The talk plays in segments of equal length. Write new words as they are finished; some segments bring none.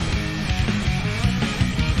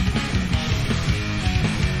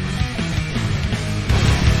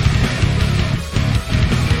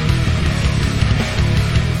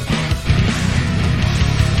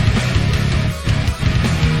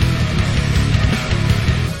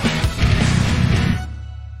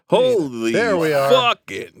Holy There we are.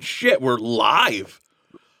 fucking shit, we're live.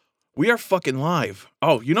 We are fucking live.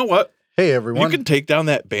 Oh, you know what? Hey, everyone. You can take down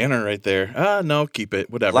that banner right there. No, keep it.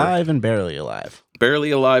 Whatever. Live and barely alive.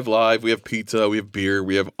 Barely alive live. We have pizza. We have beer.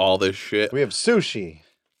 We have all this shit. We have sushi,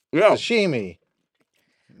 Yeah. sashimi,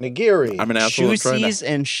 nigiri. I'm an asshole. I'm trying Shoesies to...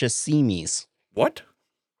 and shasimis. What?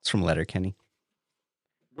 It's from Letterkenny.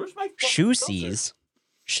 Where's my Shoesies,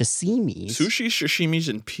 shasimis. Sushi, sashimis,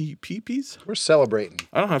 and peepees? We're celebrating.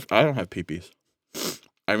 I don't have peepees.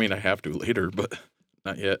 I mean, I have to later, but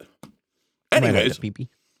not yet. I might have Anyways, to pee-pee.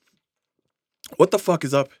 what the fuck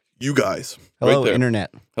is up, you guys? Hello, right there.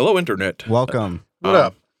 internet. Hello, internet. Welcome. What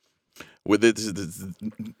up? With this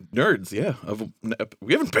nerds, yeah.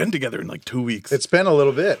 We haven't been together in like 2 weeks. It's been a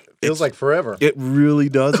little bit. Feels like forever. It really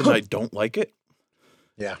does, and I don't like it.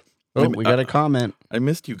 Yeah. Oh, we got a comment. I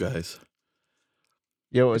missed you guys.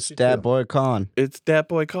 Yo, it's you Dad too. Boy Con. It's that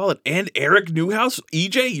boy Colin and Eric Newhouse.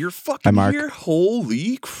 EJ, you're Hi, fucking Mark. here.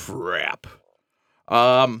 Holy crap.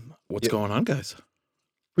 What's going on, guys?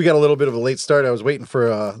 We got a little bit of a late start. I was waiting for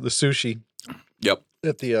the sushi Yep.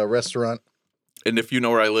 at the restaurant. And if you know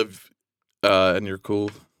where I live, and you're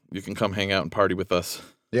cool, you can come hang out and party with us.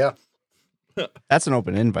 Yeah. That's an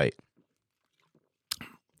open invite.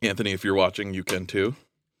 Anthony, if you're watching, you can too.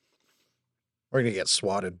 We're going to get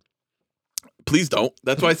swatted. Please don't.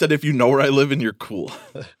 That's why I said if you know where I live and you're cool.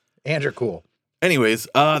 And you're cool. Anyways,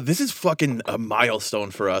 this is fucking a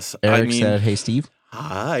milestone for us. Eric said, "Hey, Steve."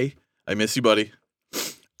 Hi. I miss you, buddy.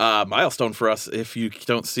 Milestone for us. If you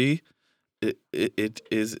don't see, it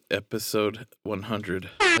is episode 100.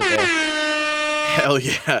 Hell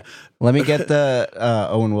yeah. Let me get the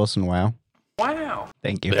Owen Wilson. Wow. Wow.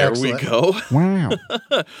 Thank you. There we go. Wow.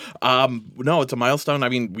 No, it's a milestone. I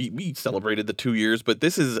mean, we celebrated the 2 years, but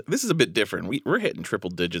this is a bit different. We're hitting triple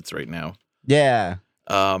digits right now. Yeah.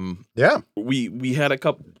 Yeah. We had a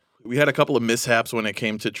couple of mishaps when it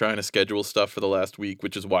came to trying to schedule stuff for the last week,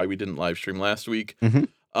 which is why we didn't live stream last week.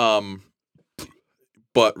 Mhm.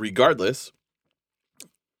 But regardless,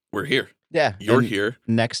 we're here. Yeah. You're and here.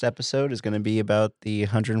 Next episode is going to be about the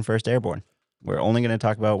 101st Airborne. We're only going to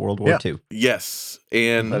talk about World War II. Yes.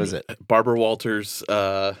 And That is it. Barbara Walters,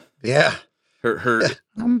 Yeah. her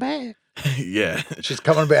I'm back. yeah. She's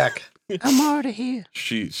coming back. I'm already here.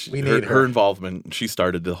 She We her, need her her. involvement, she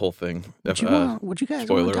started the whole thing. What you guys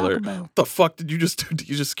spoiler want to talk alert. about? What the fuck did you just do?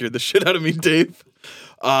 You just scared the shit out of me, Dave.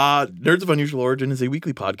 Nerds of Unusual Origin is a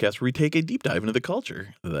weekly podcast where we take a deep dive into the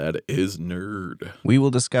culture that is nerd. We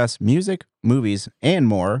will discuss music, movies, and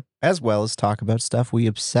more, as well as talk about stuff we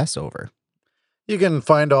obsess over. You can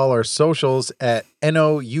find all our socials at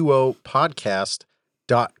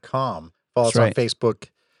nouopodcast.com. Follow us That's right. on Facebook,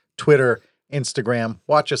 Twitter, Instagram.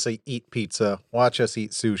 Watch us eat pizza. Watch us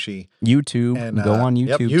eat sushi. YouTube. And Go on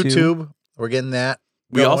yep, YouTube. YouTube. Too. We're getting that.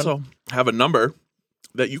 We going. also have a number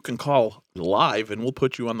that you can call live and we'll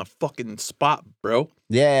put you on the fucking spot, bro.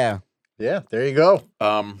 Yeah. Yeah, there you go.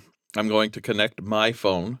 I'm going to connect my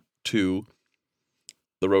phone to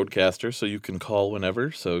the Roadcaster so you can call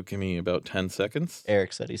whenever. So give me about 10 seconds.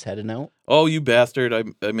 Eric said he's heading out. Oh, you bastard.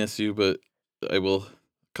 I miss you, but I will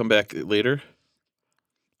come back later.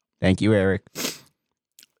 Thank you, Eric.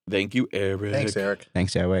 Thank you, Eric. Thanks, Eric.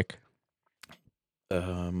 Thanks, Eric.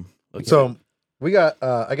 Let's So we got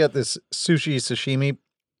I got this sushi sashimi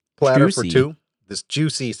platter for Juicy. two. This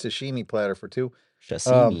juicy sashimi platter for two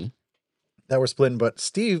Sashimi. that we're splitting. But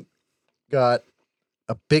Steve got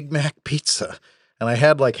a Big Mac pizza, and I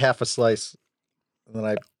had like half a slice, and then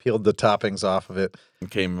I peeled the toppings off of it.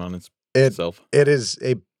 It came on It itself.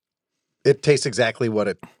 it tastes exactly what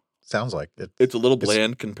it sounds like. It's a little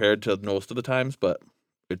bland compared to most of the times, but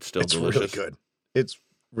it's still It's delicious. really good. It's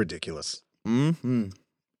ridiculous. Mm-hmm.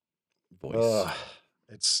 Voice. Ugh,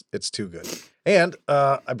 it's too good. And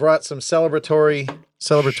I brought some celebratory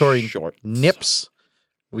Shorts. nips.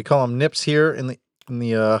 We call them nips here in the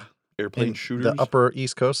Airplane in shooters. the upper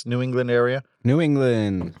East Coast, New England area. New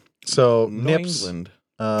England. So New nips. England.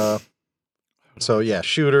 So yeah,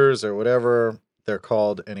 shooters or whatever they're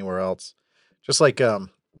called anywhere else. Just like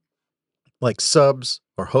subs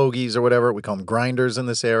or hoagies or whatever. We call them grinders in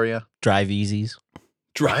this area. Drive easies.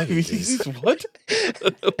 Drive Easies. easies? What?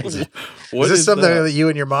 Is this something that you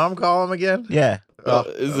and your mom call them again? Yeah. Oh,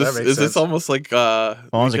 is that this makes is this sense. almost like Mom's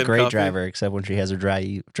a Weekend great Coffee? driver, except when she has her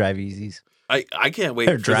drive easies. I can't wait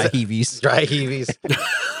Or for dry that. heavies. Dry heavies.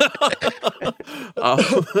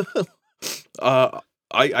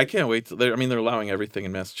 I can't wait. They're allowing everything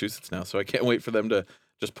in Massachusetts now, so I can't wait for them to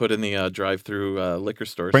just put in the drive-through liquor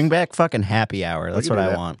stores. Bring back fucking happy hour. That's can what do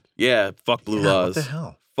I that. want. Yeah, fuck blue Yeah, laws. What the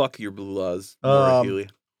hell? Fuck your blue laws. Maura Um, Healy.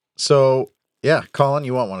 So yeah, Colin,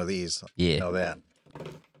 you want one of these? Yeah. You know that.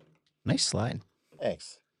 Nice slide.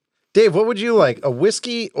 Thanks. Dave, what would you like? A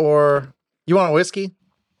whiskey or you want a whiskey?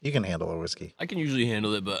 You can handle a whiskey. I can usually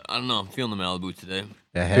handle it, but I don't know. I'm feeling the Malibu today.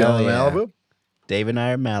 The Feeling hell the yeah. Malibu? Dave and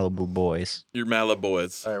I are Malibu boys. Your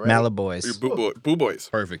Malaboys. All right, ready? Malibu boys. Your boo boys.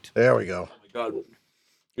 Perfect. There we go. Oh my God.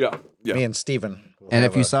 Yeah. Yeah. Me and Steven will And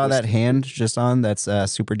have if you a saw that whiskey. hand just on, that's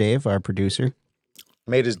Super Dave, our producer.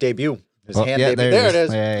 Made his debut. His Oh, hand yeah, debut. There it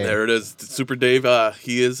is. Yeah, yeah. There it is. Super Dave.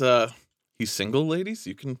 He is he's single, ladies.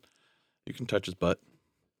 You can touch his butt.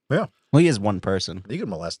 Well, he is one person. You can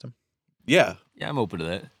molest him. Yeah. Yeah, I'm open to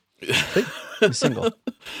that. He's single.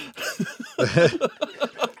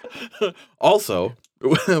 Also,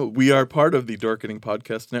 we are part of the Dorkening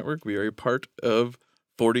Podcast Network. We are a part of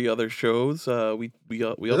 40 other shows. We Is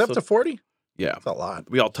it also up to 40? yeah. That's a lot.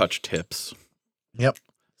 We all touch tips. Yep.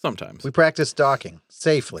 Sometimes. We practice docking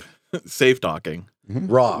safely. Safe docking.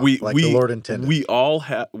 Raw. like the Lord intended. We all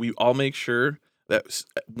make sure that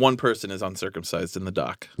one person is uncircumcised in the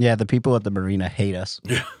dock. Yeah, the people at the marina hate us.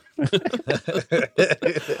 we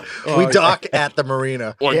dock at the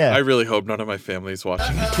marina. Well, Yeah. I really hope none of my family is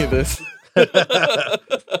watching any of this.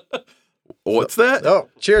 What's that? Oh,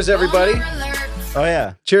 cheers, everybody. Oh,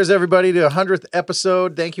 yeah. Cheers, everybody, to 100th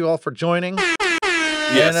episode. Thank you all for joining.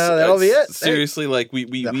 Yes, that'll be it. Seriously, like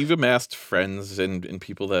No. we've amassed friends and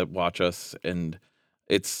people that watch us, and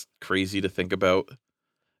it's crazy to think about.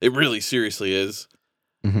 It really seriously is.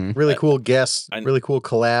 Mm-hmm. Really cool guests, I- really cool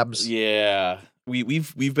collabs. Yeah,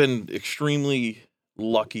 we've been extremely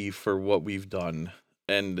lucky for what we've done,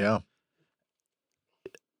 and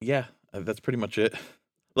Yeah. that's pretty much it.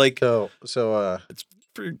 Like So,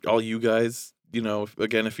 for all you guys,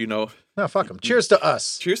 again, if you know, no, fuck them. Cheers to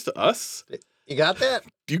us. cheers to us. You got that?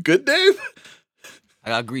 You good, Dave? I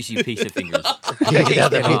got greasy pizza fingers. Yeah, you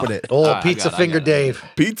got that. Open it. Old I pizza got it, I finger got it. Dave.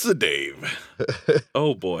 Pizza Dave.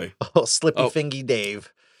 Oh boy, Oh, slippy Oh. fingy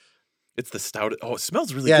Dave. it's the stout. Oh, it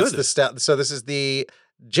smells really Yeah, good. it's the stout. So this is the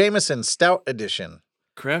Jameson Stout Edition.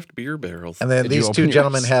 Craft beer barrels. And then Did you these open two yours?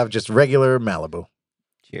 gentlemen have just regular Malibu.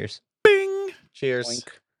 Cheers. Bing. Cheers. Boink.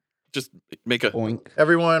 Just make a. Boink.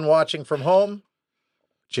 Everyone watching from home,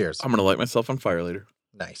 cheers. I'm gonna light myself on fire later.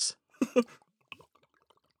 Nice.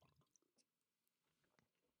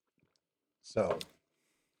 So,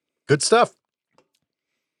 good stuff.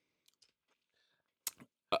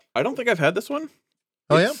 I don't think I've had this one.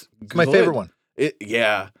 Oh, yeah? It's my favorite one.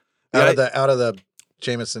 Yeah. Out The of the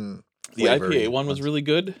Jameson flavor IPA one was ones. really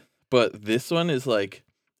good, but this one is like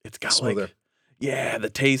it's got Smoother. like the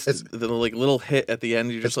taste, It's- the like little hit at the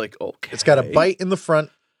end. You're just like, okay. It's got a bite in the front,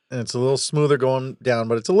 and it's a little smoother going down,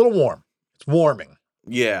 but it's a little warm. It's warming.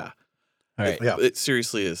 Yeah, All right. Yeah. it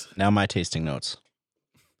seriously is. Now my tasting notes.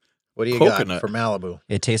 What do you Coconut. got for Malibu?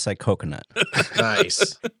 It tastes like coconut,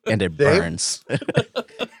 Nice. and it Dave? burns.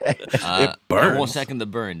 I burns. won't second the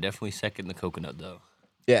burn. Definitely second the coconut, though.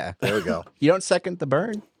 Yeah. There we go. You don't second the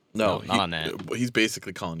burn? No, No, not on that. He's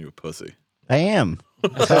basically calling you a pussy. I am.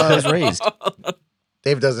 That's how I was raised.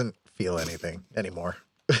 Dave doesn't feel anything anymore.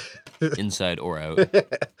 Inside or out.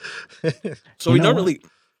 So You we know don't what? really.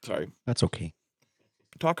 Sorry, That's okay.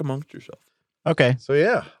 talk amongst yourself. Okay. So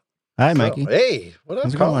yeah. Hi, So, Mikey. hey, what up,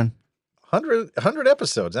 How's it Colin? going? 100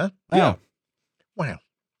 episodes, huh? Yeah. Wow.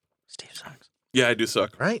 Steve sucks. Yeah, I do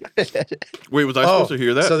suck. Right? Wait, was I supposed to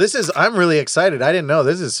hear that? So this is, I'm really excited. I didn't know.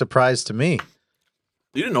 This is a surprise to me.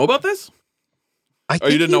 You didn't know about this? I Or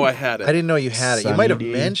you didn't know I had it? I didn't know you had it. You Sunny might have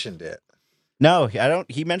D. mentioned it. No, I don't.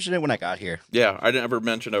 He mentioned it when I got here. Yeah, I didn't ever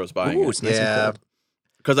mention I was buying Ooh, it it's nice and Yeah. cold.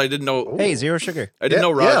 because I didn't know. Hey, zero sugar. I didn't Yeah,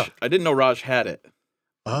 know Raj. yeah. I didn't know Raj had it,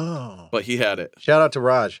 Oh. but he had it. Shout out to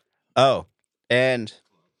Raj. Oh, and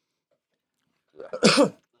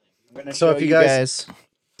I'm gonna So show if you guys-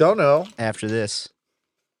 Don't know after this,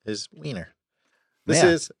 his wiener. This Yeah.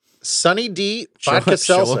 is Sunny D show, vodka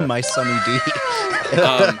show seltzer. him my Sunny D.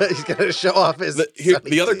 He's gonna show off his. Sunny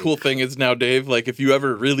The other D. cool thing is now, Dave. Like, if you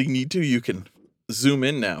ever really need to, you can zoom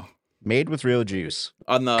in now Made with real juice,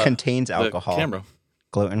 on the contains the alcohol, camera.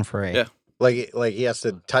 gluten free. Yeah. like he has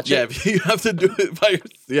to touch Yeah, it. if you have to do it by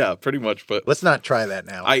yeah, pretty much. But Let's not try that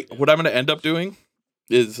now. what I'm going to end up doing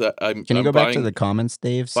is I'm Can you I'm go back to buying- the comments,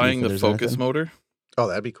 Dave? see buying if the there's focus anything? motor. Oh,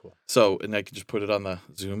 that'd be cool. So, and I can just put it on the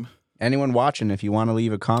zoom. Anyone watching, if you want to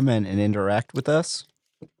leave a comment and interact with us,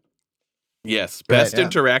 Yes, Right, best yeah.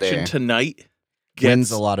 interaction There. tonight wins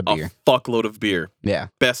gets a lot of beer. fuckload of beer. Yeah,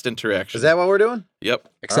 Best interaction. Is that what we're doing? Yep.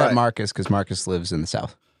 except right. Marcus, because Marcus lives in the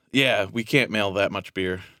south. Yeah, we can't mail that much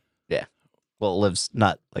beer. Well, lives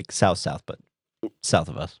not like south, but south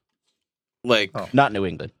of us, Like, Oh. not New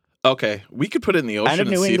England. okay, we could put it in the Kind ocean of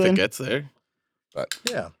and New see England. if it gets there.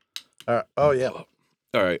 Yeah. Oh yeah. All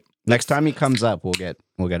right. Next time he comes up, we'll get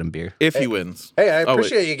him beer. If he wins. Hey, I Oh, wait.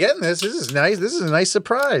 appreciate you getting this. This is nice. This is a nice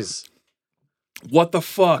surprise. What the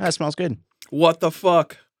fuck? That smells good. What the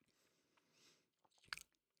fuck?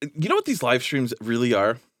 You know what these live streams really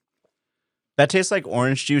are? That tastes like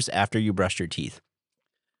orange juice after you brush your teeth.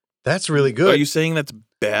 That's really good. Are you saying that's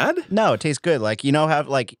bad? No, it tastes good. Like, you know, have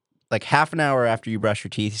like half an hour after you brush your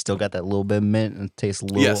teeth, you still got that little bit of mint and it tastes a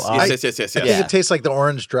little Yes, off. yes. I think Yeah. it tastes like the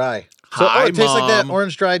orange dry. So, Hi, it tastes like that Mom.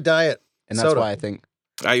 orange dry diet. And that's soda. why I think.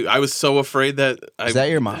 I was so afraid that Is that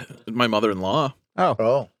your mom? My mother-in-law. Oh,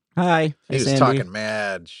 Oh, hi. he Hey, was Sandy. talking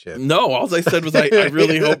mad shit. No, all I said was I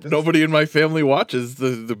really hope nobody in my family watches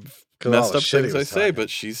the 'Cause all messed the up shit he things I was say, talking. but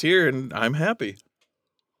she's here and I'm happy.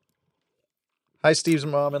 Hi, Steve's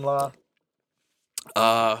mom-in-law.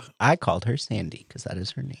 I called her Sandy because that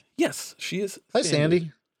is her name. Yes, she is. Hi,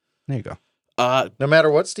 Sandy. There you go. No matter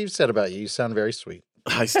what Steve said about you, you sound very sweet.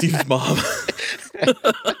 Hi, Steve's mom.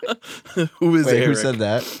 Who is Wait, Eric? who said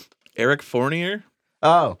that? Eric Fournier?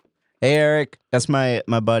 Oh, hey, Eric. That's my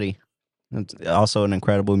buddy. That's also an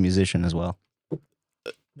incredible musician as well.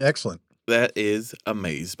 Excellent. That is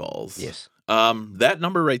amazeballs. Yes. That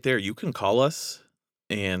number right there, you can call us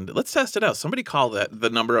and let's test it out. Somebody call the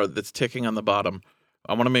number that's ticking on the bottom.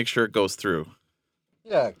 I want to make sure it goes through.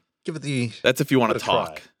 Yeah, give it the. That's if you want to Give it a try.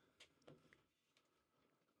 talk.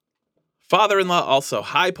 Father-in-law also.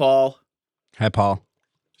 Hi, Paul. Hi, Paul.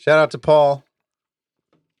 Shout out to Paul.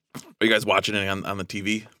 Are you guys watching it on the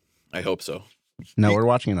TV? I hope so. No, we're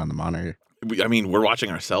watching it on the monitor. I mean, we're watching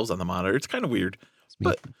ourselves on the monitor. It's kind of weird, It's me.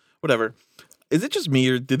 but whatever. Is it just me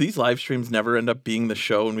or do these live streams never end up being the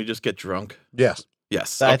show and we just get drunk? Yes.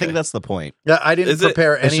 Yes. I okay. think that's the point. Yeah, I didn't Is it-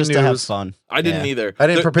 prepare It's any just news. to have fun. I didn't Yeah. either. I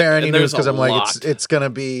didn't prepare any and news there's because a I'm like, lot. it's gonna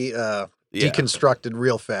be Yeah. deconstructed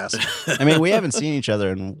real fast. I mean, we haven't seen each other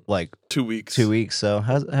in like 2 weeks. 2 weeks. So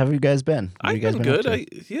how have you guys been? What have I've you guys been up good.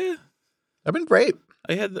 to? Yeah. I've been great.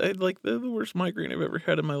 I had like the worst migraine I've ever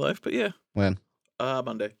had in my life, but yeah. When?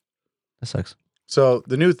 Monday. That sucks. So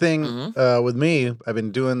the new thing Mhm. with me, I've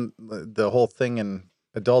been doing the whole thing in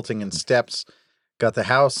adulting in steps. Got the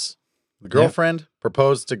house, the girlfriend,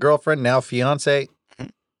 proposed to girlfriend, now fiance.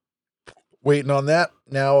 Waiting on that.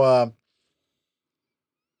 Now,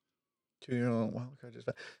 2-year-old wild card just-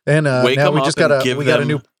 and Wake now them we up just and got give we got a them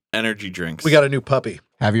new energy drinks. we got a new puppy.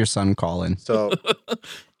 Have your son call in. So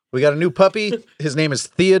we got a new puppy. His name is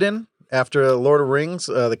Theoden, after Lord of the Rings,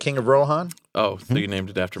 the King of Rohan. Oh, so you named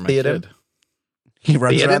it after my Theoden. kid. He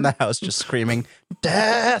runs Theoden? around the house just screaming,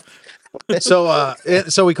 "Death!"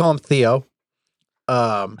 So we call him Theo.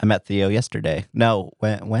 I met Theo yesterday. No,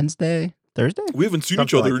 Wednesday, Thursday. We haven't seen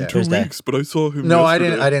each Something other like in that. 2 Thursday. weeks, but I saw him. No,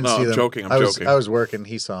 yesterday. I didn't No, see them. I'm joking. I'm I was joking. I was working.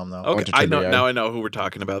 He saw him though. Okay, Went to I know Timber now. Yard. I know who we're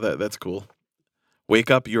talking about. That's cool.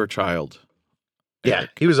 Wake up your child. Yeah, Eric.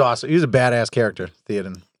 he was awesome. He was a badass character,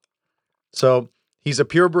 Theoden. So he's a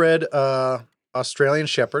purebred Australian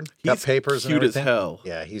Shepherd. Got He's papers and cute as everything. hell.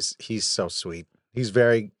 Yeah, he's so sweet. He's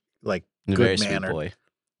very like He's a good very sweet mannered. boy.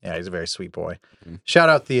 Yeah, he's a very sweet boy. Mhm. Shout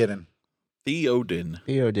out Theoden. Theoden.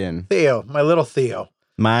 Theoden. Theo, my little Theo.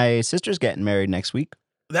 My sister's getting married next week.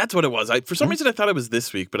 That's what it was. For some reason I thought it was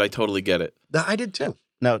this week, but I totally get it. I did too.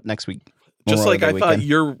 No, next week. Just Memorial like Day I thought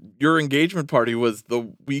weekend. your engagement party was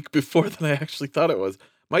the week before than I actually thought it was.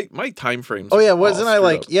 My time frames. Oh yeah, all wasn't I screwed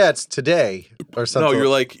like? up. Yeah, it's today or something. No, you're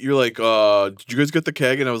like, did you guys get the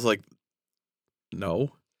keg? And I was like,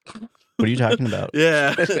 no. What are you talking about?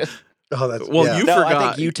 Yeah. oh, that's Well, yeah. you No, I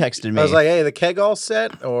forgot. think you texted me. I was like, hey, the keg all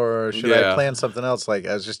set, or should I Yeah. plan something else? Like,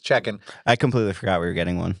 I was just checking. I completely forgot we were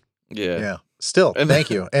getting one. Yeah. Yeah. Still, And- thank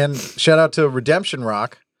you, and shout out to Redemption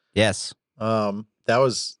Rock. Yes. That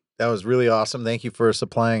was really awesome. Thank you for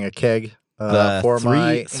supplying a keg The for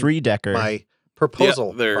three decker. my proposal.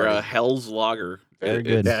 Yeah, they're party. Hell's Lager. Very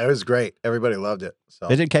good. Yeah, it was great. Everybody loved it. So,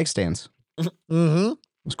 They did keg stands. It mm-hmm.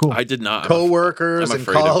 was cool. I did not. Co-workers I'm and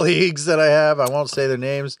afraid of- colleagues that I have. I won't say their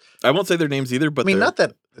names. I won't say their names either, but I mean, they're- not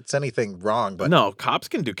that it's anything wrong, but no, cops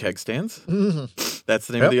can do keg stands. Mhm. That's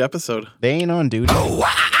the name Yep. of the episode. They ain't on duty.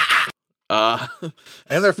 and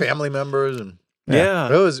their family members, and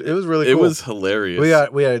yeah. it was really It cool. was hilarious. we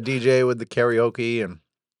had a DJ with the karaoke, and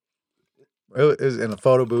it was in a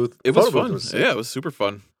photo booth. It was Photo fun. booth sick. Yeah, it was super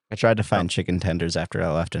fun. I tried to find chicken tenders after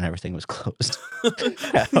I left and everything was closed.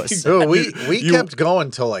 I was Oh, we You- kept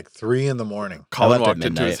going till like 3 a.m. Colin left at walked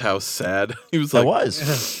into his midnight. house sad. He was I like,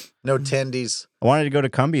 was. No tendies. I wanted to go to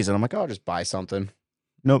Cumbies and I'm like, oh, I'll just buy something.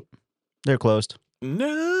 Nope. They're closed.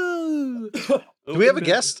 no. Do we have a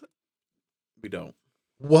guest? We don't.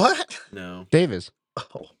 What? No. Davis.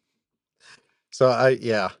 Oh. So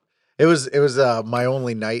it was my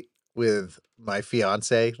only night with my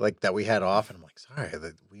fiance, like that we had off, and I'm like, sorry,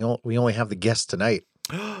 we only have the guest tonight.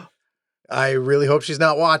 I really hope she's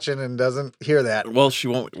not watching and doesn't hear that. Well, she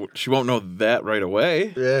won't know that right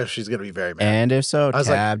away. Yeah, she's gonna be very mad. And if so, I was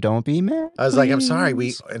like- Tab, don't be mad. I was like, I'm sorry.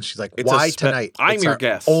 please. And she's like, It's a why spe- tonight? I'm It's your our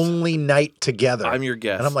guest. only night together. I'm your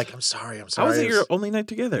guest. And I'm like, I'm sorry. how is it your only night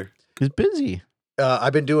together? He's busy.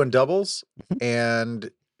 I've been doing doubles,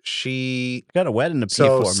 and she. Got a wedding to pay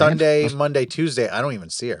So for, man. Sunday, Monday, Tuesday, I don't even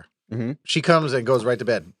see her. Mhm. She comes and goes right to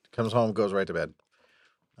bed. Comes home, goes right to bed.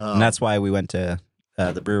 And that's why we went to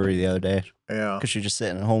the brewery the other day, yeah, because she's just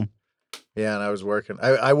sitting at home. yeah. And I was working.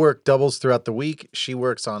 I work doubles throughout the week. She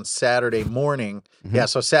works on Saturday morning. Mhm. Yeah,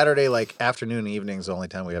 so Saturday, like afternoon, and evening is the only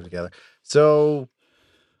time we have together. So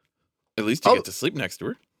At least you Oh. get to sleep next to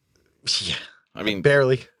her. yeah, I mean,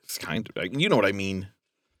 barely. it's kind of, you know what I mean.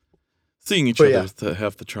 Seeing each But other yeah. is to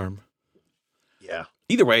have the charm. Yeah.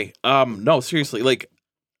 Either way, no, seriously, like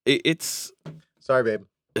it's Sorry, babe.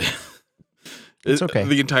 It's okay.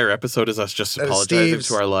 The entire episode is us just That is apologizing Steve's-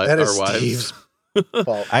 to our that is our wives. Steve's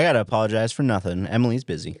fault. I gotta apologize for nothing. Emily's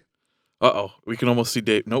busy. We can almost see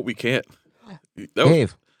Dave. Nope, we can't. That was-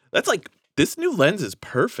 Dave, that's like this new lens is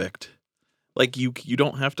perfect. Like you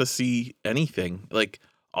don't have to see anything. Like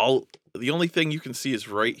the only thing you can see is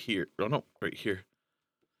right here. Oh no, right here.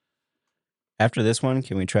 after this one,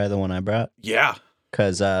 can we try the one I brought? Yeah,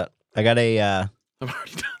 Because I got a I'm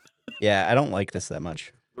already done. yeah. I don't like this that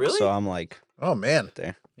much. Really? So I'm like, Oh man,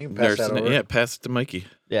 there. you can pass that over. Yeah, pass it to Mikey.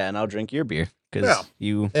 Yeah, and I'll drink your beer because Yeah.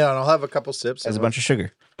 you Yeah, and I'll have a couple sips. has a and bunch of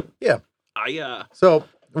sugar. So,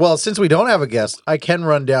 well, since we don't have a guest, I can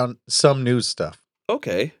run down some news stuff.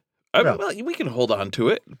 Okay. Yeah. Well, we can hold on to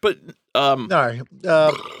it, but All right.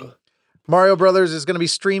 Mario Brothers is going to be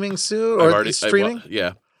streaming soon, or streaming.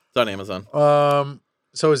 Yeah, it's on Amazon.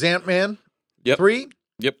 So is Ant-Man Yep. 3,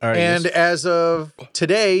 Yep. All right, and as of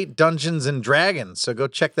today, Dungeons and Dragons. So go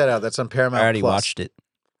check that out. That's on I Paramount. already Plus. watched it.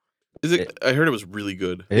 Is it? I heard it was really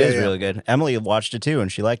good. It Yeah, is yeah. really good. Emily watched it too,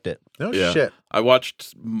 and she liked it. No Yeah. shit. I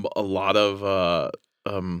watched a lot of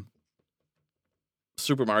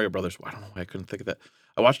Super Mario Brothers. I don't know why I couldn't think of that.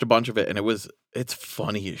 I watched a bunch of it, and it's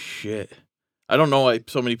funny as shit. I don't know why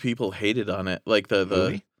so many people hated on it. Like the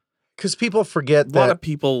Movie? Because people forget a lot that of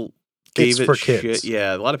people gave it's it for shit. kids.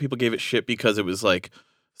 Yeah, a lot of people gave it shit because it was like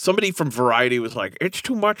somebody from Variety was like, "It's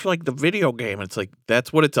too much like the video game." And it's like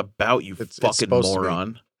that's what it's about. You It's fucking supposed to be.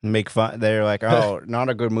 moron. Make fun. They're like, oh, not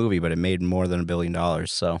a good movie, but it made more than $1 billion.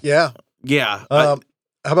 So Yeah. Yeah. How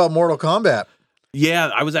about Mortal Kombat? Yeah,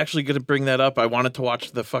 I was actually going to bring that up. I wanted to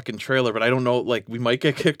watch the fucking trailer, but I don't know. Like, we might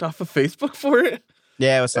get kicked off of Facebook for it.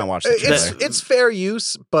 yeah, let's not watch the trailer. It's fair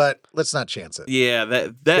use, but let's not chance it. Yeah,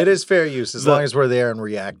 that It is fair use as the- long as we're there and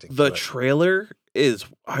reacting. the to it. trailer is.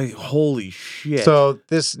 Holy shit! So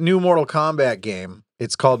this new Mortal Kombat game,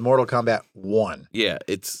 it's called Mortal Kombat 1. yeah,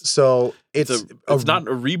 it's So it's not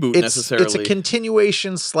a reboot it's necessarily. a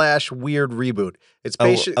continuation / weird reboot. It's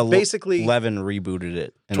Oh, basically 11 rebooted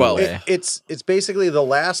it. In 12. A way. it's basically the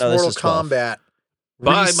last Oh, this Mortal is 12. Kombat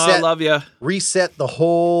Bye, Ma, love ya. reset the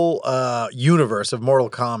whole universe of Mortal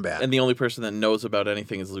Kombat. And the only person that knows about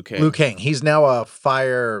anything is Liu Kang. Liu Kang, he's now a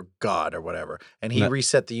fire god or whatever, and he No.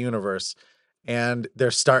 reset the universe. And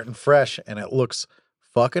they're starting fresh, and it looks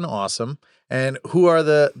fucking awesome. And who are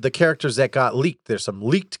the characters that got leaked? There's some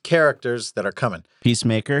leaked characters that are coming.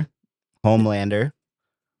 Peacemaker, Homelander,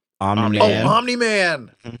 Omni-Man. Oh,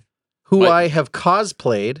 Omni-Man, Mhm. who What? I have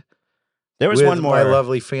cosplayed. there was with one more, my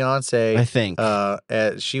lovely fiance. I think.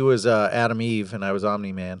 She was Adam Eve, and I was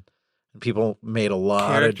Omni-Man. And people made a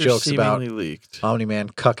lot of Character jokes about seemingly leaked. Omni-Man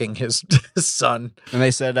cucking his son. And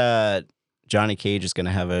they said Johnny Cage is going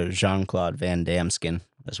to have a Jean-Claude Van Damme skin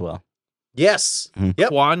as well. Yes. Yep.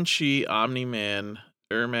 Quan Chi, Omni Man,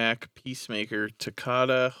 Ermac, Peacemaker,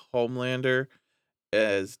 Takada, Homelander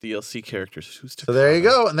as DLC characters. Who's Takada? So there you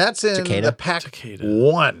go, and that's in Takeda. the pack Takeda.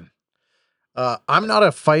 1. I'm not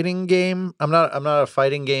a fighting game. I'm not a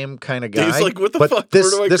fighting game kind of guy. Dave's like, what the but fuck?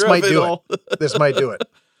 This Where do I this grab might it do all? it. This might do it.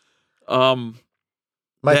 My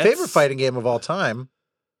That's- favorite fighting game of all time,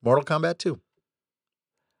 Mortal Kombat 2.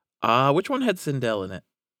 Which one had Sindel in it?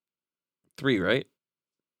 3, right?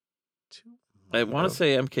 2. I want to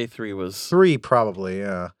say MK3 was 3 probably,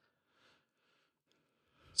 yeah.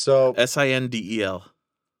 So, Sindel.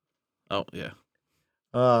 Oh yeah.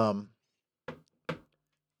 um,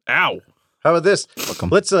 Ow. how about this? Welcome.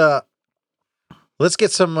 Let's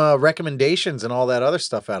get some recommendations and all that other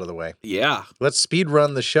stuff out of the way. Yeah. Let's speed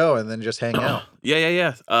run the show and then just hang out.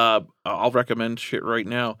 Yeah. I'll recommend shit right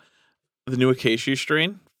now. The new Acacia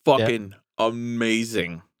strain, fucking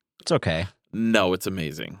amazing. It's okay. No, it's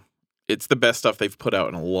amazing. It's the best stuff they've put out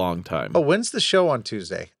in a long time. Oh, when's the show on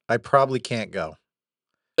Tuesday? I probably can't go,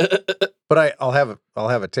 but I'll have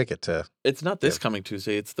a ticket to. It's not this coming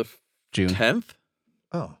Tuesday. It's the June 10th?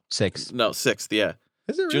 Oh, 6th. No, 6th. Yeah,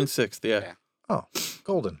 is it June really? 6th. Yeah, Yeah. Oh,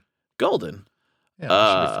 golden. Golden. Yeah,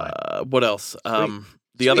 that should be fine. What else?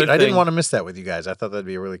 The Sweet. other thing. I didn't want to miss that with you guys. I thought that'd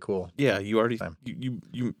be really cool. Yeah, you already Time.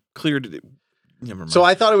 you cleared it. Never mind. So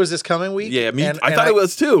I thought it was this coming week. yeah, me. and I thought it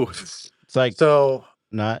was too. It's like So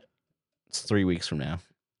it's 3 weeks from now.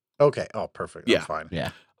 okay. Oh, perfect. Yeah. That's fine.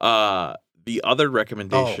 Yeah. The other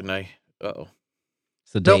recommendation It's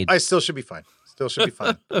the day. Nope, I still should be fine. Still should be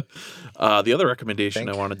fine. the other recommendation I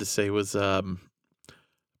Think. wanted to say was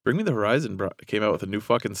Bring Me the Horizon came out with a new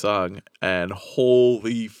fucking song, and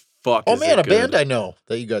holy fuck! Oh is man, it a band good. I know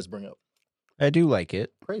that you guys bring up. I do like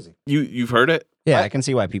it. Crazy. You've heard it? Yeah, I- I can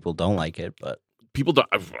see why people don't like it, but People don't.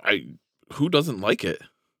 Who doesn't like it?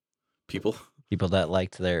 People. people that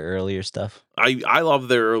liked their earlier stuff. I love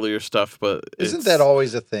their earlier stuff, but Isn't it's- that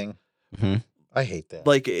always a thing? hmm I hate that.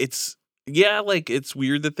 like it's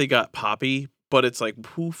weird that they got poppy, but it's like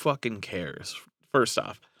who fucking cares? First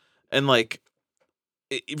off, and like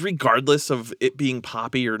regardless of it being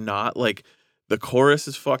poppy or not, like the chorus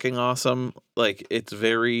is fucking awesome. Like it's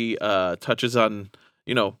very touches on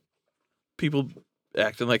people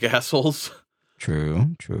acting like assholes. True.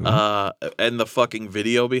 And the fucking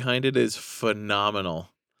video behind it is phenomenal.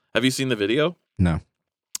 Have you seen the video? No.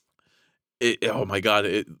 Oh my god!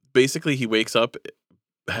 Basically he wakes up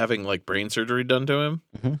having like brain surgery done to him,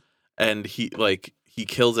 Mhm. and he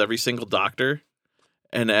kills every single doctor.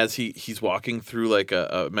 And as he's walking through like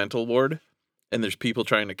a mental ward, and there's people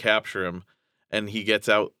trying to capture him, and he gets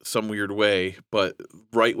out some weird way. But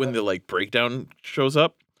right when the like breakdown shows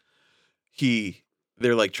up,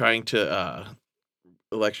 they're like trying to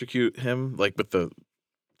electrocute him, like with the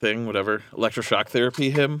thing, whatever, electroshock therapy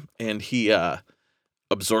him, and he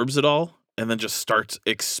absorbs it all, and then just starts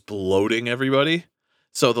exploding everybody.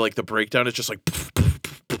 So the breakdown is just like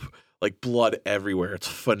like blood everywhere. It's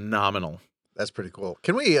phenomenal. That's pretty cool.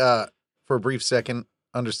 Can we, for a brief second,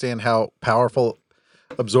 understand how powerful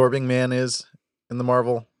Absorbing Man is in the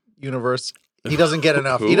Marvel universe? He doesn't get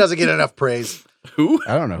enough. Who? He doesn't get enough praise. Who?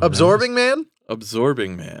 I don't know. who that Absorbing Man?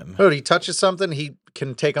 Absorbing Man. Oh, he touches something, he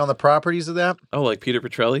can take on the properties of that. Oh, like Peter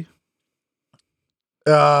Petrelli?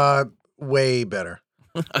 Way better.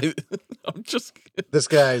 I'm just This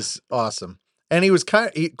guy's awesome, and he was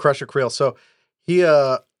Crusher Creel. So he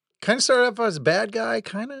kind of started off as a bad guy,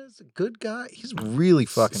 kind of as a good guy. He's really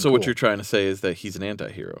fucking. So cool. what you're trying to say is that he's an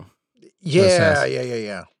anti-hero.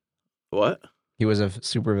 Yeah. What? He was a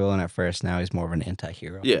supervillain at first. Now he's more of an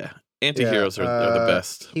anti-hero. Yeah. Anti-heroes are the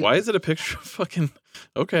best. he- Why is it a picture of fucking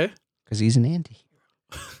okay? Because he's an anti-hero.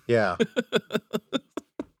 Yeah.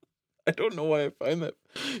 I don't know why I find that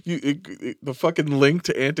the fucking link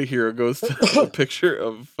to anti-hero goes to a picture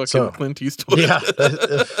of fucking So, Clint Eastwood. Yeah.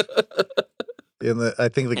 I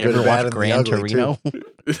think the You good, ever bad, watch and Gran the ugly Torino? too.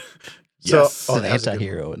 Yes. So- An that's a good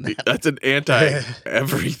anti-hero in that. That's an anti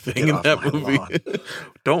everything Get in off that my movie.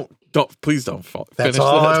 lawn. Please don't fall. That's finish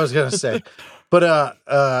all that. I was gonna say. But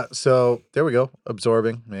so there we go.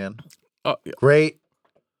 Absorbing Man, Oh, yeah. great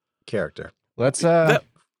character. Let's That-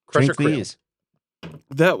 Crusher drink Creel. these.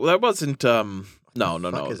 That wasn't no.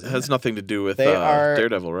 fuck is It has that? nothing to do with They are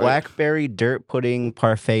Daredevil, right? Blackberry dirt pudding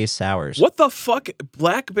parfait sours. What the fuck?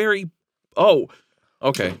 Blackberry. Oh,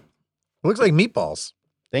 okay. It looks like meatballs.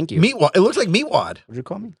 Thank you. Meatwad. It looks like meatwad. What'd you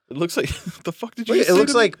call me? It looks like the fuck did you? Look, it say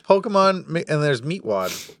looks to me? like Pokemon, and there's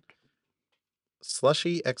meatwad.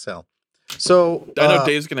 Slushy XL. So I know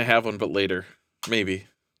Dave's gonna have one, but later, maybe.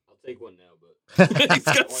 I'll take one now, but He's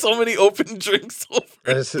got so many open drinks over.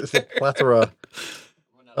 there's a plethora.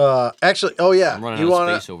 Actually, oh yeah. I'm running You out of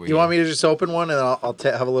want space over you want here. me to just open one and I'll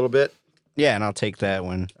have a little bit. Yeah, and I'll take that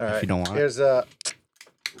one All right. if you don't want it. Here's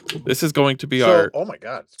This is going to be so, our. oh my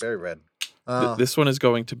god, it's very red. This one is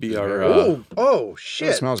going to be our. Oh It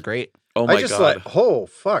shit! smells great. Oh my I just god! like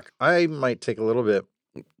fuck. I might take a little bit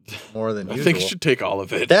more than I usual. think you should take all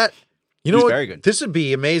of it. That you know It's what? very good. This would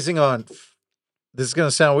be amazing on. This is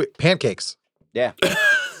gonna sound weird. Pancakes. Yeah.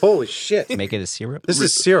 Holy shit! Make it a syrup. This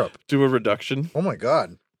is syrup. Do a reduction. Oh my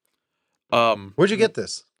god. Um, Where'd you get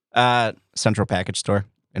this? Central Package Store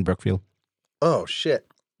in Brookfield. Oh shit!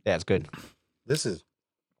 Yeah, it's good. This is.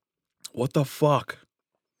 what the fuck?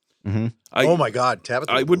 Mm-hmm. Oh my god,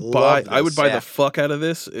 Tabitha. I would love buy this. the Yeah. fuck out of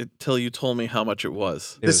this until you told me how much it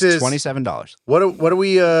was. It This was is- $27. What do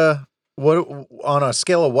we what on a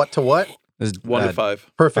scale of what to what? This, 1 to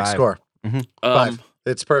 5. Perfect 5. score. Five.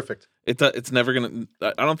 It's perfect. It's never gonna.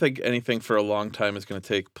 I don't think anything for a long time is gonna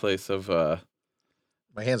take place of.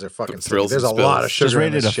 My hands are fucking sticky. Thrills There's and a lot of spills. sugar Just in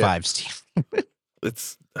rated this a shit. 5, Steve.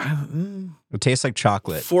 It's It tastes like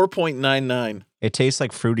chocolate. 4.99. It tastes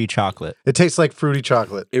like fruity chocolate. It tastes like fruity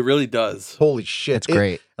chocolate. It really does. Holy shit. It's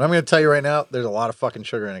great. And I'm going to tell you right now, there's a lot of fucking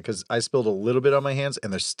sugar in it because I spilled a little bit on my hands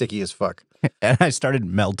and they're sticky as fuck. And I started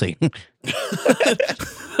melting.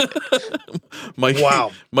 Mikey,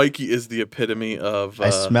 Wow. Mikey is the epitome of. I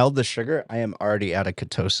smelled the sugar. I am already out of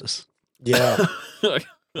ketosis. Yeah.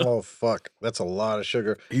 Oh, fuck. That's a lot of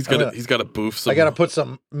sugar. he's got to boof some. I got to put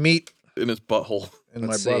some meat in his butthole. in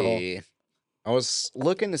Let's my butthole. see. I was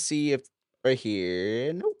looking to see if right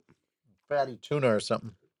here. Nope. Fatty tuna or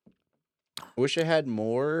something. Wish I had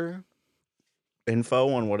more info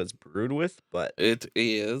on what it's brewed with, but It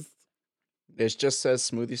is. it just says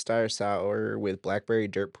smoothie star sour with blackberry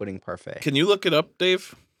dirt pudding parfait. Can you look it up,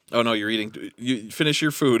 Dave? Oh no, you're eating. You finish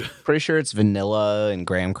your food. Pretty sure it's vanilla and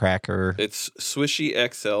graham cracker. It's Swishy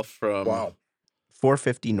XL from Wow.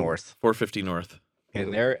 450 North. 450 North.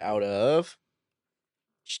 And they're out of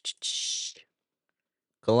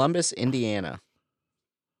Columbus, Indiana.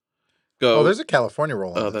 Go. Oh, there's a California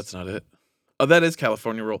roll. Oh, On that's this. not it. Oh, that is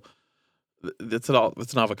California roll. That's an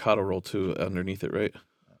avocado roll too underneath it, right?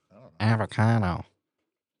 I don't know. Avocado.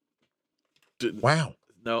 Wow.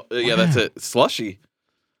 No, yeah, that's it. Slushy.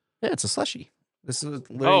 Yeah, it's a slushy. This is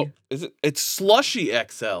Oh, literally. is it? It's Slushy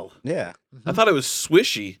XL. Yeah. I thought it was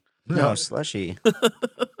Swishy. No, slushy.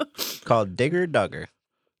 Called Digger Dugger.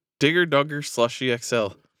 Digger Dugger Slushy XL.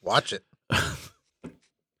 Watch it.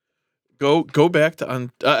 Go back to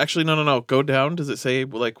actually no. Go down. Does it say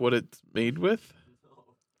like what it's made with?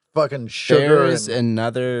 Fucking sugar There's and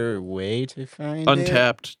another way to find it.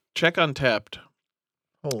 Untapped. Check Untapped.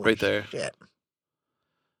 holy right there. Shit.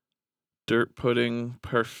 Dirt pudding,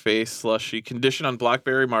 parfait slushy, conditioned on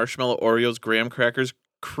blackberry, marshmallow, Oreos, graham crackers,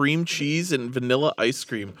 cream cheese, and vanilla ice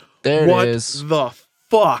cream. There What it is. the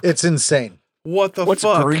fuck? It's insane. What the What's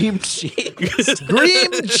fuck? cream cheese?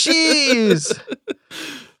 Cream cheese.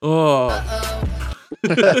 Oh,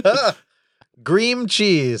 Cream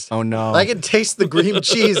cheese. Oh no. I can taste the cream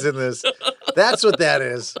cheese in this. That's what that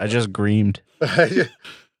is. I just greened.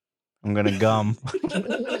 I'm gonna gum.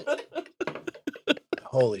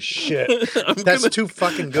 Holy shit. I'm That's gonna- too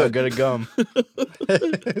fucking I'm good. gonna gum.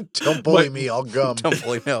 Don't bully me, I'll gum. Don't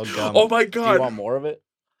bully me, I'll gum. Oh my Do you god! want more of it?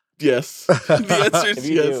 Yes. The answer is If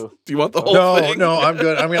you yes. do. Do you want the whole No, thing? no, I'm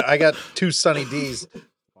good. I got 2 Sunny D's.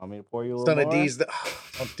 Want me to pour you a little Sunny more? D's.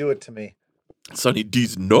 Don't do it to me. Sonny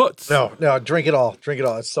D's nuts. No, drink it all. Drink it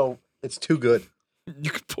all. It's too good.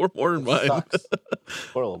 You could pour more in mine. Sucks.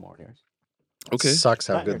 Pour a little more here. Okay. Sucks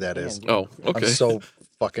how Not your good that is. can, Oh, okay. I'm so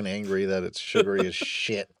fucking angry that it's sugary as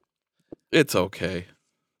shit. It's okay.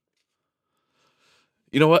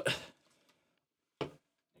 You know what?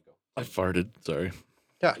 I farted. Sorry.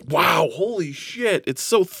 Yeah. Wow. Holy shit. It's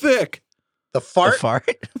so thick. The A fart? fart?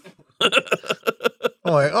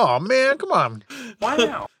 I'm like, oh man, come on.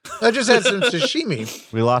 Wow. I just had some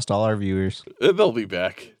sashimi. We lost all our viewers. They'll be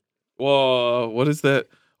back. Whoa. What is that?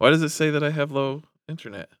 Why does it say that I have low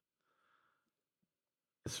internet?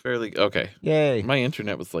 It's fairly okay. Yay. My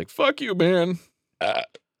internet was like, fuck you, man.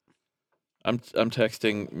 I'm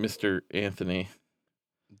texting Mr. Anthony.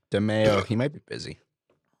 DeMeo, he might be busy.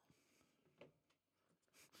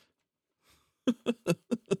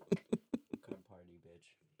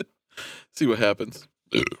 See what happens.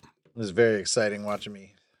 It was very exciting watching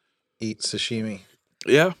me eat sashimi.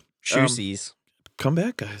 Yeah. Shoesies. Come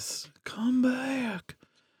back, guys. Come back.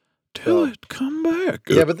 Do it. Come back.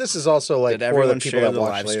 Yeah, but this is also like Did for the everyone people share that the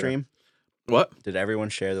watch live later. stream? What? Did everyone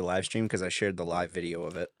share the live stream? Because I shared the live video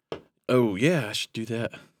of it. Oh, yeah. I should do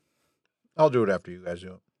that. I'll do it after you guys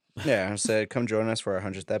do it. Yeah, I said, come join us for our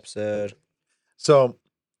 100th episode. So,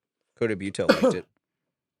 Cody Butel liked it.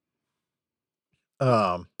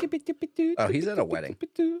 um, Oh, he's at a wedding.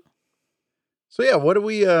 so yeah, what do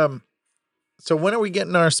we so when are we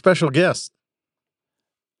getting our special guest?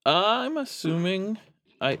 I'm assuming.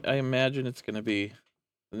 I imagine it's going to be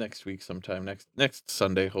next week sometime. Next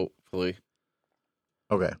Sunday, hopefully.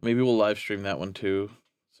 Okay. Maybe we'll live stream that one too,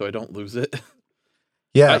 so I don't lose it.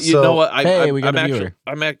 Yeah, You so know what? Hey, we got a viewer.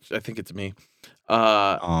 I think it's me.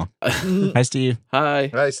 Aw. Hi, Steve.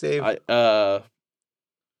 Hi. Hi, Steve. I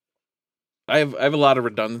have a lot of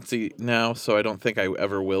redundancy now, so I don't think I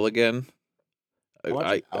ever will again. How much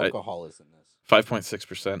I alcohol is in this?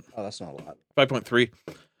 5.6%, Oh, that's not a lot. 5.3.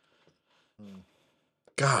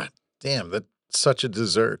 God damn, that's such a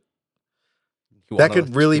dessert. You That want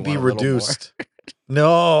could really you be want a little more? reduced.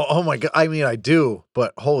 No, oh my god. I mean, I do,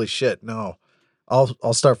 but holy shit, no.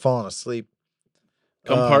 I'll start falling asleep.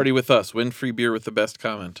 Come Um, party with us. Win free beer with the best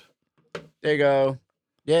comment. There you go.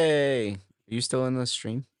 Yay. Are you still in the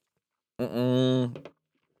stream? Mm-mm.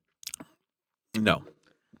 No.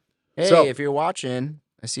 Hey, So- if you're watching,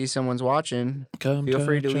 I see someone's watching. Come Feel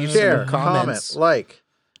free to touch leave us. some Share, comments. comment, like.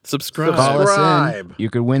 Subscribe. Call us in. Subscribe. You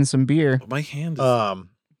could win some beer. My hand is. I'm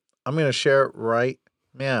gonna share it right.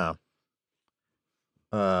 Yeah.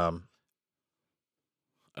 I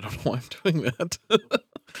don't know why I'm doing that.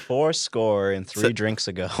 4 score and 3 drinks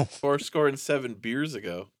ago. 4 score and 7 beers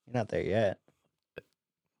ago. You're not there yet.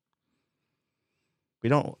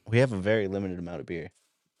 We have a very limited amount of beer.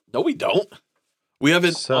 No, we don't. We have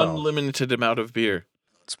an So- unlimited amount of beer.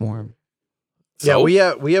 It's warm. Yeah, So, we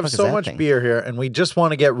have Fuck is so that much thing? beer here, and we just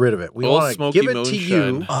want to get rid of it. We Old want to Smoky give it to you.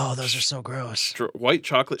 Moonshine. Oh, those are so gross. white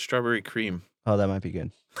chocolate strawberry cream. Oh, that might be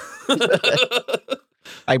good.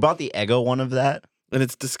 I bought the Eggo one of that. And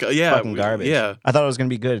it's disgusting. Yeah, Fucking garbage. Yeah, I thought it was gonna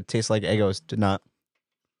be good. It tastes like Eggos. Did not.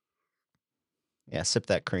 Yeah, sip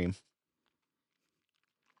that cream.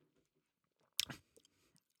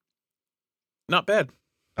 not bad.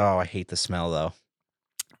 Oh, I hate the smell though.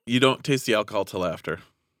 You don't taste the alcohol till after.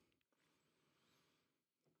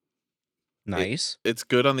 Nice. It's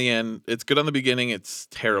good on the end. It's good on the beginning. It's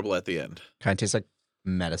terrible at the end. Kind of tastes like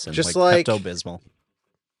medicine, Just like like- Pepto-Bismol.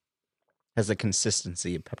 Has the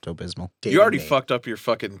consistency of Pepto-Bismol. David You already Nate. fucked up your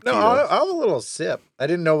fucking. No, keto. I'll have a little sip. I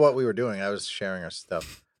didn't know what we were doing. I was sharing our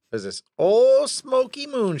stuff. There's this old smoky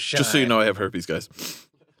moonshine. Just so you know, I have herpes, guys.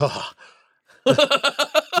 Oh,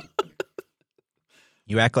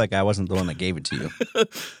 You act like I wasn't the one that gave it to you.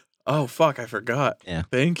 Oh fuck! I forgot. Yeah.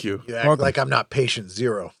 Thank you. you act Welcome. like I'm not patient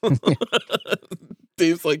zero.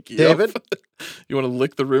 Dave's like, yep. David? You want to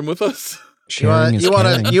lick the room with us? Sharing is You want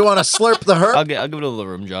caring. to slurp the herp? I'll give it a little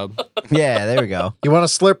room job. Yeah, there we go. You want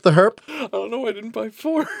to slurp the herp? I don't know. Why I didn't buy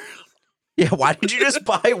 4. Yeah, why did you just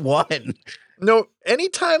buy one? No,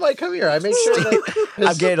 anytime I come here, I make sure that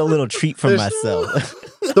I'm getting a little treat for There's- myself.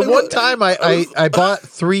 the one time I bought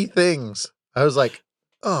 3 things, I was like,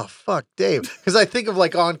 oh fuck, Dave, because I think of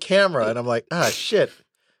like on camera, and I'm like, ah shit,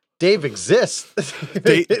 Dave exists.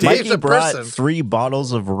 Dave's Mikey a brought person. 3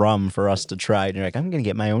 bottles of rum for us to try. And you're like, I'm going to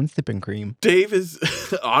get my own sipping cream. Dave is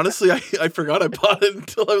honestly, I forgot I bought it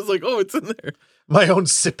until I was like, oh, it's in there. My own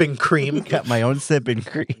sipping cream. Got my own sipping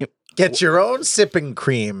cream. Get your own sipping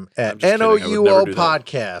cream I'm at just kidding. I would never do that.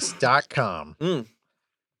 noupodcast.com.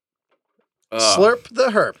 Uh, Slurp the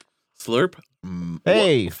herp. Slurp.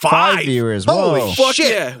 Hey, 5 5 viewers. Holy Whoa. Fuck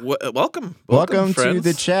shit. yeah! Welcome. Welcome to friends.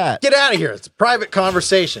 the chat. Get out of here. It's a private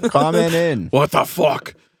conversation. Comment in. What the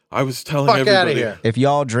fuck? I was telling Fuck everybody. out of here. If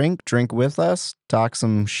y'all drink with us. Talk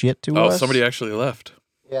some shit to Oh, us. somebody actually left.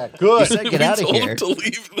 Yeah, good. said get we outta told here. them to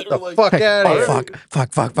leave. And they The were like, fuck out of Oh, here.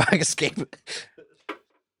 fuck. Escape.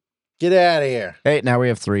 Get out of here. Hey, now we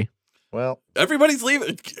have 3. Well, everybody's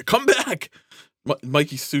leaving. Come back.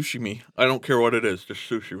 Mikey, sushi me. I don't care what it is. Just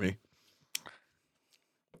sushi me.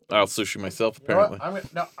 I'll sushi myself, you know what?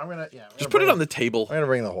 apparently. I'm gonna Just put it on the table. I'm gonna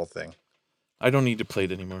bring the whole thing. I don't need to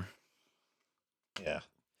plate anymore. Yeah.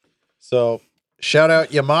 So shout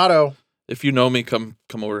out Yamato. If you know me, come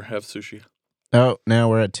over, have sushi. Oh, now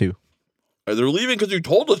we're at 2. They're leaving because you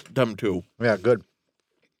told us them to. Yeah, good.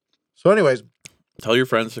 So, anyways, Tell your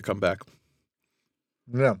friends to come back.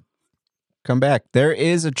 yeah. Come back. There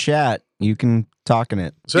is a chat. You can talk in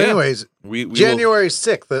it. So, Yeah. anyways, We will- January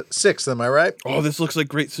 6th, am I right? Oh, this looks like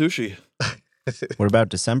great sushi. What about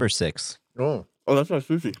December 6th? Oh. Oh, that's not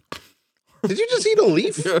sushi. Did you just eat a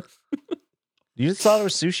leaf? Yeah. You just thought it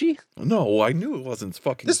was sushi? No, I knew it wasn't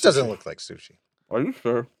fucking. This sushi. doesn't look like sushi. Are you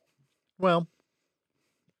sure? Well,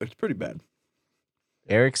 It's pretty bad.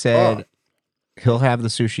 Eric said he'll have the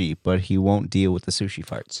sushi, but he won't deal with the sushi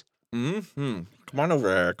farts. Mm-hmm. Come on over,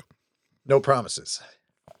 Eric. no promises.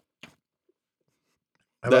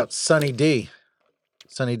 How That- about Sunny D?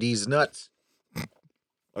 Sunny D's nuts.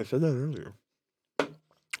 I said that earlier.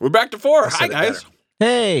 We're back to 4. I said Hi, it guys. better.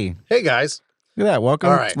 Hey, Hey, guys. look at that. Welcome,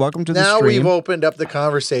 All right. welcome to the Now stream. we've opened up the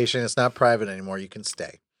conversation. It's not private anymore. You can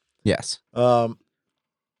stay. Yes.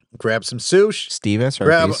 Grab some sushi. Steve has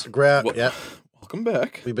Grab, herpes. grab. Yeah. Welcome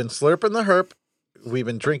back. We've been slurping the herp. We've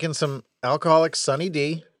been drinking some alcoholic Sunny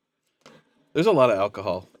D. There's a lot of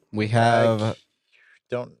alcohol. We have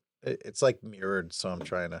It's like mirrored, so I'm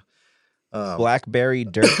trying to. blackberry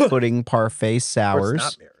dirt pudding parfait or it's sours,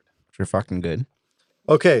 not mirrored. which are fucking good.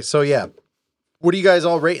 Okay, so yeah. What are you guys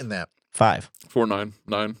all rating that? 5.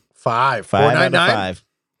 4.99. 5. 5 out of 4.99? 5.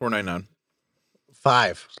 4.99.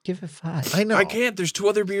 5. Just give it 5. I know. I can't. There's 2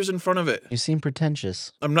 other beers in front of it. You seem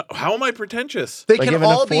pretentious. I'm not. How am I pretentious? They By can giving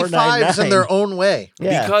a all be 5s in 4.99. their own way.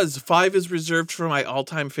 Yeah. Because 5 is reserved for my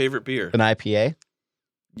all-time favorite beer. An IPA.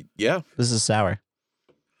 Yeah. This is sour.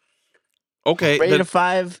 Okay. Rate Then, a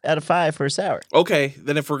 5 out of 5 for a sour. okay.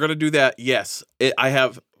 Then if we're gonna do that, yes, I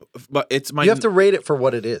have. But it's my. You have to rate it for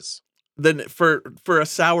what it is. Then for a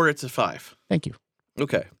sour, it's a 5. Thank you.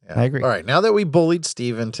 Okay. Yeah. I agree. All right, now that we bullied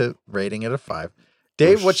Steve into rating it a 5,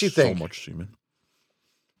 Dave, what you think? So much semen.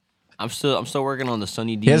 I'm still working on the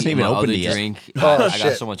Sunny D. He hasn't and even my opened other it yet. drink. Oh, I shit.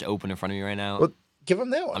 got so much open in front of me right now. Well, give him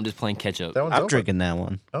that one. I'm just playing catch up. That one's I'm open. drinking that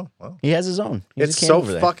one. Oh, well. He has his own. He has It's a can so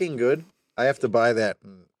over there. fucking good. I have to buy that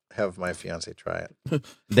and have my fiance try it.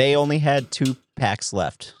 They only had 2 packs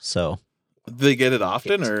left, so Do they get it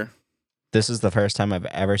often or? this is the first time I've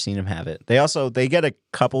ever seen him have it. They get a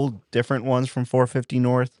couple different ones from 450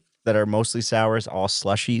 North that are mostly sours, all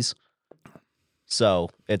slushies. So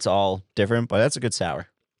it's all different, but that's a good sour.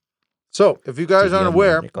 So, if you guys Did you aren't have aware,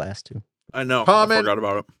 one in your glass too? I know. Comment. I forgot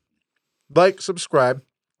about it. like, subscribe,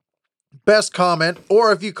 best comment,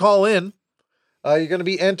 or if you call in, you're going to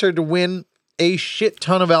be entered to win a shit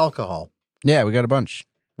ton of alcohol. Yeah, we got a bunch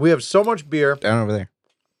We have so much beer, down over there.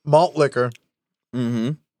 malt liquor, Mm-hmm.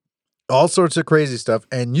 all sorts of crazy stuff,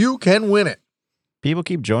 and you can win it. People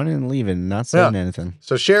keep joining and leaving, not saying anything.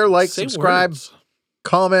 So share, like, Say subscribe, words.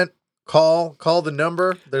 comment, call the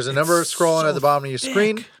number. There's a number It's scrolling so at the bottom of your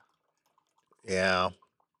screen. thick. Yeah.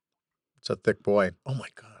 It's a thick boy. Oh my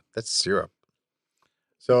god, that's syrup.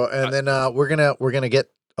 So and then we're gonna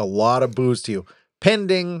get a lot of booze to you,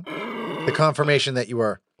 pending the confirmation that you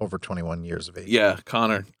are over 21 years of age. Yeah,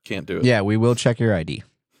 Connor can't do it. Yeah, we will check your ID,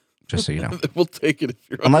 just so you know. We'll take it if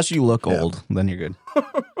you're Unless you look Yeah. old, then you're good.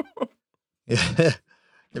 Yeah.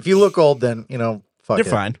 If you look old, then fuck You're it.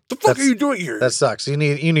 fine. the fuck are That's- you doing here? That sucks. You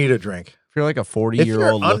need a drink. If you're like a If you're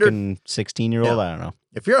 40-year-old under- looking 16-year-old, Yeah. I don't know.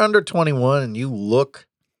 If you're under 21 and you look,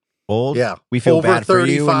 Old, yeah, we feel over bad for you,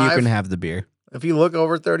 and you 35. can have the beer if you look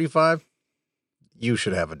over 35, you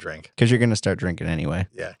should have a drink. because you're gonna start drinking anyway.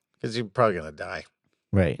 Yeah, because you're probably gonna die.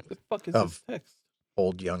 Right? the fuck is Of- this text?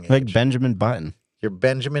 Old young age. Like Benjamin Button. You're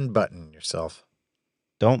Benjamin Button yourself.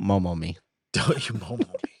 Don't momo me. Don't you Momo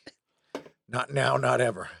me. Not now, not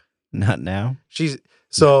ever. Not now.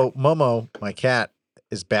 So Momo, my cat,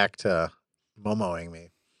 is back to Momoing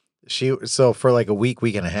me. So for like a week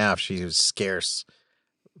and a half, she was scarce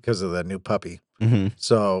because of the new puppy. Mm-hmm.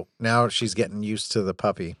 So now she's getting used to the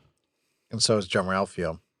puppy. And so is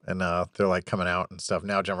Ralphio. And they're like coming out and stuff.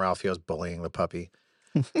 Now Ralphio's bullying the puppy.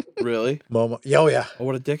 Really? Momo. Oh yeah. Oh,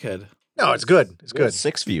 what a dickhead. No, it's good. It's good.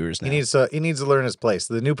 6 viewers now. He needs to learn his place.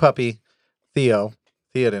 The new puppy,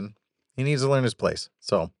 Theoden, he needs to learn his place.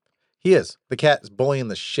 So he is. The cat is bullying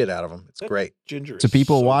the shit out of him. It's great. Ginger. To is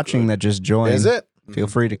people so watching good. that just joined, Is it? feel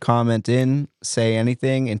free to comment in, say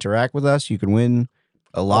anything, interact with us. You can win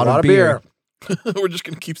a lot of beer. We're just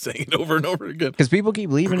gonna keep saying it over and over again Because people keep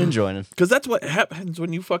leaving and joining. because that's what happens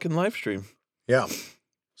when you fucking live stream. Yeah.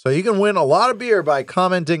 So you can win a lot of beer by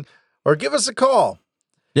commenting or give us a call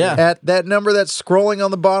Yeah. at that number that's scrolling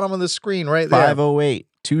on the bottom of the screen right there.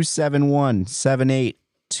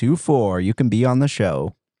 508-271-7824. You can be on the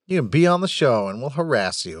show. You can be on the show and we'll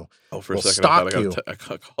harass you. Oh, for We'll a second, I thought stalk I you. got a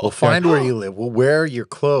call. We'll find where you live. We'll wear your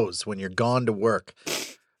clothes when you're gone to work.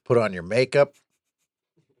 Put on your makeup.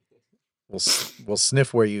 We'll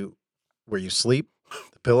sniff where you sleep,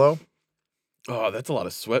 the pillow, Oh, that's a lot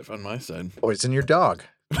of sweat on my side. poison your dog.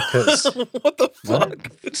 Because What the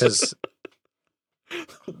fuck?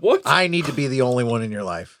 What? I need to be the only one in your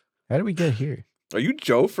life. How did we get here? Are you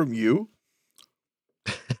Joe from You?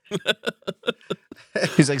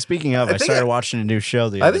 He's like, speaking of, I I think started I- watching a new show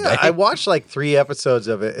the I other think day. I watched like 3 episodes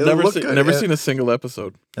of it. It looked good. Never seen a single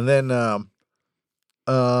episode. And then,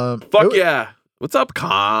 Fuck yeah. What's up,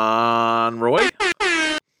 Conroy?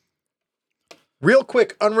 real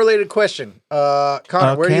quick, unrelated question.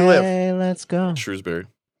 Connor, where do you live? Okay, let's go. Shrewsbury.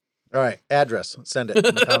 All right, address. Send it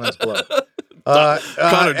in the comments below.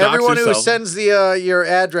 Connor, dox Everyone who yourself. sends the your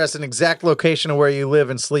address and exact location of where you live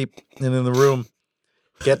and sleep and in the room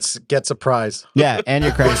gets a prize. Yeah, and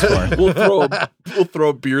your credit score. We'll throw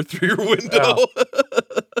a beer through your window.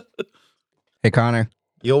 Hey, Connor.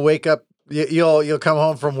 You'll wake up. You'll come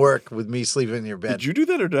home from work with me sleeping in your bed. Did you do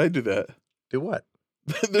that or did I do that? do what?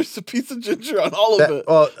 There's a piece of ginger on all of it.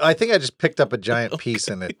 Well, I think I just picked up a giant piece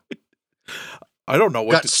and it I don't know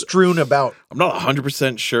what got strewn about. I'm not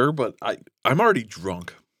 100% sure, but I'm already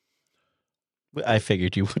drunk. I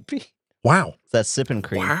figured you would be. Wow. That sipping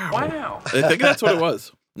cream. Wow. I think that's what it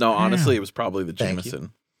was. No, honestly, it was probably the Thank you.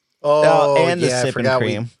 Jameson. Oh, and the yeah, I sipping forgot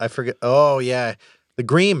cream. I forget. Oh, yeah. The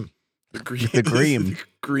Green. The green. The Greem.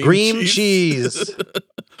 Green cheese.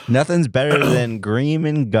 Nothing's better than Greem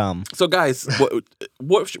and gum. So, guys,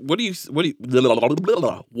 what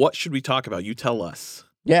should we talk about? You tell us.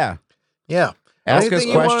 Yeah. Yeah. Ask us Anything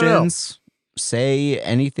you wanna know. questions. Say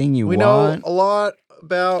anything you We want. know a lot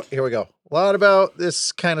about. Here we go. A lot about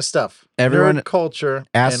this kind of stuff. Everyone Nerd culture.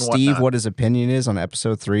 Ask and Steve whatnot. what his opinion is on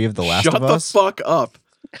episode 3 of The Last Shut of the Us. fuck up.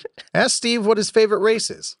 Ask Steve what his favorite race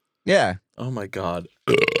is. Yeah. Oh my god.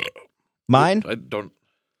 Mine, I don't.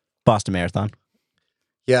 Boston Marathon.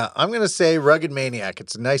 Yeah, I'm gonna say Rugged Maniac.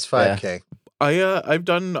 It's a nice 5K. I've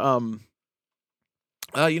done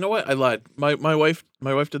you know what? I lied. My wife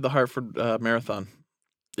did the Hartford Marathon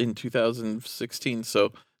in 2016,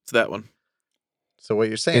 so it's that one. So what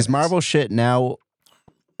you're saying Is Marvel shit now?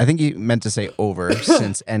 I think you meant to say over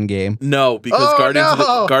since Endgame. No, because Oh, Guardians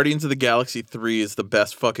no! Guardians of the Galaxy 3 is the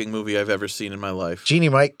best fucking movie I've ever seen in my life. Genie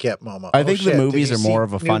Mike kept Momo. I think the shit. Did movies you are see more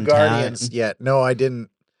of a New fun Guardians time. yet? No, I didn't.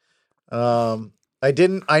 I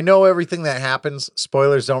didn't. I know everything that happens.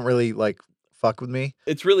 Spoilers don't really like fuck with me.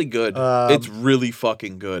 It's really good. It's really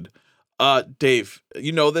fucking good. Dave,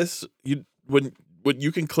 you know this? When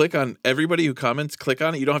you can click on everybody who comments, click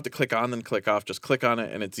on it. You don't have to click on then click off. Just click on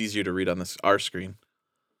it, and it's easier to read on our screen.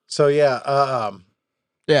 So yeah,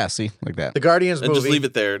 Yeah, see, like that. the Guardians And movie. just leave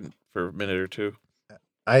it there for a minute or two.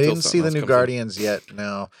 I till didn't see something the else new comes in. Guardians yet.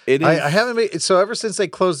 No, It is. I haven't made it. So ever since they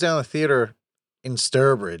closed down the theater in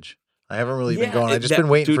Sturbridge, I haven't really been going. I've just been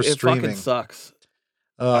waiting for It streaming. fucking sucks.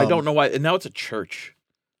 I don't know why. And now it's a church.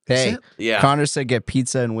 Is Hey, it? Yeah. Connor said get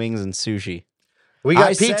pizza and wings and sushi. We got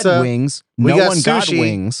I pizza. said wings. We No got one got sushi.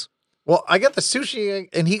 wings. Well, I got the sushi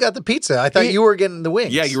and he got the pizza. I thought you were getting the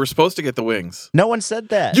wings. Yeah, you were supposed to get the wings. No one said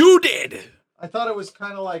that. You did. I thought it was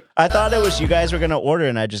kind of like. I thought it was you guys were gonna order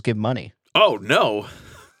and I just give money. Oh no.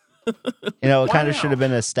 You know, it kind of Wow. should have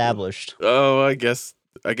been established. Oh, I guess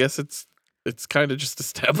it's kind of just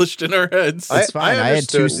established in our heads. I- It's fine. I had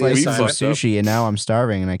 2 understood slices we of fucked up. sushi and now I'm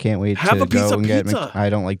starving and I can't wait Have to a piece go of and get. pizza. I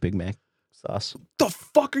don't like Big Mac sauce. the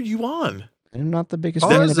fuck are you on? I'm not the biggest Oh,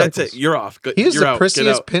 fan That's, of that's pickles. it. You're off. Good. He is You're the out. Get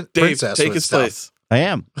prissiest out. Dave, Dave, take with his stuff. place. I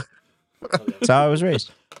am. That's how I was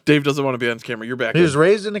raised. Dave doesn't want to be on camera. You're back. He in. was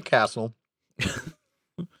raised in a castle.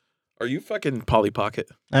 Are you fucking Polly Pocket?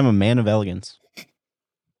 I'm a man of elegance.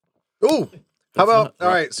 Ooh. How That's about not- all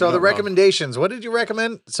right? So you're the not wrong. recommendations. What did you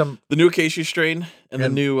recommend? Some The new Acacia strain and the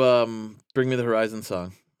And- new Bring Me the Horizon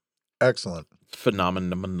song. excellent.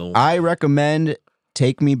 Phenomenal. I recommend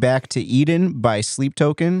Take Me Back to Eden by Sleep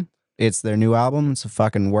Token. It's their new album. It's a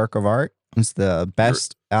fucking work of art. It's the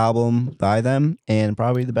best album by them and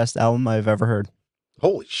probably the best album I've ever heard.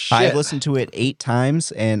 Holy shit! I've listened to it 8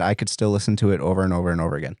 times and I could still listen to it over and over and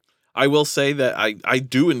over again. I will say that I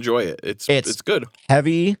do enjoy it. It's- It's good.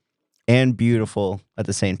 Heavy and beautiful at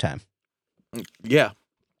the same time. Yeah.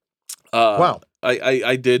 Wow.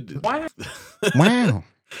 I did. Wow.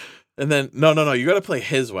 And then no, you got to play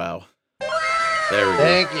his wow. There we go.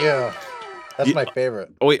 Thank you. That's Yeah. my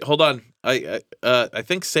favorite. Oh wait, hold on. I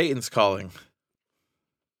think Satan's calling.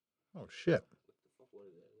 Oh shit!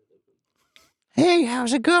 Hey,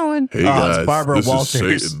 how's it going? Hey Oh, guys, it's Barbara this Walters.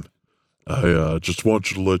 is Satan. I just want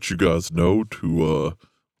you to let you guys know to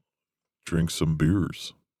drink some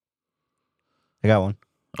beers. I got one.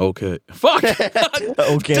 Okay. Fuck.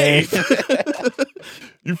 Okay. Dave.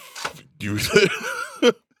 You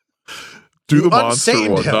do the monster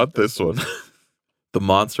unsataned one, him. not this one. The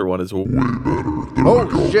monster one is Way better than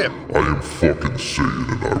Oh shit! I am fucking Satan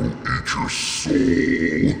and I will eat your soul.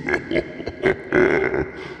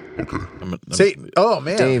 Okay. I'm Satan. Oh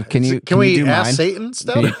man, Dave, can you- Can can we you do ask mine? Satan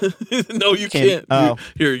stuff? no, you Can't- can't. oh.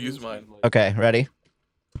 Here, use mine. Okay, ready?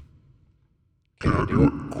 Can I do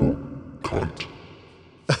it? Cool. Cunt.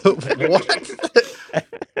 What?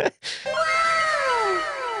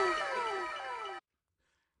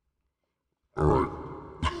 Alright.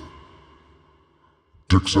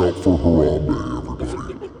 Dicks out for Harambe,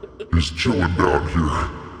 everybody. He's chilling down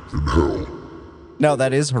here in hell. No,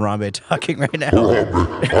 that is Harambe talking right now.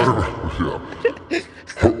 Harambe, yeah.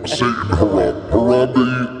 Satan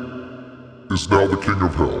Harambe is now the king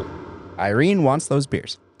of hell. Irene wants those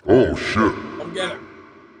beers. Oh shit. Come get him.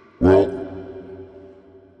 Well,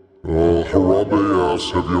 Harambe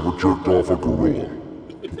asks, have you ever jerked off a gorilla?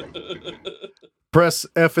 Press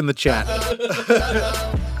F in the chat.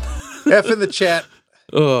 F in the chat.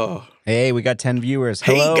 Oh, Hey, we got 10 viewers.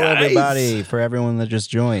 Hey, Hello, guys. everybody, for everyone that just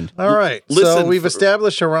joined. All right. So Listen, we've for-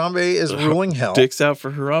 established Harambe is ruling hell. dicks out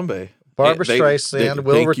for Harambe. Barbara They- Streisand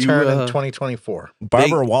will thank you, return in 2024.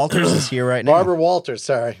 Barbara Walters is here right now. Barbara Walters,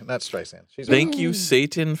 sorry, not Streisand. She's Thank you,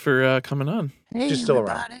 Satan, for coming on. She's still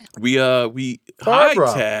around. We hi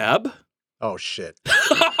Barbara. Tab. Oh shit.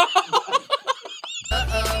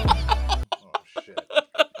 Oh shit.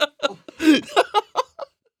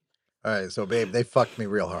 All right, so babe, they fucked me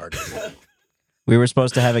real hard. We were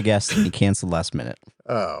supposed to have a guest and he canceled last minute.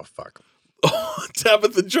 Oh fuck.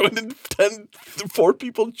 Tabitha joined and 4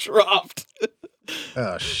 people dropped.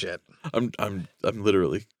 Oh shit. I'm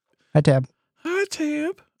literally. Hi, Tab. Hi,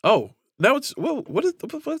 Tab. Oh, now it's what is go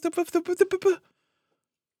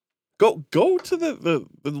to the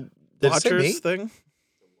Did it say me? watchers thing.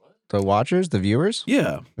 The watchers, the viewers.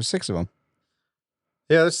 Yeah, There's 6 of them.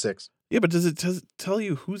 Yeah, there's 6. yeah, but does it tell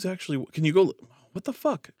you who's actually? Can you go? What the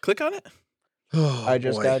fuck? Click on it. Oh, I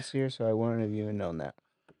just boy. got here, so I wouldn't have even known that.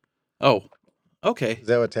 Oh, okay. Is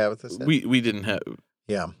that what Tabitha said? We didn't have.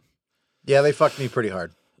 Yeah. Yeah, they fucked me pretty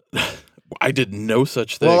hard. I did no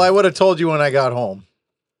such thing. Well, I would have told you when I got home.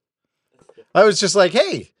 I was just like,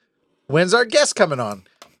 hey, when's our guest coming on?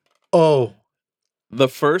 Oh, the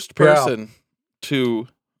first Yeah. person to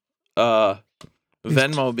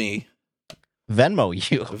Venmo me Venmo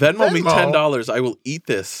you. Venmo me Venmo? $10. I will eat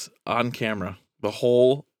this on camera. The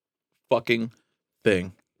whole fucking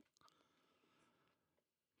thing.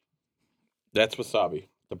 That's wasabi.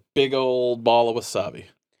 The big old ball of wasabi.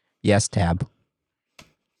 Yes, Tab.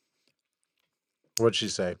 what'd she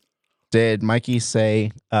say? Did Mikey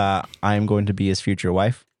say I'm going to be his future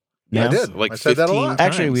wife? Yeah, I now? did. Like I said that a 15 lot.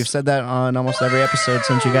 Actually, times. we've said that on almost every episode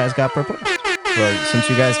since you guys got proposed. Or since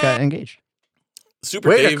you guys got engaged. Super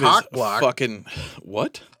Way to Dave cock is block. fucking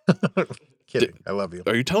what? Kidding. I love you.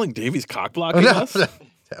 Are you telling Dave he's cock blocking No, us? no,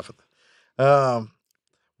 Tabitha.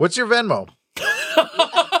 What's your Venmo?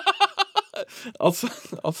 I'll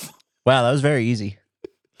Wow, that was very easy.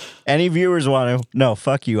 Any viewers want to? No,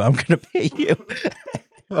 fuck you. I'm going to pay you.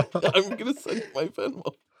 I'm gonna send you my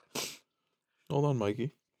Venmo. Hold on,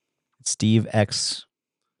 Mikey. Steve X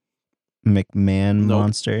McMahon Nope.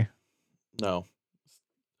 Monster. No.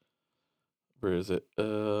 Where is it?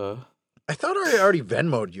 I thought I already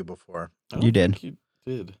Venmo'd you before. I don't You did. think you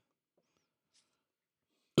did.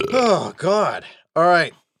 Oh, God. All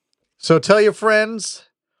right. So tell your friends.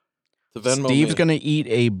 The Venmo Steve's me. going to eat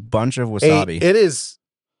a bunch of wasabi. It is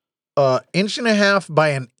 1.5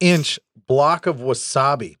 by 1 inch block of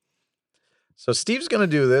wasabi. So Steve's going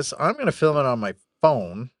to do this. I'm going to film it on my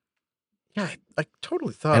phone. Yeah, I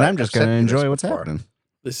totally thought. and I- I'm just I've going to sent you this enjoy what's before. happening.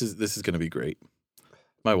 This is gonna be great.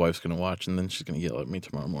 My wife's gonna watch, and then she's gonna yell at me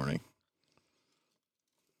tomorrow morning.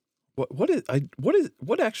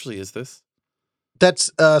 What actually is this?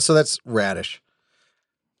 That's so that's radish.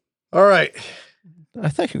 All right. I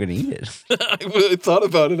thought you were going to eat it. I thought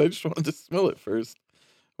about it. I just wanted to smell it first.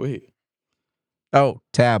 Wait. Oh,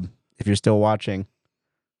 Tab, if you're still watching,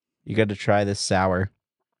 you got to try this sour.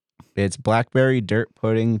 It's blackberry dirt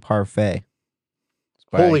pudding parfait. It's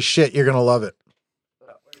by- Holy shit, you're gonna love it.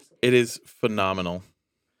 It is phenomenal.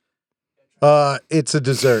 It's a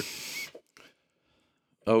dessert.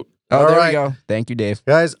 Oh, Oh, All there right. we go. Thank you, Dave.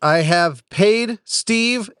 Guys, I have paid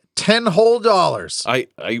Steve $10 whole.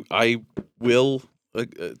 I will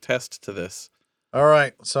attest to this. All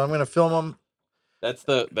right, so I'm gonna film them. That's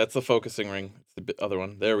the focusing ring. It's the other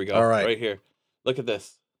one. There we go. All right. Right here. Look at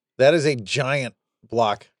this. That is a giant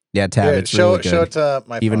block. Yeah, Tab, Here, it's show really show good. it to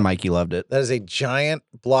my Even phone. Mikey loved it. That is a giant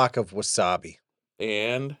block of wasabi.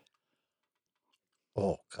 And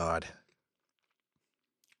Oh God.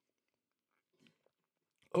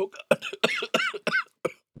 oh god.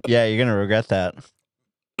 Yeah, you're going to regret that.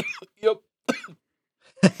 Yep.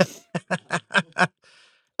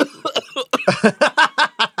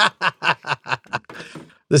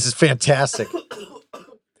 This is fantastic.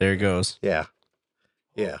 There it goes. Yeah.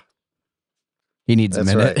 Yeah. He needs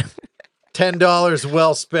That's a minute. right. $10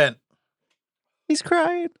 well spent. He's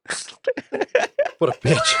crying. What a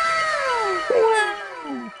bitch.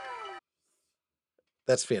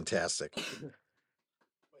 That's fantastic.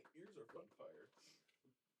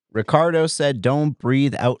 Ricardo said, don't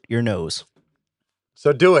breathe out your nose.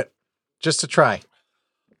 So do it. Just to try.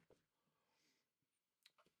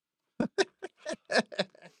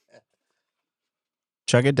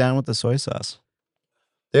 Chug it down with the soy sauce.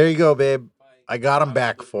 There you go, babe. I got him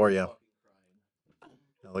back for you.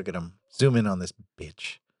 Now look at him. Zoom in on this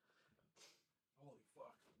bitch.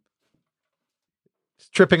 He's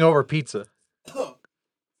tripping over pizza.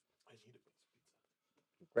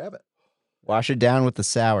 Grab it. Wash it down with the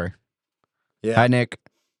sour. Yeah. Hi, Nick.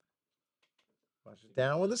 Wash it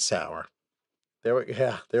down with a sour. There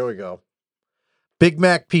we go. Big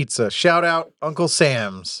Mac pizza. Shout out Uncle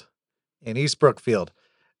Sam's in East Brookfield.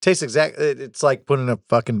 Tastes it's like putting a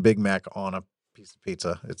fucking Big Mac on a piece of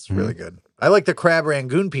pizza. It's really good. I like the crab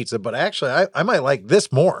rangoon pizza, but actually I might like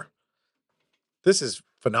this more. This is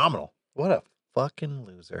phenomenal. What a fucking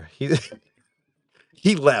loser.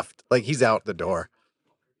 He left. Like he's out the door.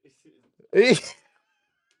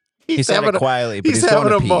 He said it quietly, but he's, having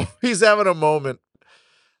going to pee. he's having a moment.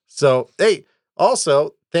 So, hey,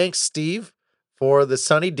 also, thanks, Steve, for the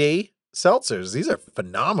Sunny D seltzers. These are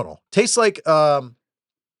phenomenal. Tastes like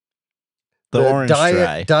The orange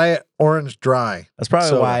dry. Diet orange dry. That's probably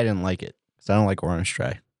soda. why I didn't like it. Because I don't like orange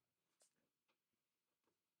dry.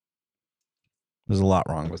 There's a lot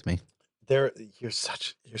wrong with me. You're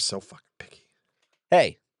so fucking picky.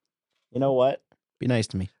 Hey, you know what? Be nice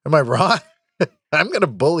to me. Am I wrong? I'm gonna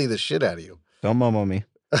bully the shit out of you. Don't momo me.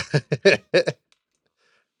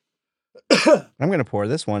 I'm going to pour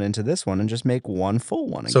this one into this one and just make one full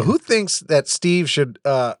one again. So who thinks that Steve should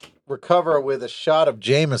recover with a shot of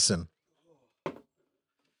Jameson?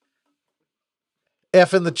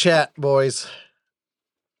 F in the chat, boys.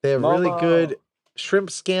 They have really good shrimp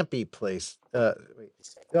scampi place.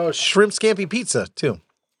 Shrimp scampi pizza too.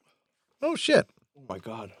 Oh shit. Oh my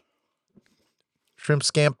god. Shrimp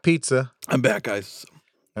scamp pizza. I'm back, guys.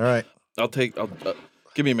 All right. I'll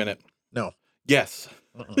give me a minute. No. Yes.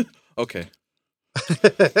 Okay.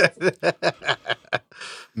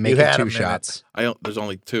 Make You it had a 2 minute. shots. There's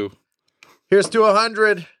only 2. Here's to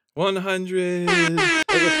 100. 100. Take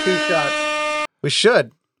us 2 shots. We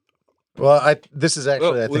should. Well, this is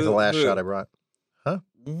actually, I think, the last shot I brought.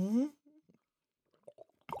 Mm-hmm.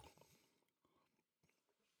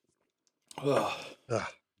 Ugh.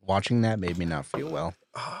 Watching that made me not feel well.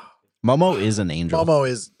 Momo is an angel. Momo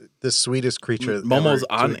is the sweetest creature. Momo's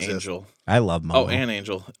ever to on exist. Angel. I love Momo. Oh, and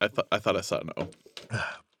Angel. I thought I saw an O.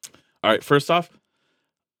 All right, first off,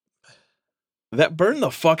 that burned the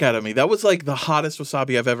fuck out of me. That was like the hottest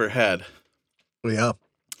wasabi I've ever had. Yeah.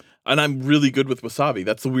 And I'm really good with wasabi.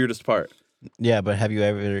 That's the weirdest part. Yeah, but have you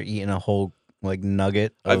ever eaten a whole like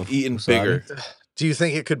nugget? Of I've eaten wasabi? bigger. Do you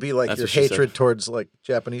think it could be like That's your what she said. hatred towards like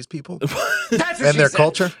Japanese people That's what and she their said.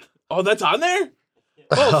 culture? Oh, that's on there?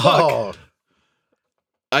 Oh, fuck.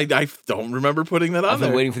 I don't remember putting that on I've been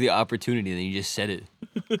there. waiting for the opportunity, and then you just said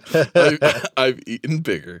it. I've eaten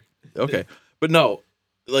bigger. Okay. But no,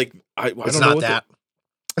 like, I It's don't know not what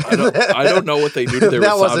that. I don't know what they do to their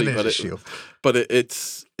That wasabi, wasn't an but issue.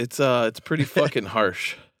 it's pretty fucking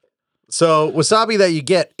harsh. So wasabi that you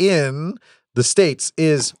get in the States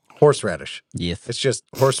is horseradish. Yes. It's just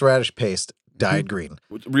horseradish paste dyed green.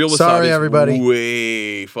 Real wasabi Sorry, is everybody.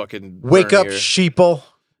 way fucking Wake up, burnier. sheeple.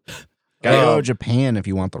 Gotta go Um, to Japan if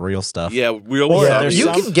you want the real stuff. Yeah, real Or wasabi. there's you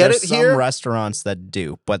some, can get there's it some here. restaurants that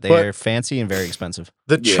do, but But- they're fancy and very expensive.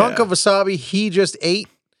 The chunk Yeah. of wasabi he just ate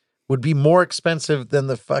would be more expensive than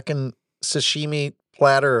the fucking sashimi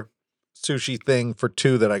platter sushi thing for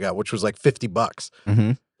 2 that I got, which was like $50.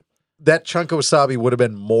 Mm-hmm. That chunk of wasabi would have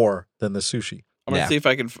been more than the sushi. I'm gonna Yeah. see if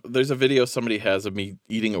I can. There's a video somebody has of me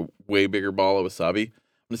eating a way bigger ball of wasabi. I'm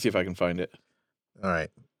gonna see if I can find it. All right.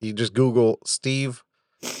 You just Google Steve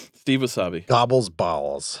Steve Wasabi. gobbles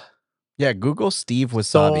balls. Yeah, Google Steve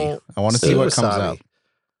Wasabi. So, I want to see Steve what comes Wasabi. up.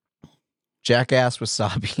 Jackass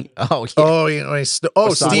Wasabi. Oh, yeah. Oh, you know,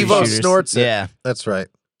 Wasabi Steve-O shooters. snorts it. Yeah. That's right.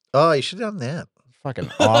 Oh, you should have done that.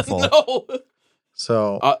 Fucking awful. No.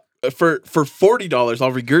 So For $40,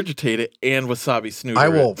 I'll regurgitate it and wasabi snooter. I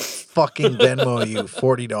will it. fucking Venmo you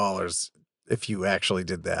 $40 if you actually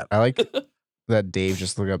did that. I like that Dave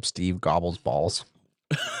just looked up Steve Gobbles Balls.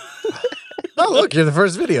 Oh, look, you're the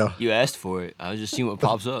first video. You asked for it. I was just seeing what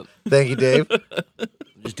pops up. Thank you, Dave. I'm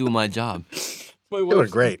just doing my job. My Doing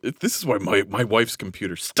wife's- great. This is why my wife's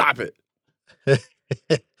computer. Stop it.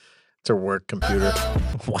 It's her work computer.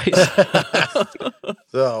 Why?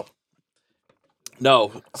 So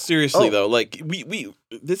No, seriously Oh. though, like we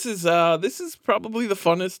this is probably the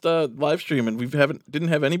funnest live stream, and didn't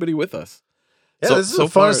have anybody with us. yeah, So- this is so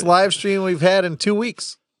the funnest far- live stream we've had in 2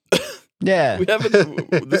 weeks. Yeah. We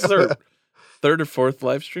haven't. This is our 3rd or 4th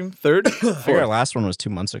live stream. 3rd, I think our 4th last one was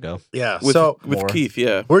 2 months ago. Yeah. with so more. Keith.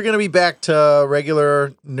 Yeah, we're gonna be back to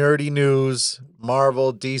regular nerdy news,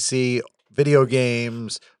 Marvel, DC, video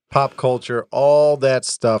games, pop culture, all that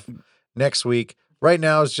stuff next week. Right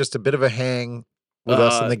now is just a bit of a hang with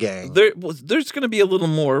us and the gang. there's going to be a little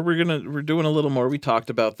more. We're doing a little more. We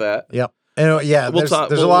talked about that. Yep. And yeah, We'll there's, talk-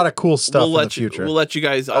 there's a we'll- lot of cool stuff we'll in the let future. I'll let you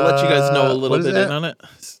guys know a little what is bit that? in on it.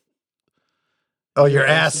 Oh, your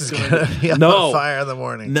ass is gonna be on No. fire in the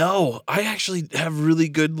morning. No, I actually have really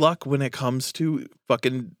good luck when it comes to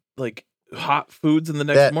fucking like hot foods in the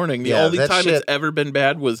next That- morning. The yeah, only that time shit- it's ever been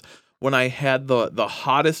bad was when I had the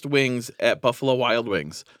hottest wings at Buffalo Wild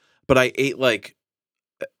Wings, but I ate like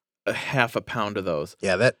a half a pound of those,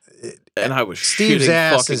 Yeah, and I was Steve's shitting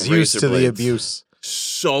ass fucking is used to razor the blades. abuse.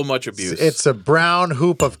 So much abuse. It's a brown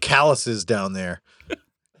hoop of calluses down there.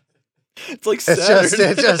 It's like It's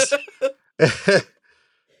Saturn. just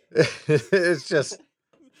it's just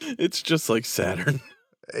It's just like Saturn.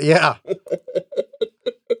 yeah.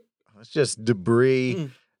 It's just debris.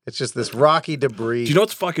 Mm. It's just this rocky debris. Do you know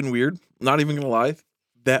what's fucking weird? Not even gonna lie,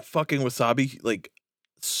 that fucking wasabi like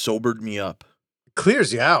sobered me up.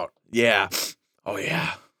 Clears you out. Yeah. Oh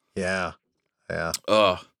yeah. Yeah. Yeah.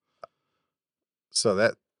 So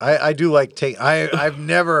that I do like I've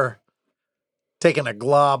never taken a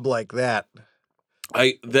glob like that.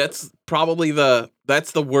 That's probably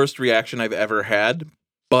that's the worst reaction I've ever had,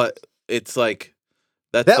 but it's like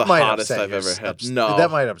that's That the might hottest upset I've your ever had. st- No.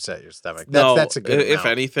 that might upset your stomach. No, That's a good if amount.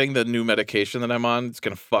 anything, the new medication that I'm on, it's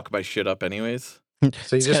gonna fuck my shit up anyways. So you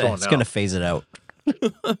It's just gonna, won't it's know. gonna phase it out.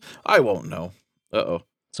 I won't know. Uh-oh.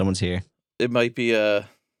 Someone's here. It might be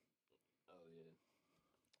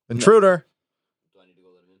Intruder.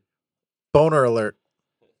 Boner alert.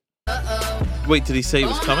 wait, did he say he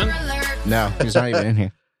was coming? No, he's not even in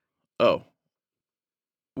here. Oh.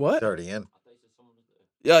 What? It's already in.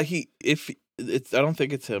 Yeah, I don't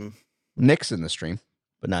think it's him. Nick's in the stream,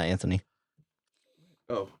 but not Anthony.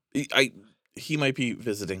 Oh. He might be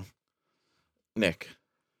visiting. Nick.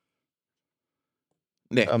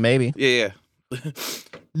 Oh, maybe. Yeah.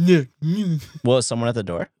 Nick. Was someone at the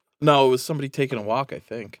door? No, it was somebody taking a walk, I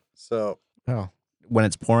think. So Oh, when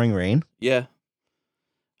it's pouring rain. Yeah.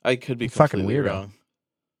 I could be Fucking completely weirdo. wrong.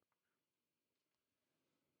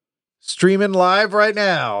 streaming live right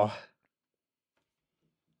now.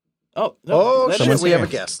 Oh, no, Oh that shit, Someone's is- we have here.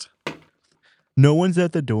 a guest. No one's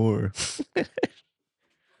at the door.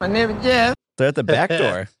 My name is Jeff. They're at the back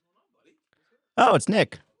door. Oh, it's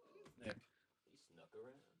Nick.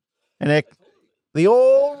 Hey, Nick. The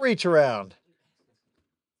old reach around.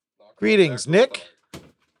 Greetings, Nick.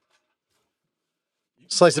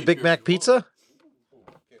 Slice of Big Mac pizza.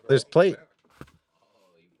 There's plate.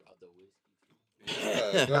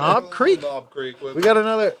 Knob Creek. We got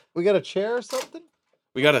a chair or something?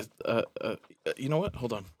 We got you know what?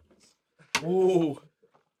 Hold on. Ooh.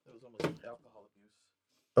 That was almost alcohol abuse.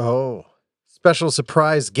 Oh, special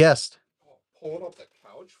surprise guest. Pulling up the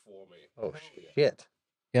couch for me. Oh shit.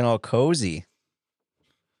 Getting all cozy.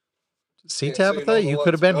 See, Can't say no Tabitha, to you let's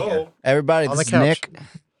could have been go. here. Everybody, On this the is couch. Nick.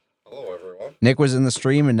 Hello, everyone. Nick was in the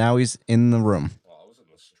stream, and now he's in the room. Well, I was in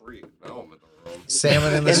the street. Now I'm in the room.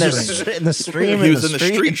 Salmon in the In the, stream. in the stream. He was in the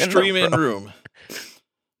stream, stream in room. room.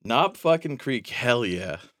 Knob fucking Creek. Hell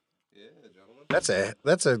yeah. Yeah, gentlemen.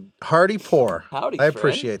 That's a hearty pour. Howdy, I friend.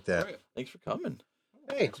 appreciate that. Right. Thanks for coming.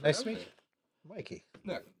 Hey, nice to meet you, Mikey.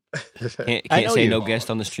 Nick. Can't I know say you. no guest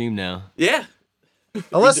on the stream now. Yeah.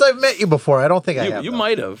 Unless I've met you before, I don't think I have. You though.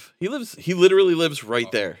 might have. He literally lives right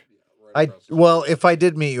there. Well, if I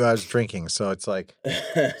did meet you, I was drinking, so it's like,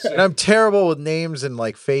 and I'm terrible with names and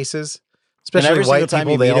like faces, And especially every single white time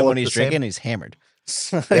people. you They meet all him look when he's the same. drinking, he's hammered.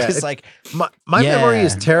 So Yeah, it's it- like, My memory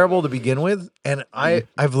is Yeah. terrible to begin with, and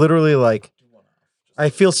I've literally like, I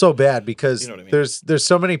feel so bad because You know what I mean. there's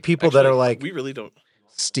so many people that are Actually, like, we really don't.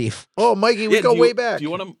 Steve. oh, Mikey, we Yeah, go do you- way back. Do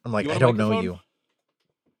you want to? I'm like, I don't know you.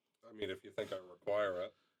 I mean, if you think I require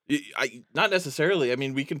it. Not necessarily. I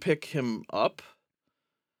mean, we can pick him up.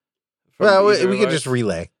 from Well, either we of could us. just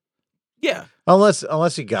relay, Yeah.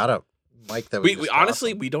 unless you got a mic that We just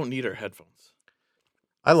honestly awesome. we don't need our headphones.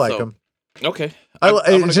 I like so- them. Okay.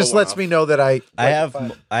 It just lets me know that I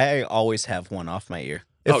I always have one off my ear.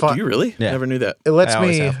 if Oh, I, do you really? Yeah. Never knew that. it lets I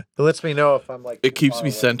always me have. it lets me know if I'm like It too keeps far me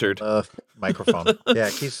away centered. from the microphone. Yeah,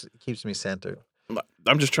 it keeps me centered.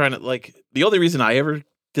 I'm just trying to like. The only reason I ever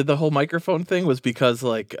did the whole microphone thing was because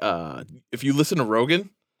like, if you listen to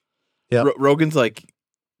Rogan, Yep. Rogan's like,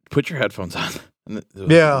 put your headphones on. And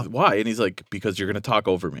Yeah. Why? And he's like, because you're gonna talk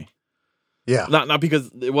over me. Yeah. Not because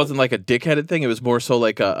it wasn't like a dickheaded thing. It was more so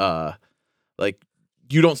like a like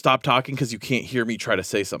you don't stop talking because you can't hear me try to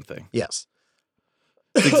say something. Yes.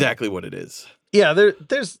 That's exactly what it is. Yeah.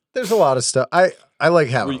 There's a lot of stuff. I like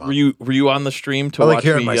having. them on. Were you on the stream to I like watch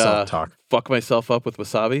hearing me myself talk. fuck myself up with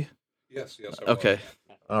wasabi? Yes, yes. I Okay.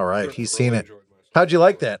 All right, Really he's seen it. enjoyed myself. How'd you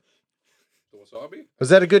like that? The wasabi? Was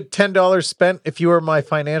that a good $10 spent if you were my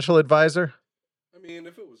financial advisor? I mean,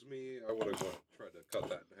 if it was me, I would have tried to cut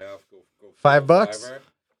that in half. Go $5? fiver.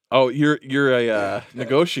 Oh, you're a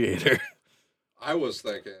negotiator. I was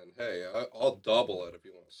thinking, hey, I'll double it if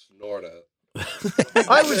you want to snort it.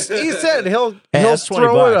 He said he'll that's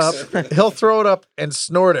throw it $20. up. He'll throw it up and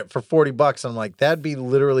snort it for $40. I'm like, that'd be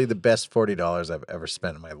literally the best $40 I've ever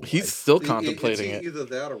spent in my life. He's still It's contemplating it. either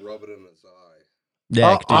that or rub it in his eye. Yeah,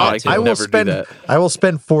 I could do I'll- that too. I will never do spend that. I will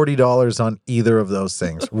spend $40 on either of those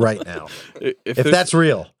things right now. If there's- that's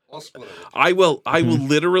real. I'll split it. I will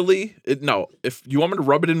literally no. If you want me to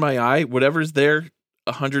rub it in my eye, whatever's there,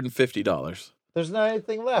 $150. There's not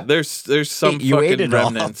anything left. There's some You ate fucking it all.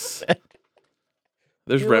 remnants.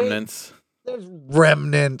 There's You remnants. There's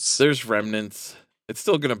remnants. There's remnants. It's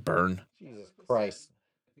still gonna burn. Jesus Christ.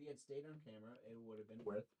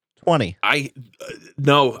 20.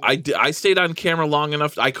 No, I stayed on camera long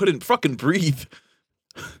enough. I couldn't fucking breathe.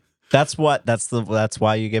 That's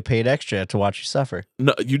why you get paid extra to watch you suffer.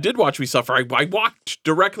 No, you did watch me suffer. I walked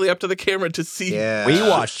directly up to the camera to see. Yeah. We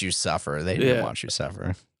watched you suffer. They didn't Yeah. watch you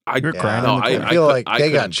suffer. You're Yeah, crying. No, in the I corner. feel like I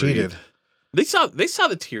they got couldn't breathe. cheated. They saw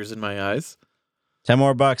the tears in my eyes. $10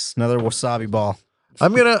 more, another wasabi ball.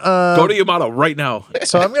 I'm gonna Go to Yamato right now.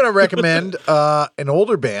 so I'm gonna recommend an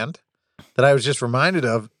older band that I was just reminded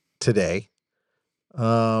of today.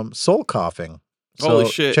 Soul Coughing. So Holy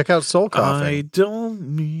shit. Check out Soul I Coughing. don't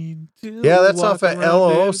need to. Yeah, that's walk off at around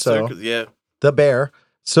in LOSO. circles. Yeah. The Bear.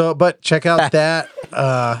 So but check out that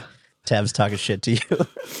Tab's talking shit to you.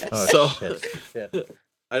 oh, So- shit.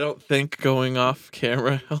 I don't think going off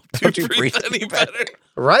camera helped Don't you you breathe breathe any better.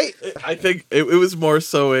 Right? I think it was more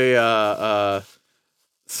so a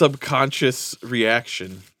subconscious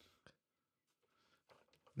reaction.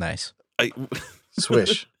 Nice. I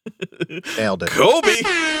Swish. Nailed it. Kobe.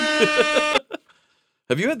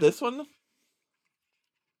 Have you had this one?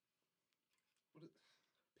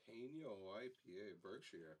 Pino IPA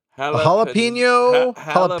Berkshire. A jalapeno,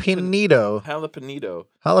 jalapenito, Jalapeno.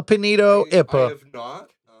 jalapeno I IPA. have not,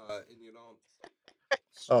 and you know.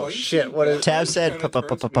 Oh, spicy, shit, what but is- it Tab really said kinda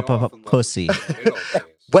turns me off unless it's pussy. tomato based.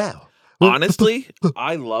 Wow. Honestly,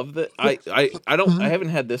 I love that. I haven't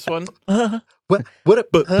had this one. What a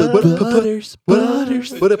Butters,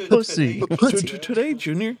 butters. what a pussy. Today,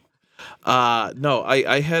 Junior. No,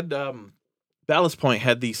 I had Ballast Point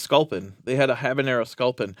had the Sculpin. They had a habanero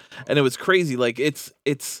Sculpin, and it was crazy. Like it's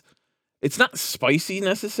not spicy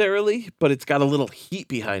necessarily, but it's got a little heat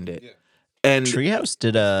behind it. Yeah. And Treehouse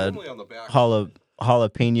did a Normally on the back.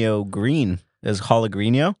 jalapeno green. Is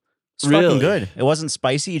jalagrino? It's Really? fucking good. It wasn't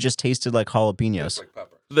spicy. It just tasted like Tastes jalapenos. like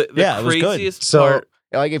pepper. the Yeah, it was good. craziest So- part.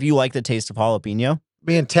 Like if you like the taste of jalapeno,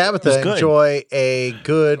 Me and It's Tabitha good. enjoy a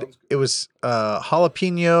good. Sounds good. It was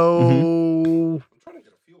jalapeno. I'm trying to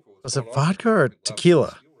get a feel for what's Was it going on. vodka or Last tequila?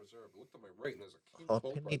 Steel Reserve. Looked at my rate and there's a King Cobra.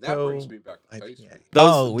 Jalapeno That brings me back to taste. IPA.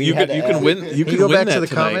 Oh, we you had can you to can add- win. You Can can you go win back that to the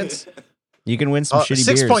tonight. comments? you can win some shitty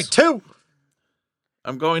beers. 6.2.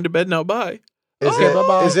 I'm going to bed now. Bye. Is Okay,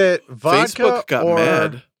 bye-bye. it vodka Facebook got or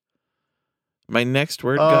mad. My next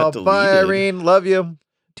word got deleted. bye Irene, love you.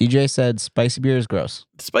 DJ said spicy beer is gross.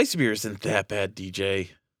 Spicy beer isn't that bad,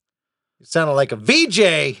 DJ. You sounded like a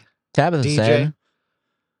VJ. Tabitha DJ. said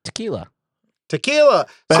tequila. Tequila.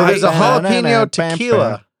 So there's a jalapeno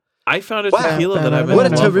tequila. I found a Wow. tequila that I've been What a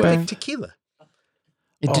in love with. terrific tequila.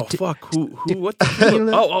 Oh fuck! Who? What?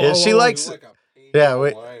 The oh, Yeah, she oh, likes- Like a Yeah, pina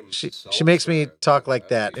wait, lime she makes me seltzer. talk like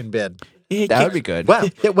that in bed. That would be good. Wow.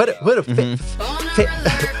 Yeah, what a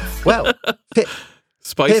wow.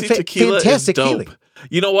 Spicy Fa- tequila is fantastic dope. feeling.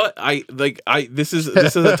 You know what? This is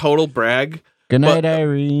a total brag, Good night, But-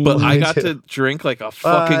 Irene. but I Me got too. to drink like a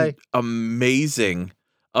fucking Bye. amazing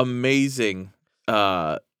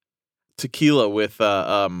tequila with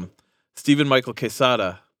Stephen Michael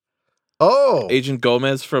Quesada, Oh. Agent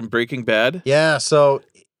Gomez from Breaking Bad. Yeah, so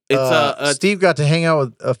It's Steve got to hang out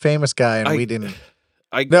with a famous guy and I- we didn't.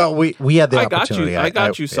 I No, we had the I got opportunity. you. I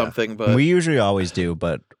got you yeah. something, but we usually always do,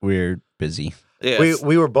 but we're busy. yeah.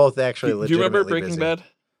 We were both actually Do you remember legitimately Breaking busy. Bad?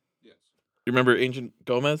 Yes. You remember Agent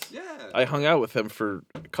Gomez? Yeah. I hung out with him for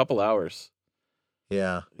a couple hours.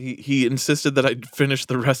 Yeah. He insisted that I finish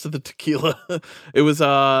the rest of the tequila. It was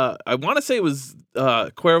I want to say it was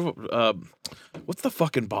Cuervo. What's the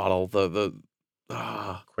fucking bottle? The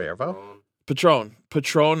Cuervo?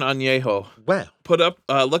 Patron Añejo.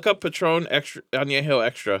 Wow. Look up Patron extra Añejo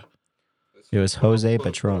extra. It was Jose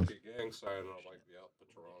Patron.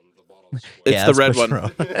 It's Yeah, the that's red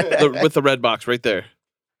one Patron. with the red box right there.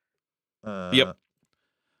 Hey.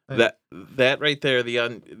 That right there,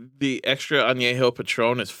 the extra Añejo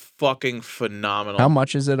Patron is fucking phenomenal. How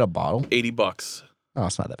much is it a bottle? $80. Oh,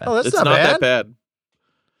 it's not that bad. Oh, that's It's not, not bad. that bad.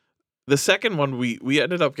 The second one we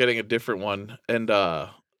ended up getting a different one, and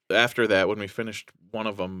after that when we finished one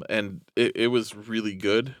of them, and it was really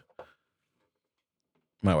good.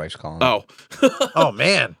 My wife's calling. Oh, Oh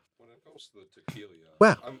man.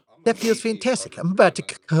 Wow, that feels fantastic. I'm about to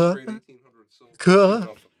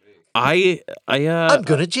I I'm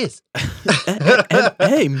gonna jizz.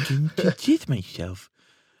 I'm going to cheat myself.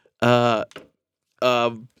 I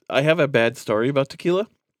have a bad story about tequila.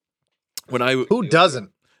 When Who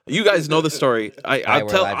doesn't? you guys know the story. I'll we're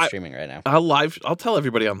tell. live streaming right now. I'll tell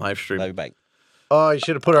everybody on live stream. Love you, bye. Oh, you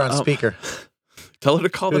should have put her on Oh. speaker. Tell her to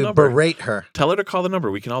call the number. Berate her. Tell her to call the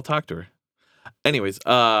number. We can all talk to her. Anyways, Be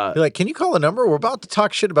like, can you call the number? We're about to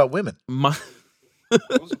talk shit about women. my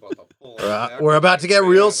We're about to get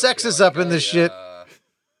real sexist up in this shit.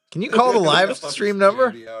 Can you call the live stream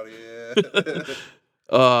number?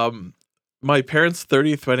 my parents'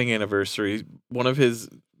 30th wedding anniversary, one of his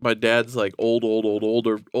my dad's like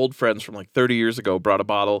old friends from like 30 years ago brought a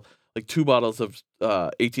bottle, like 2 bottles of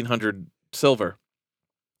 1800 silver.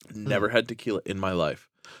 Never had tequila in my life.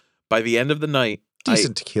 By the end of the night,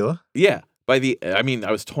 Decent tequila. I mean,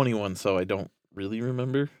 I was 21, so I don't really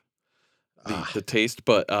remember the taste.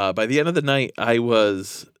 But by the end of the night, I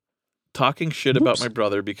was talking shit about my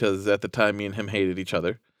brother because at the time, me and him hated each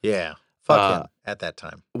other. Yeah. Fuck him at that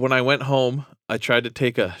time. When I went home, I tried to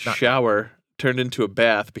take a shower, turned into a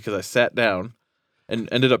bath because I sat down and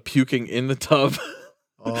ended up puking in the tub.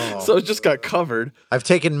 Oh. So it just got covered. I've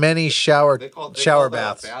taken many shower They call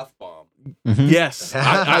baths. that a bath bomb. Yes,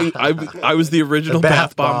 I was the original The bath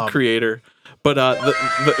bath bomb bomb. creator, but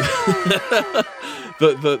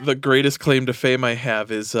the greatest claim to fame I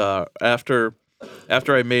have is after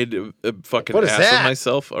I made a fucking What is ass that? of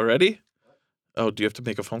myself already. Oh, do you have to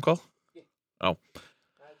make a phone call? Oh,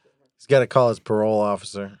 He's got to call his parole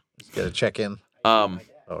officer. He's got to check in. Oh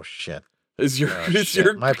shit! is your Oh, is shit.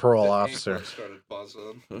 your My parole The officer? ink started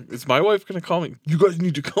buzzing. is my wife gonna call me? You guys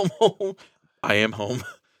need to come home. I am home.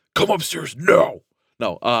 Come upstairs now.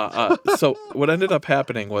 No. So what ended up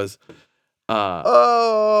happening was,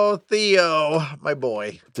 Oh, Theo, my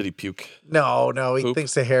boy. did he puke? No, he Poop?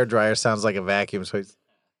 thinks the hairdryer sounds like a vacuum, so he's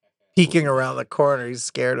peeking around the corner. He's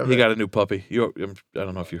scared of He it. got a new puppy. I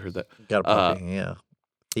don't know if you heard that. Got a puppy. Yeah.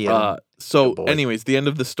 Theo. So Good boy. anyways, the end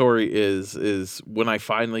of the story is when I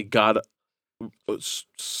finally got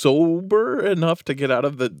sober enough to get out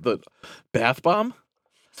of the bath bomb.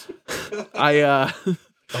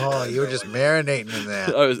 Oh, you were just marinating in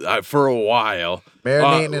that. I was for a while.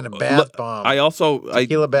 Marinating in a bath bomb. I also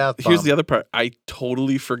Tequila bath bomb. Here's the other part. I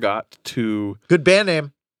totally forgot to Good band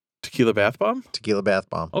name. tequila bath bomb. Tequila bath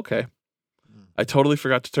bomb. Okay. I totally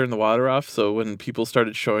forgot to turn the water off. So when people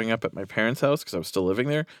started showing up at my parents' house, because I was still living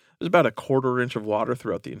there, there's about a 1/4 inch of water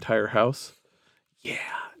throughout the entire house. Yeah.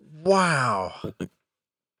 Wow.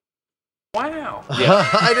 Wow.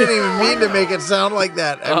 I didn't even mean to make it sound like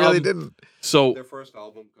that. I really didn't. So Their first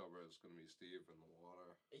album cover is going to be Steve in the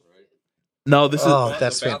water, right? no, this Oh, is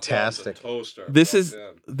that's The bath bomb's a fantastic. toaster. This is-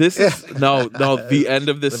 this is no. The end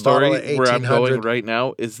of this The bottle story of where I'm going 1800. right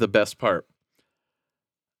now is the best part.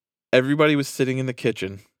 Everybody was sitting in the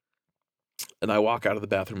kitchen, and I walk out of the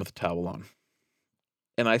bathroom with a towel on,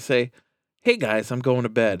 and I say, "Hey guys, I'm going to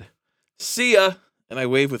bed. See ya." And I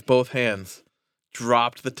wave with both hands.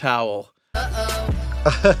 Dropped the towel.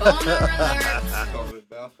 Covered in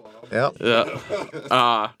bath bomb. Yep.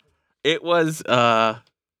 Yeah. It was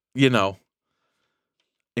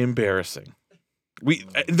embarrassing.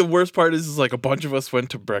 The worst part is like a bunch of us went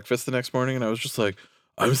to breakfast the next morning and I was just like,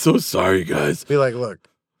 I'm so sorry, guys. Be like, look,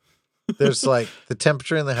 there's like the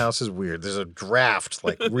temperature in the house is weird. There's a draft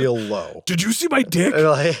like real low. Did you see my dick?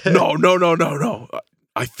 Like, No.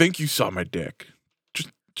 I think you saw my dick.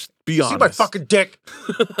 Just be honest. see my fucking dick.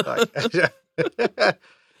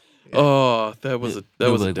 Oh, that was a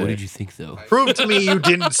No, day. like, what did you think though? Prove to me you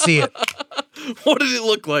didn't see it. What did it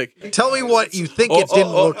look like? Tell me what you think it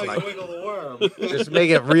didn't look Like like. Wiggle the Worm. Just make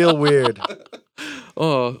it real weird.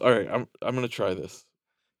 Oh, all right. I'm gonna try this.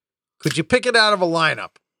 Could you pick it out of a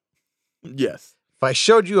lineup? Yes. If I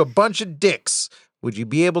showed you a bunch of dicks, would you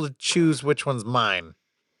be able to choose which one's mine?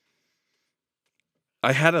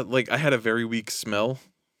 I had a very weak smell.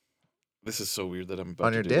 This is so weird that I'm about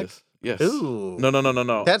On to your do dick? this. Yes. Ooh.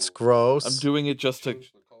 No. That's gross. I'm doing it just to.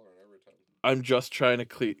 Change the color and everything. I'm just trying to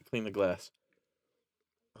clean the glass.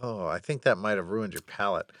 Oh, I think that might have ruined your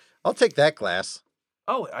palate. I'll take that glass.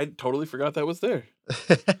 Oh, I totally forgot that was there.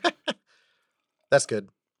 That's good.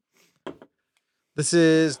 This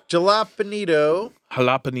is Jalapeno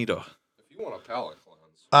Jalapeno. If you want a palate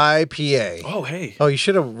cleanse, IPA. Oh, hey. Oh, you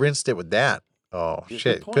should have rinsed it with that. Oh, Yeah,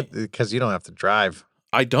 shit. good point. Because you don't have to drive.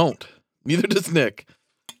 I don't. Neither does Nick.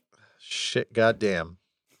 Shit, goddamn.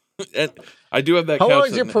 And I do have that How couch. long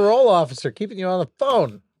is your parole officer keeping you on the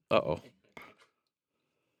phone? Uh-oh.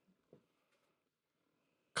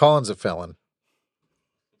 Colin's a felon.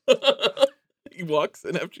 He walks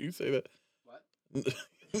in after you say that. What?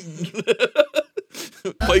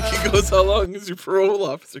 Mikey goes, how long is your parole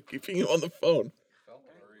officer keeping you on the phone? fell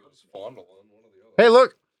or he was fondling one or the other. Hey,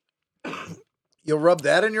 look. You'll rub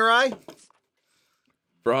that in your eye?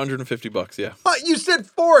 For $150, yeah. What? You said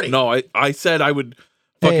 40. No, I said I would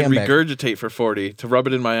Hey, fucking I'm back. regurgitate for 40. To rub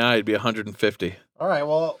it in my eye, it'd be 150. All right,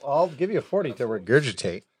 well, I'll give you a 40 to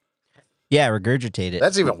regurgitate. Yeah, regurgitate it.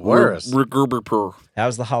 That's even worse. Regurber.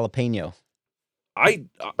 How's the jalapeno?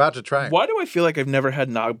 About to try it. Why do I feel like I've never had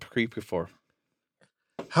Knob Creek before?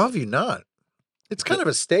 How have you not? It's kind of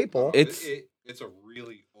a staple. It's It's a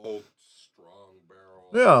really oak, strong barrel.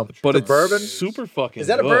 Yeah, but a it's bourbon. super fucking. Is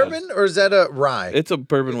that a good. bourbon or is that a rye? It's a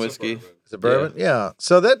bourbon It's a whiskey. bourbon. It's a bourbon. Yeah.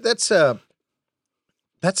 So that's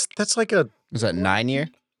like a Is that 9 year?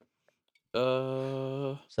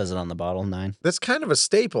 Says it on the bottle, 9. that's kind of a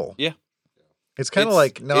staple. Yeah. It's kind of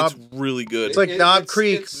like Knob. It's really good. It's like Knob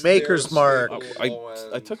Creek, Maker's their Mark. staple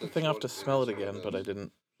I took the low thing off end to smell it again, control but I and-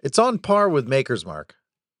 didn't. It's on par with Maker's Mark.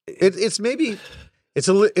 It's maybe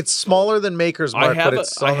it's smaller than Maker's Mark, have but a-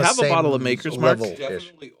 it's I on the have a same bottle of Maker's Mark. level-ish.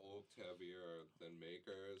 Definitely oaked heavier than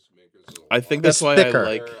Maker's. Maker's is a I lot think that's It's why thicker. I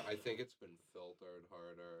like. I think it's been filtered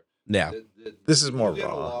harder. Yeah. This is more You get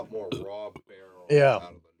raw. A lot more raw barrel Yeah. out of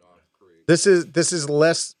the Knob Creek. This is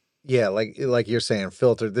less, yeah, like you're saying,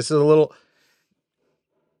 filtered. This is a little.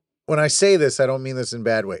 When I say this, I don't mean this in a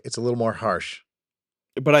bad way. It's a little more harsh.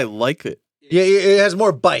 But I like it. Yeah, it has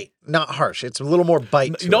more bite, not harsh. It's a little more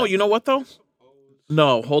bite. To No, it. you know what though?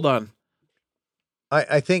 No, hold on.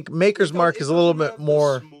 I think Maker's Mark is a little bit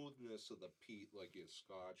more. Smoothness of the peat like your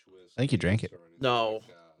Scotch whiskey. I think you drank it. or anything No. like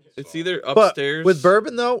that. It's So- either But upstairs with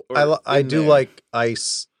bourbon though, or I in do there. like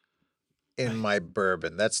ice in my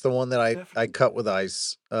bourbon. That's the one that I cut with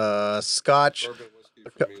ice. Scotch. Bourbon whiskey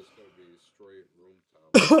for me is gonna be straight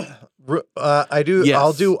room temp. I do. Yes.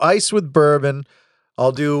 I'll do ice with bourbon.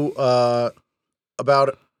 I'll do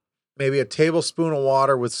about maybe a tablespoon of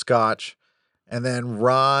water with Scotch, and then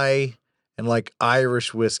rye and like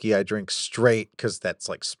Irish whiskey. I drink straight because that's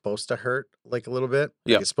like supposed to hurt like a little bit.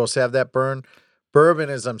 Like, Yeah. it's supposed to have that burn. Bourbon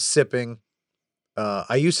is I'm sipping.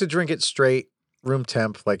 I used to drink it straight, room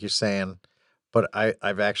temp, like you're saying, but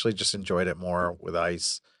I've actually just enjoyed it more with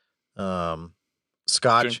ice.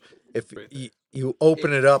 Scotch. Drink If right there. you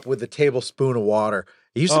open it up with a tablespoon of water,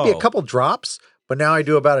 it used to be a Oh. couple drops, but now I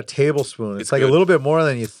do about a tablespoon. It's It's like a good. little bit more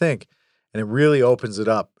than you think, and it really opens it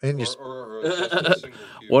up. And you Or it's just a single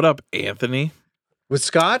cube. What up, Anthony? with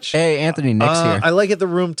Scotch, Hey, Anthony, Nick's here. I like it the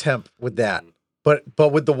room temp with that, but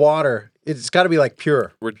with the water, it's got to be like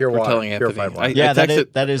pure We're water, telling Anthony. purified water, yeah, that is,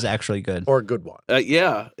 texted- that is actually good. or good water.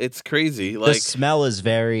 Yeah, it's crazy. The Like, smell is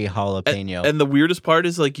very jalapeno. and the weirdest part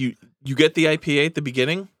is like you get the IPA at the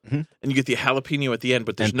beginning, Mhm. and you get the jalapeno at the end,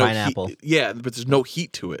 but there's And no pineapple. heat. Yeah, but there's no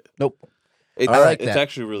heat to it. Nope. It's, I like it's that.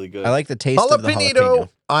 actually really good. I like the taste of the Jalapeno jalapeno.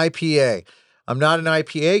 IPA. I'm not an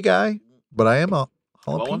IPA guy, but I am a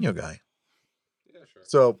Want one? jalapeno guy. Yeah, sure.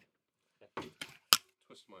 So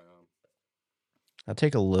Twist my arm. I'll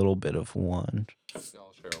take a little bit of one. Yeah,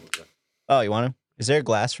 I'll share it with you. Oh, you want to? Is there a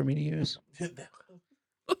glass for me to use?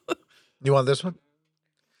 you want this one?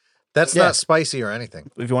 That's Yeah. not spicy or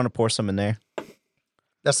anything. If you want to pour some in there,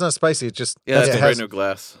 That's not spicy. It just yeah, that's it a brand has, new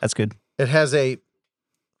glass. that's good. it has a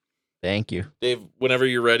Thank you. Dave, whenever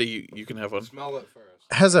you're ready, you can have one. Smell it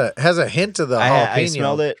first. has a hint of the jalapeno. I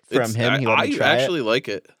smelled it from It's- him. He let I me try actually like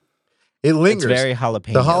it. It it. lingers. It's very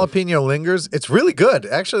jalapeno. the jalapeno lingers. It's really good.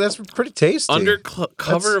 Actually, that's pretty tasty. Under cover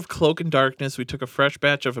That's- of Cloak and Darkness, we took a fresh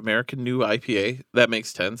batch of American New IPA. That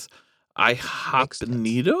makes sense.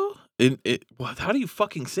 Incognito? How do you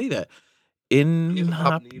fucking say that?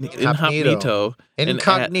 Incognito.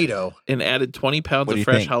 Incognito. And added 20 pounds What of do you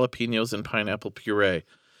fresh think? jalapenos and pineapple puree.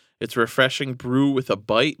 It's refreshing brew with a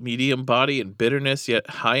bite, medium body and bitterness, yet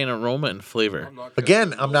high in aroma and flavor. I'm not Again,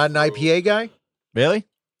 getting I'm no not an fruit. IPA guy. Really?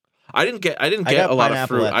 I didn't get I a got lot of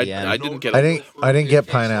pineapple fruit. at the end. I didn't get. I A, didn't fruit. I didn't It get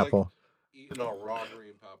tastes like pineapple. eating a raw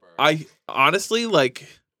green pepper. I honestly like.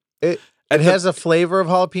 It at the- has a flavor of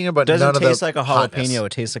jalapeno, but Doesn't none of taste the like a hotness. jalapeno.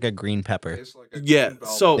 It tastes like a green pepper. Tastes like a Yeah, green bell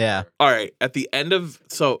so- Yeah. pepper. All right, at the end of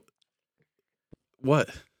what?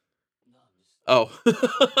 Oh,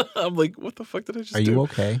 I'm like, what the fuck did I just Are do? you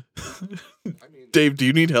okay? I mean, Dave, do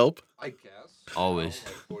you need help? I guess. Always.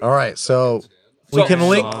 All right, so we So- can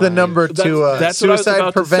link the number to that's what I was Suicide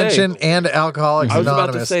about to say. Prevention and Alcoholics I was about to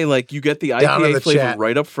Anonymous. say, like, you get the Down in IPA the flavor chat.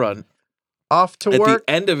 right up front. Off to At work.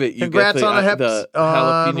 the end of it, you Congrats get on a the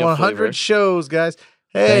on jalapeno 100 flavor. shows, guys.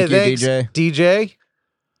 Hey, Thank you, thanks, DJ.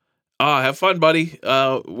 Have fun, buddy.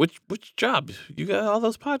 Which job? You got all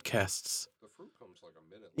those podcasts. The fruit comes like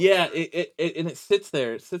a minute. Yeah, later. it and it sits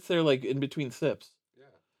there. It sits there like in between sips. Yeah.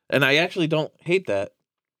 And I actually don't hate that.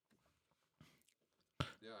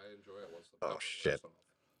 Yeah, I enjoy it once the Oh, pepper shit. gets off.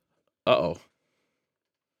 Uh-oh.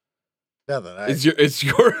 Nothing. It's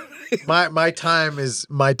your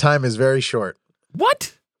My time is very short.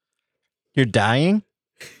 What? You're dying?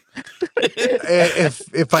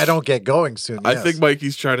 if I don't get going soon, I yes. think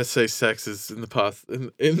Mikey's trying to say sex is in the pos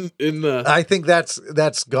in the I think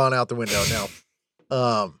that's gone out the window now.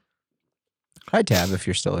 Hi, Tab, if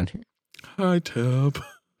you're still in here. Hi Tab.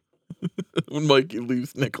 When Mikey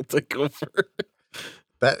leaves, Nick will take over.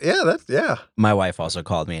 That's My wife also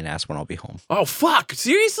called me and asked when I'll be home. Oh fuck!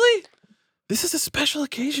 Seriously? This is a special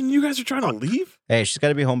occasion. You guys are trying to leave? Hey, she's got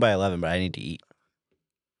to be home by 11, but I need to eat.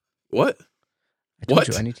 What? I told What?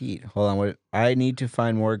 you I need to eat. Hold on. What? I need to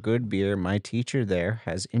find more good beer. My teacher there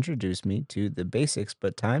has introduced me to the basics,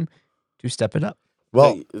 but time to step it up.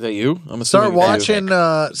 Well, Is that you? I'm start assuming it's you.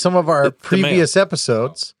 watching some of our It's the mail. previous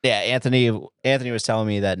episodes. Yeah, Anthony was telling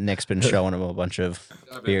me that Nick's been showing him a bunch of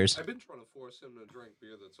beers. I've been trying to force him to drink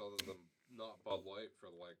beer that's other than not Bud Light for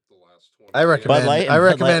like the last 20 I years. recommend. Bud Light and I Bud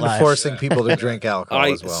Light recommend Live. forcing Yeah. people to drink alcohol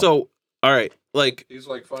as well. So, all right, like, He's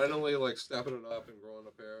like finally like stepping it up and growing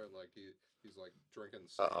a pair, and like he's like drinking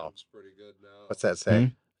Sam's pretty good now. What's that say? Hmm?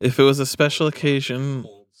 if it was a special occasion,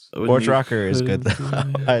 wouldn't Porch you Rocker is put good, it though.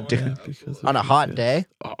 in I do. because of On a hot this? day,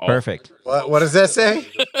 Oh, perfect. What does that say?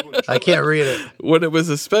 I can't read it. When it was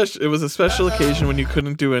a special occasion when you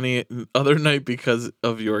couldn't do any other night because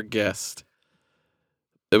of your guest.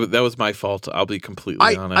 That was my fault. I'll be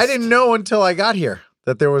completely honest. I didn't know until I got here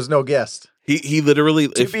that there was no guest. He literally.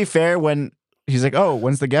 To be fair, when he's like, "Oh,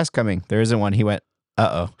 when's the guest coming?" There isn't one. He went,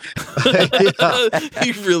 "Uh oh."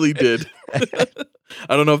 He really did.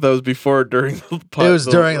 I don't know if that was before or during the podcast. It was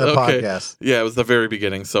during the Okay. podcast. Yeah, it was the very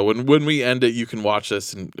beginning. So when we end it, you can watch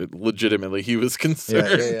this, and legitimately, he was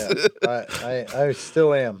concerned. I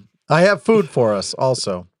still am. I have food for us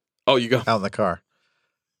also Oh, you go. out in the car.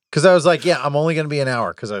 Because I was like, yeah, I'm only going to be an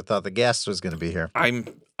hour because I thought the guest was going to be here.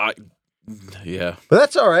 Yeah. But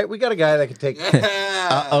that's all right. We got a guy that can take.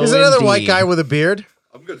 Uh-oh, There's another white indeed. guy with a beard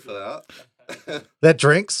I'm good for that. that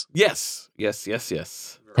drinks. Yes.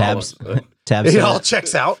 Tabs. Tab It said, all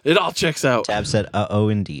checks out. It all checks out. Tab said, "Uh-oh,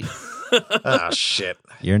 indeed. Oh, shit.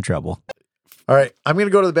 You're in trouble." All right. I'm going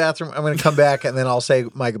to go to the bathroom. I'm going to come back and then I'll say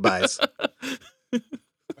my goodbyes.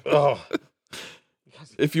 Oh.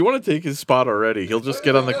 If you want to take his spot already, he'll just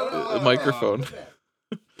get on the microphone.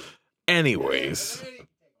 Anyways,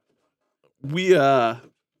 we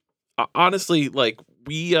honestly, like,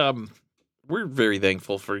 we're very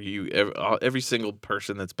thankful for you, every single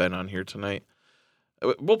person that's been on here tonight.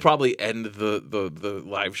 We'll probably end the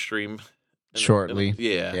live stream Shortly.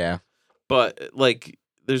 yeah. But like,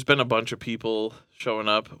 there's been a bunch of people showing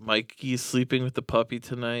up. Mikey's sleeping with the puppy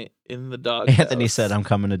tonight in the dog. Anthony house. said, "I'm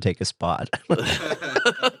coming to take a spot."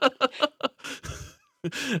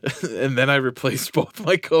 And then I replaced both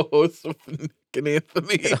my co-hosts with Nick and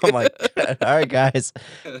Anthony. Oh my god! All right, guys.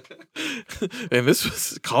 And this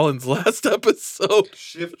was Colin's last episode.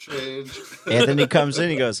 Shift change. Anthony comes in.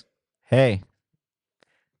 He goes, "Hey,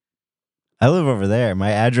 I live over there.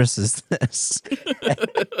 My address is this." Did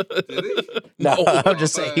he? No, No. I'm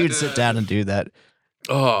just saying he'd sit down and do that.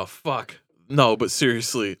 Oh fuck. No, but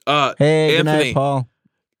seriously. Hey, good Anthony. night, Paul.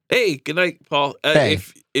 Hey, good night, Paul. Hey.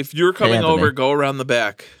 If you're coming Anthony. over, go around the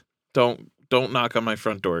back. Don't knock on my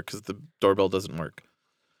front door because the doorbell doesn't work.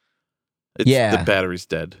 Yeah. The battery's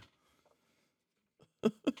dead.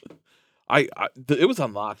 It was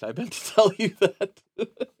unlocked. I meant to tell you that.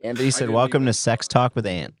 Anthony said, didn't "Welcome even- to Sex Talk with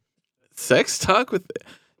Ant." Sex talk with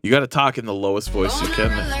you got to talk in the lowest voice you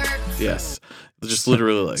can. Yes, just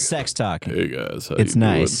literally like, Sex Talk. hey guys, how It's you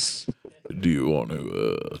doing? nice. Do you want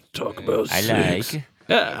to talk about I sex? like.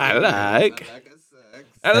 Yeah, I like.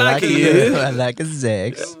 I I like like it. I like a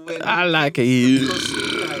sex. I like it.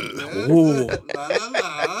 Ooh.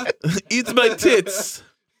 Eats my tits.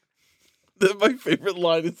 My favorite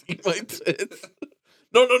line is "eat my tits."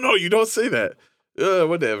 No, you don't say that.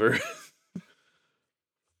 Whatever.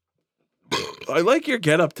 I like your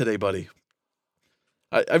getup today, buddy.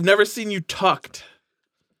 I've never seen you tucked.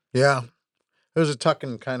 Yeah. It was a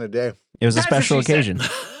tucking kind of day. It was a special occasion.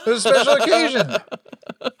 It was a special occasion.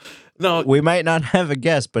 No, We might not have a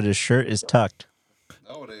guest, but his shirt is tucked.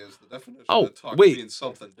 Nowadays, the definition Oh, of tuck wait. means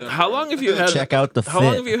something different. how long have you had? Check out the How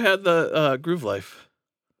long have fit. you had the Groove Life?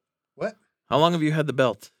 What? How long have you had the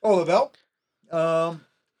belt? Oh, the belt?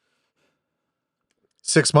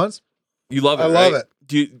 6 months. You love it. I love right? it.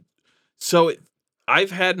 Do you?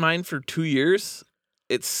 I've had mine for 2 years.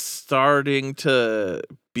 It's starting to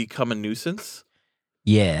become a nuisance.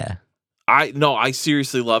 Yeah. I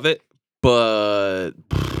seriously love it, but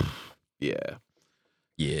yeah.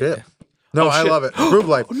 Yeah. Shit. No, Oh, I shit. love it. Groove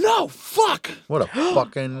Life. No, fuck. What a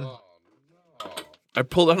fucking I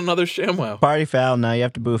pulled out another ShamWow. Party foul. Now you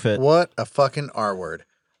have to boof it. what a fucking R word.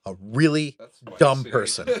 A really That's spicy. dumb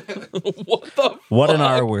person. What the? What an fuck?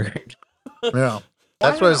 R word. Yeah.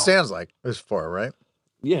 That's what it stands like. It's for, right?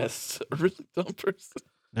 Yes, a really dumb person.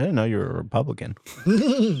 I didn't know you were a Republican.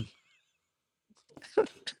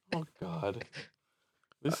 Oh God,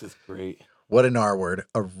 this is great. What an R word.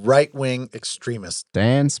 A right wing extremist.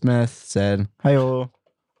 Dan Smith said, "Hi-oh."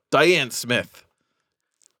 Diane Smith.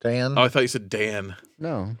 Dan. Oh, I thought you said Dan.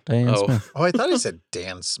 No, Diane Oh. Smith. Oh, I thought he said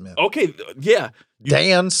Dan Smith. Okay, yeah.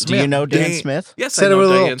 Dan Smith. Do you know Dan Dan- Smith? Yes, Said I it know with a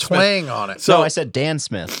little Diane Smith. twang on it. So No, I said Dan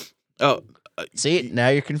Smith. oh, See, now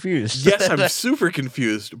you're confused. yes, I'm super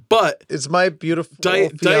confused. But Is my beautiful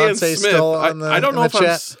Diane fiance Smith. still on the I don't know in if the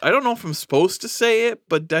chat? I don't know if I'm supposed to say it,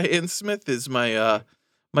 but Diane Smith is my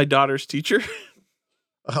my daughter's teacher.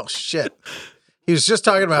 Oh shit. He was just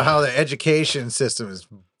talking about how the education system is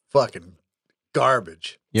fucking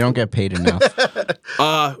garbage. You don't get paid enough.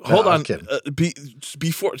 Hold I'm on. kidding.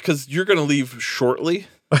 Before, because you're gonna leave shortly.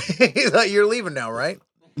 You're leaving now, right?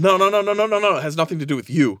 No. It has nothing to do with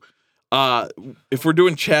you. If we're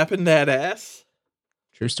doing chapping that ass,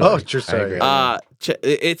 True story. Oh, true story. I agree.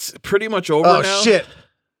 it's pretty much over Oh now. shit.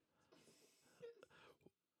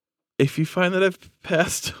 If you find that I've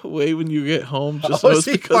passed away when you get home, just Oh, know is it's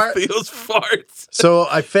he because fart? Theo's farts. So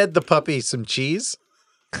I fed the puppy some cheese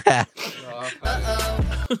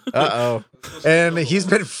Uh-oh. and he's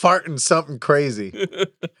been farting something crazy.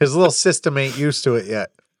 His little system ain't used to it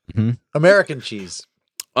yet. Mhm. American cheese.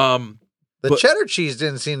 Um, The But- cheddar cheese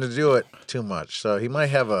didn't seem to do it too much, so he might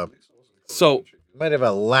have a so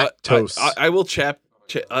lactose. I will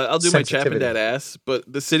I'll do my chapping Sensitivity. that ass,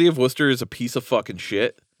 but the city of Worcester is a piece of fucking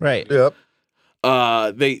shit. Right. Yep.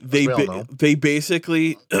 They we all know. they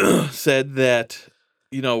basically said that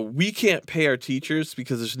we can't pay our teachers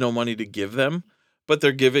because there's no money to give them, but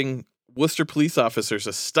they're giving Worcester police officers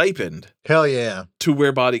a stipend Hell yeah. to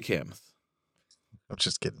wear body cams. I'm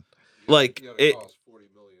just kidding. Like Yeah, it. costs $40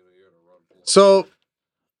 million a year to run for it. So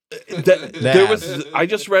There was. I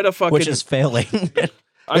just read a fucking. Which is failing.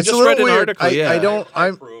 I it's a just little read an weird. article. I don't.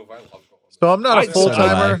 I'm Approve. I love going. so I'm not a I- full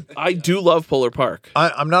timer. I do love Polar Park.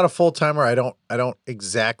 I'm not a full timer. I don't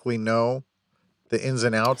exactly know the ins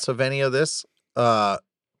and outs of any of this.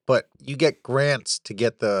 But you get grants to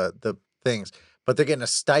get the things, but they're getting a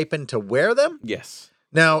stipend to wear them. Yes,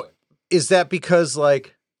 Now, is that because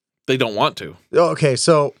like they don't want to. okay,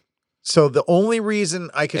 so the only reason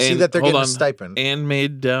I can see And that they're hold getting a on. stipend. And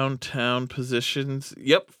made downtown positions.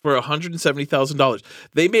 Yep, for $170,000.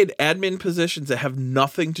 They made admin positions that have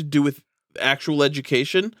nothing to do with actual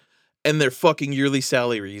education, and their fucking yearly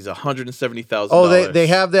salary is $170,000. Oh, they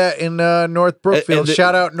have that in North Brookfield. and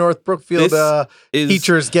Shout out North Brookfield. this is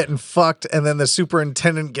Teachers getting fucked, and then the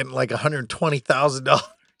superintendent getting like $120,000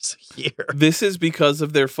 a year. This is because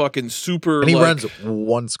of their fucking super. And he like, runs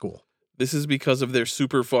one school. This is because of their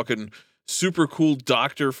super cool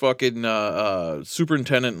doctor fucking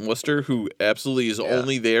superintendent in Worcester, who absolutely is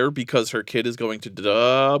only there because her kid is going to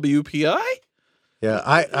WPI. Yeah,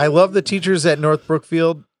 I love the teachers at North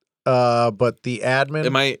Brookfield, but the admin,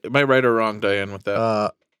 Am I right or wrong, Diane, with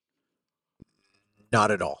that?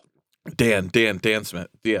 not at all. Dan Smith.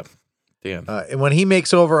 Yeah, Dan. And when he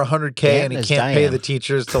makes over $100K Dan and he is can't pay Diane. the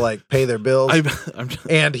teachers to like pay their bills, I'm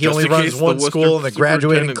and he just only in runs case the one Worcester school and the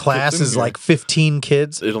graduating superintendent class gets in is here. like 15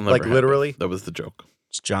 kids. It'll never like happen. literally. That was the joke.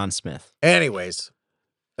 It's John Smith. Anyways,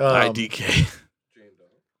 IDK. Jane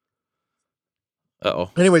Doe.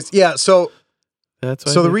 Uh-oh. anyways, yeah. So That's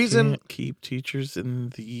why So the they reason- can't keep teachers in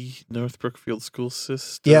the North Brookfield school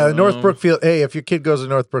system. yeah, North Brookfield. Hey, if your kid goes to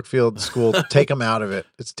North Brookfield school, take him out of it.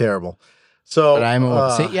 It's terrible. So But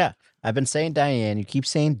I've been saying Diane. You keep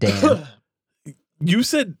saying Dan. You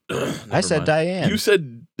said. I said Diane. You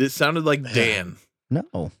said it sounded like Dan.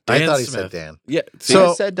 No. I Dan thought he Smith. said Dan. Yeah. See,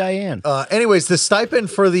 So- I said Diane. Anyways, the stipend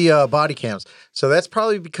for the body cams. So that's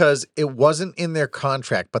probably because it wasn't in their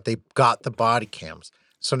contract, but they got the body cams.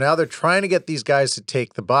 So now they're trying to get these guys to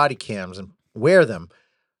take the body cams and wear them.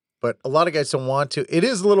 But a lot of guys don't want to. It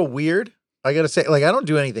is a little weird. I got to say, like, I don't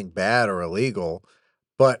do anything bad or illegal,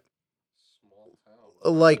 but Small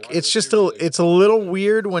town. like, Why it's would just they a, really- it's a little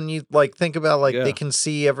weird when you like think about like Yeah. they can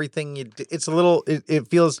see everything you do. It's a little, it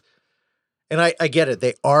feels, and I get it.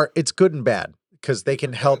 It's good and bad because they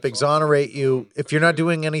can help exonerate you. If you're not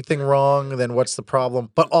doing anything wrong, then what's the problem?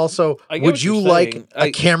 But also, I get would what you you're like saying.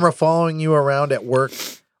 a camera following you around at work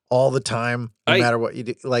all the time, no matter what you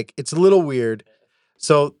do? Like, it's a little weird.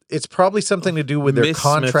 So it's probably something to do with their Miss Smith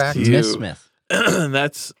contract. to you. Miss Smith.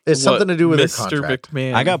 That's It's something to do with their contract.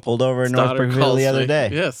 McMahon. I got pulled over in North daughter Brookfield calls the other me. day.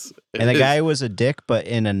 Yes. And the Is- guy was a dick, but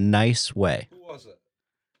in a nice way. Who was it?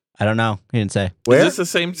 I don't know. He didn't say. Where? Is this the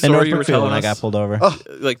same In North story you were Brookfield telling when I us? got pulled over. Oh,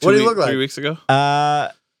 Like What do you look like? 3 weeks ago?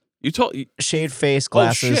 You told. Shaved face, Oh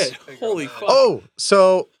glasses. shit! Holy fuck! oh,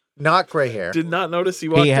 so not gray hair. Did not notice he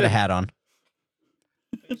walked He had in. a hat on.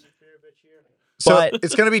 So But-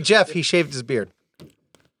 it's gonna be Jeff. He shaved his beard.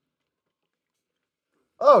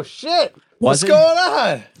 Oh shit! What's Was it? going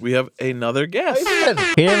on? We have another guest. Hey, man,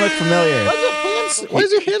 He didn't look familiar. why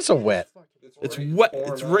is your hand so wet? It's It's wet.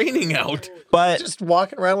 It's raining out. But Just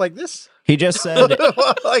walking around like this, he just said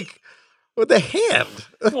like with a hand.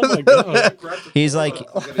 Oh my god. he's like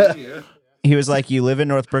he was like, "You live in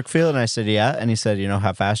North Brookfield?" And I said, "Yeah." And he said, "You know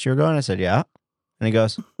how fast you were going?" I said, "Yeah." And he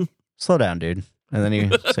goes, "Slow down, dude." And then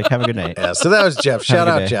he's like, "Have a good night." Yeah. So that was Jeff. Shout Have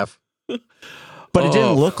a out, good day. Jeff. But it didn't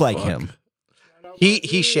Oh, look like fuck. him.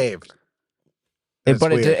 He shaved.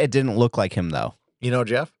 But weird. it didn't look like him though. You know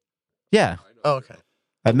Jeff? Yeah, Oh, okay.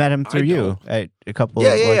 I met him through I you know. at a couple. Yeah,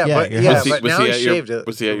 of, yeah, like, yeah, but- your yeah, house. but now he shaved it.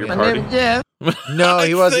 Was he at your My My party? name is Jeff. No,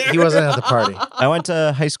 he wasn't. He There. wasn't at the party. I went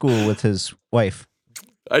to high school with his wife.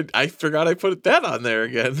 I forgot I put that on there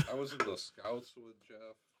again. I was in the Scouts with Jeff.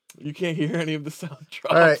 You can't hear any of the sound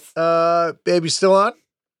drops. All right, baby, still on?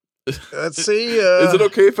 Let's see. Is it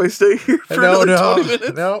okay if I stay here for No, another 20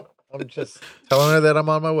 minutes? no. I'm just telling her that I'm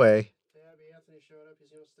on my way.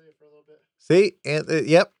 See,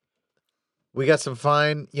 yep. We got some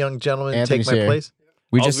fine young gentlemen to Anthony's take my here. place.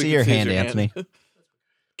 We All just we see can your is hand, Anthony.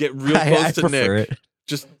 Get real close I to prefer Nick. it.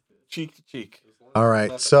 Just cheek to cheek. All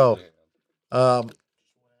right, so There's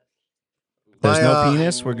my, no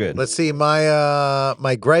penis. We're good. let's see.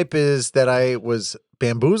 My gripe is that I was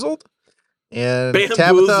bamboozled, and Tabitha, I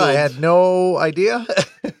Bamboozled. had no idea.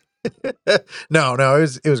 no,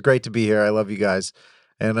 it was great to be here. I love you guys,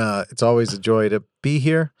 and it's always a joy to be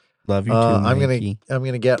here. Love you too, I'm Mikey.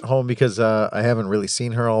 gonna get home because I haven't really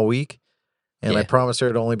seen her all week, and I Yeah. promised her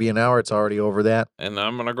it'd only be an hour. It's already over that. And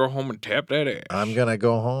I'm gonna go home and tap that ass. I'm gonna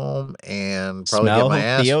go home and probably Smell get my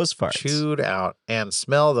ass Theo's farts. chewed out and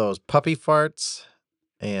smell those puppy farts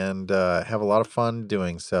and have a lot of fun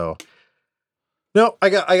doing so. No, I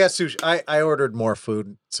got sushi. I ordered more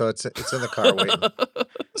food, so it's in the car waiting.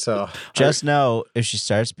 So Just know if she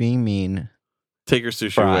starts being mean, Take your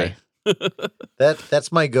sushi Fry. away.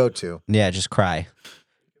 that's my go-to. yeah, just cry.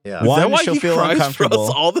 Yeah, Is One, that why she'll he feel cries for us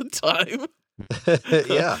uncomfortable. all the time?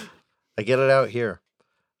 yeah. I get it out here.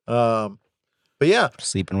 But yeah.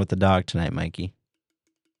 Sleeping with the dog tonight, Mikey.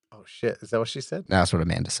 Oh shit! Is that what she said? That's what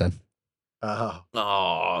Amanda said. Oh,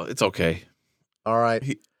 Oh, it's okay. all right.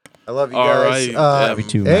 He- I love you All guys. right, Love you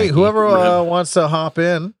too, Hey, Mikey. whoever Rip. wants to hop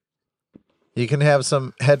in, you can have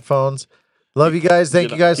some headphones. Love you guys. Thank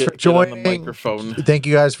Get- you guys get- for get on the joining. microphone. Thank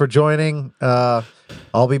you guys for joining.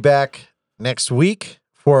 I'll be back next week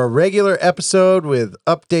for a regular episode with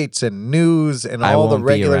updates and news and I all the won't be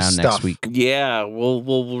regular around stuff. next week. Yeah,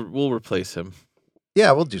 we'll replace him.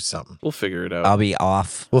 Yeah, we'll do something. We'll figure it out. I'll be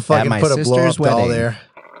off. We'll at fucking my put a blow up sister's doll wedding. there.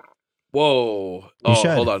 Whoa. Oh,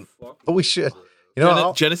 should. hold on. Oh, we should. You know,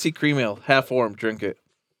 I'll- Genesee cream ale, half warm. Drink it.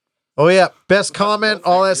 oh yeah, best comment,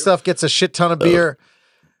 all that stuff gets a shit ton of beer.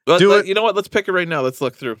 Do it. You know what? Let's pick it right now. Let's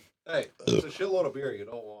look through. Hey, it's a shitload of beer you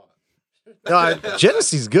don't want.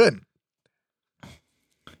 Genesee's good.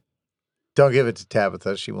 Don't give it to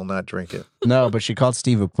Tabitha; she will not drink it. No, but she called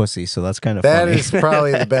Steve a pussy, so that's kind of That funny. is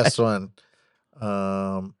probably the best one.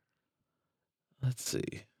 Let's see.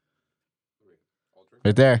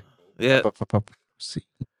 right there. Yeah. See,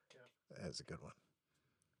 That's a good one.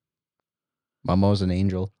 Momo's an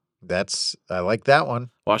angel. I like that one.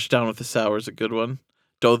 Wash down with the sour is a good one.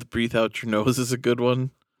 Don't breathe out your nose is a good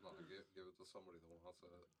one. No, give it to somebody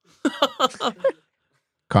that wants it.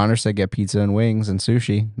 Connor said get pizza and wings and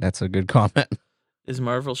sushi. That's a good comment. Is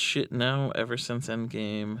Marvel shit now ever since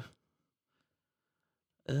Endgame?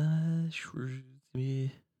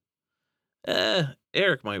 Shrewsbury.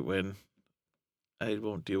 Eric might win. I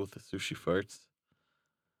won't deal with the sushi farts.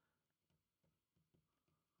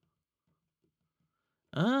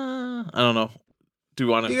 I don't know. Do you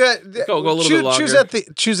want You to? got Go a little bit Choose longer.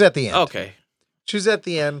 choose at the end. Okay. Choose at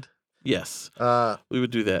the end. Yes, I we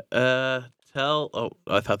would do that. Oh,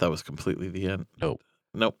 I thought that was completely the end. Nope.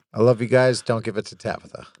 love you guys. Don't give it to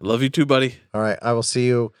Tabitha. Love you too, buddy. All right, I will see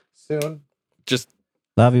you soon. Just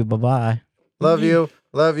Love you. Bye bye. Love you.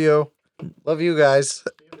 Love you. Love you guys.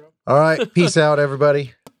 All right, peace out,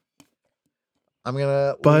 everybody. I'm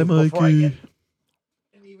gonna bye, leave before I Mikey. get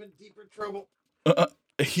in even deeper trouble.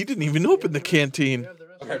 He didn't even open the canteen.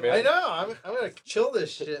 Okay, I man. know. I'm gonna chill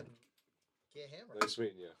this shit. Can't hammer. Nice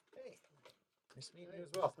meeting you. Hey, nice meeting you as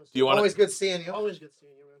well. Do you want Always good seeing you. Always good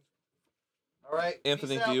seeing you, man. All right,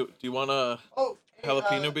 Anthony? peace out. Do you want to? Oh, hey,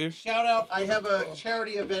 jalapeno beer? Shout out! I have a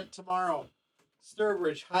charity event tomorrow.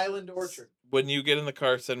 Sturbridge Highland Orchard. When you get in the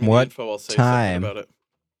car, send me What the info. I'll say time? something about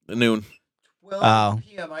it. Noon. 12 Oh.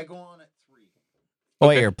 p.m. I go on at 3. Oh,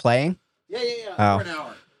 wait, Okay. you're playing? Yeah. Oh. For an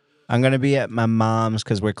hour. I'm gonna be at my mom's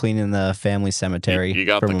because we're cleaning the family cemetery You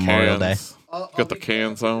got for the Memorial Day. cans. Got the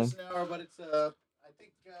cans on. An hour, but it's I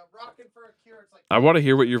I want to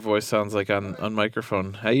hear what your voice sounds like on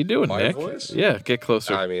microphone. How you doing, My Nick? voice? Yeah, get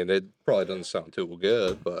closer. I mean, it probably doesn't sound too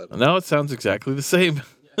good, but No, it sounds exactly the same.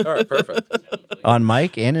 all right, perfect. On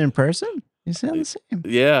mic and in person, you sound the same.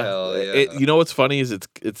 Yeah. Hell yeah. You know what's funny is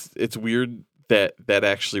it's weird that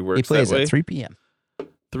actually works He plays that way. at 3 p.m.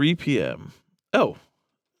 3 p.m. Oh,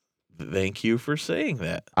 thank you for saying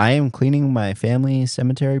that. I am cleaning my family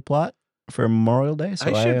cemetery plot for Memorial Day, so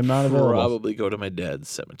I should am not available. probably go to my dad's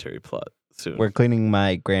cemetery plot soon. We're cleaning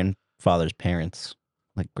my grandfather's parents,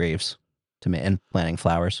 like graves, and planting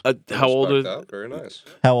flowers. How old Respect are? that. Very nice.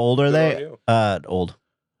 How old are Good they? on you. Old.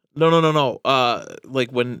 No.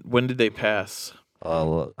 Like when did they pass?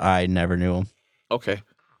 Oh, I never knew them. Okay.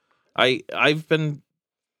 I've been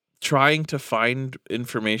trying to find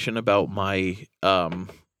information about my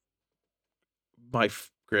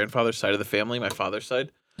grandfather's side of the family, my father's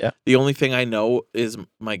side. Yeah. The only thing I know is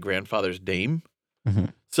my grandfather's name.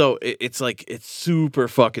 Mhm. So it's super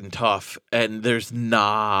fucking tough, and there's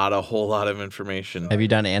not a whole lot of information. Have you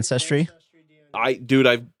done Ancestry? I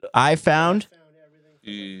found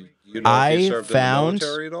You know if he served in the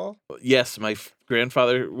military at all? yes, my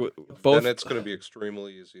grandfather both. Then it's going to be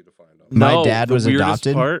extremely easy to find out. my No, dad the was weirdest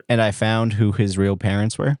adopted, part- and I found who his real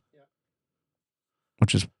parents were,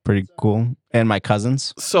 which is pretty cool. And my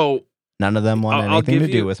cousins, So none of them want I'll anything to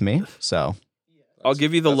give do you- with me. So I'll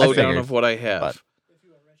give you the That's lowdown figured, of what I have.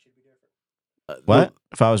 what?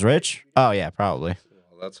 If I was rich? Oh yeah, probably.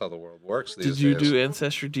 Well, that's how the world works these Did you days. do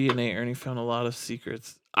Ancestry DNA? Ernie found a lot of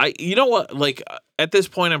secrets. You know what? Like at this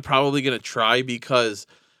point, I'm probably gonna try because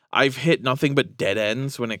I've hit nothing but dead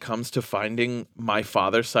ends when it comes to finding my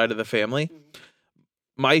father's side of the family.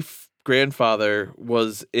 My grandfather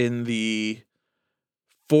was in the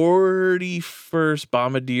 41st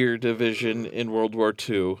Bombardier Division in World War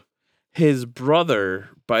II. His brother,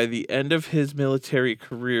 by the end of his military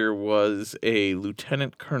career, was a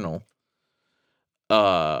lieutenant colonel.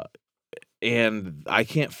 And I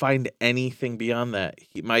can't find anything beyond that.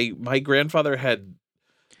 My grandfather had.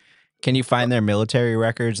 Can you find their military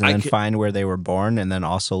records and I then can- find where they were born, and then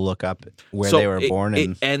also look up where so they were it- born? It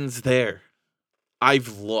And ends there.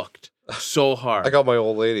 I've looked so hard. I got my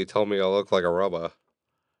old lady telling me I look like a rubber.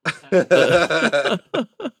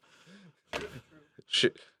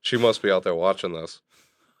 she must be out there watching this.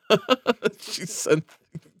 She sent.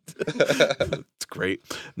 It's great.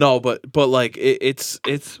 No, but like it's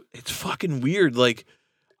fucking weird. Like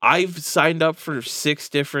I've signed up for 6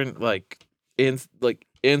 different like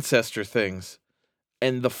ancestor things,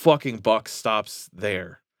 and the fucking buck stops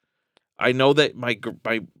there. I know that my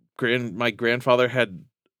grandfather had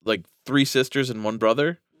like 3 sisters and 1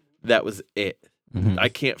 brother. That was it. Mhm. I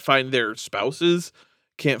can't find their spouses.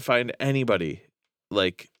 Can't find anybody.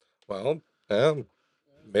 Like Well, yeah,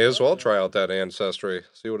 may as well try out that ancestry.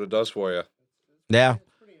 See what it does for you. yeah,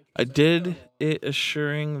 I did it,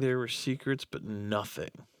 assuring there were secrets, but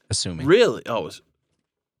nothing. assuming. Really? Oh,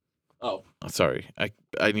 sorry. I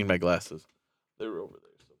need my glasses. They're over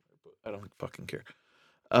there somewhere, but I don't fucking care.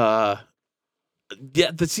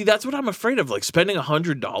 Yeah. See, that's what I'm afraid of. Like spending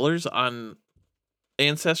 $100 on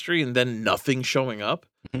Ancestry and then nothing showing up.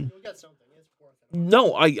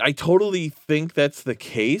 No, I totally think that's the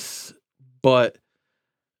case, but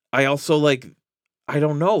I also I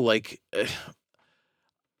don't know. Like,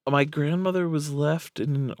 my grandmother was left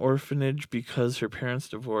in an orphanage because her parents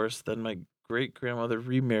divorced. Then my great grandmother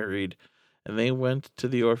remarried, and they went to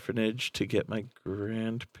the orphanage to get my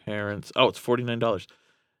grandparents. Oh, it's $49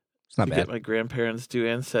 It's not to bad. get my grandparents do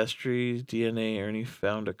Ancestry DNA. Ernie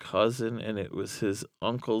found a cousin, and it was his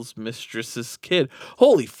uncle's mistress's kid.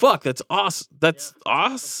 Holy fuck, that's awesome! That's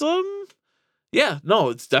awesome. Yeah, no,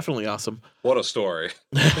 it's definitely awesome. What a story.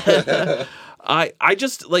 I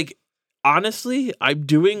just like honestly, I'm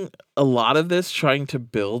doing a lot of this trying to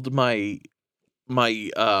build my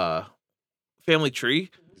family tree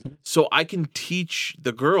so I can teach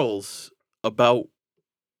the girls about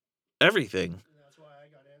everything. That's why I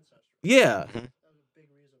got Ancestry. Yeah. Mhm. That was a big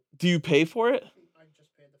reason. Do you pay for it? I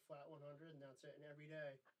just paid the flat 100, and that's it. And every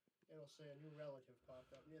day, it'll say a new relative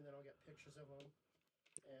popped up, and then I'll get pictures of them,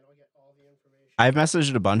 and I'll get all the information. I've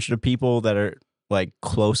messaged a bunch of people that are like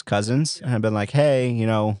close cousins, and I've been like, "Hey,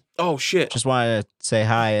 Oh shit. just wanted to say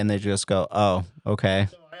hi," and they just go, "Oh, okay,"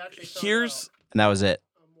 So I actually found Here's out and that was it.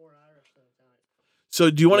 I'm more Irish than Italian. so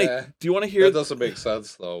do you want to Yeah. do you want to hear That doesn't make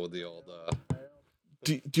sense though with the old.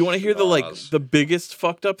 do you want to hear the biggest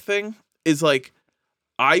fucked up thing is like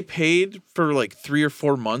I paid for like 3 or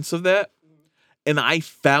 4 months of that, and I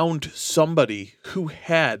found somebody who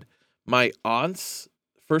had my aunt's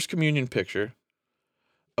first communion picture,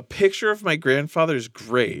 a picture of my grandfather's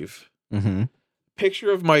grave, Mm-hmm.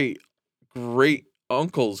 picture of my great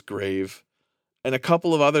uncle's grave and a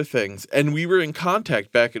couple of other things, and we were in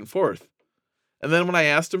contact back and forth. And then when I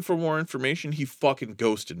asked him for more information, he fucking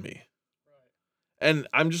ghosted me. And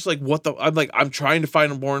I'm just like, what the? I'm like, I'm trying to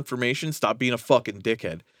find more information. Stop being a fucking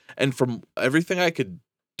dickhead. And from everything I could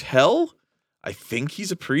tell, I think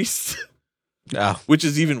he's a priest, Oh, which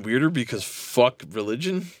is even weirder because fuck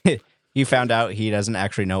religion. you found out he doesn't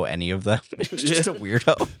actually know any of them. He's just a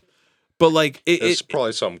weirdo. But like, It's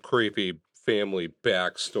probably some creepy family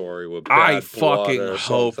backstory with bad I blood fucking or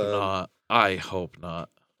hope something. not. I hope not.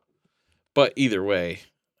 But either way,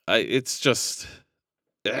 it's just.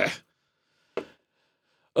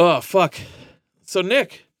 Oh fuck! So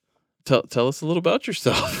Nick, tell us a little about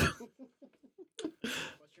yourself.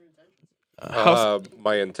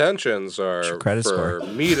 My intentions What's your are credit for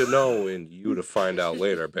score? me to know and you to find out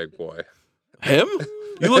later, big boy. Him?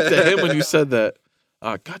 You looked at him when you said that.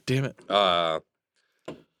 God damn it! I'm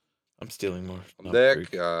stealing more. No, Nick,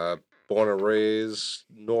 freak. born and raised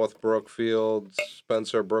North Brookfield.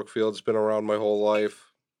 Spencer Brookfield's been around my whole life.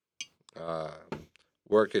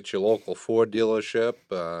 Work at your local Ford dealership.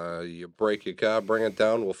 You break your car, bring it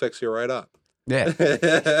down, we'll fix you right up. Yeah,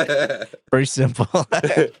 pretty simple.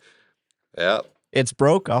 Yeah, It's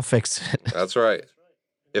broke, I'll fix it. that's right.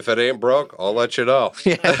 If it ain't broke, I'll let you know.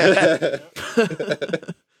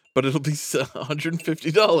 But it'll be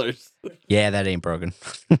 $150. Yeah, that ain't broken.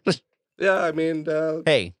 Yeah, I mean,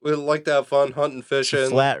 Hey, we like to have fun hunting, it's a fishing.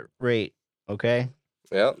 flat rate, okay?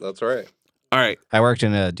 Yeah, that's right. All right, I worked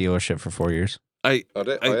in a dealership for 4 years Oh,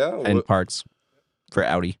 yeah, and parts for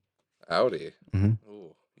Audi. Audi. Mhm.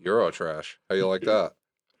 Ooh, Euro trash. How you like that?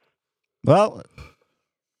 Well,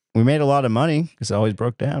 we made a lot of money because it always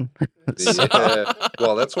broke down. Yeah.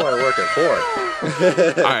 Well, that's why I work at Ford.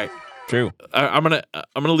 all right. True. I'm gonna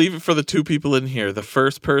leave it for the two people in here. The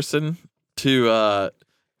first person to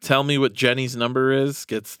tell me what Jenny's number is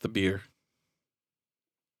gets the beer.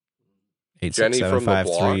 Jenny from the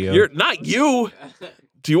block? You're not you.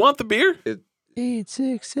 Do you want the beer?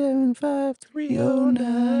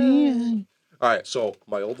 8675309. All right, so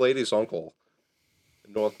my old lady's uncle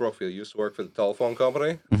in North Brookfield used to work for the telephone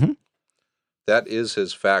company. Mhm. That is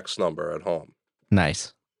his fax number at home.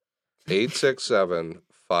 Nice.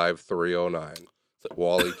 867-5309.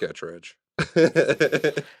 Wally Kittredge.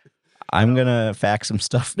 I'm gonna fax some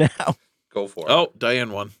stuff now. Go for it. Oh,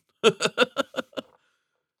 Diane won.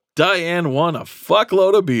 Diane won a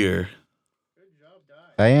fuckload of beer.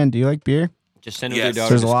 Diane, do you like beer? Just send her Yes. with your daughter.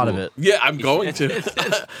 There's to a lot of school. it. Yeah, I'm going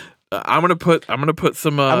to. I'm gonna put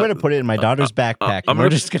some. I'm gonna put it in my daughter's backpack, I'm and we're gonna-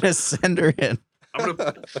 just gonna send her in. I'm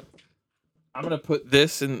gonna put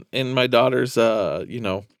this in my daughter's.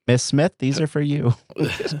 Miss Smith, these are for you.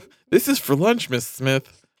 This is for lunch, Miss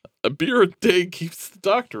Smith. A beer a day keeps the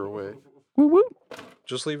doctor away. Woo woo.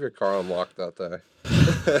 Just leave your car unlocked that day.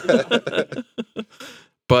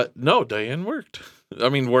 But no, Diane worked. I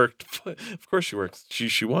mean, worked. Of course she works.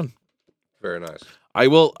 She won. Very nice. I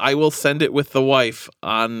will send it with the wife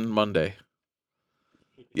on Monday.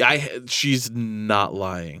 Yeah, she's not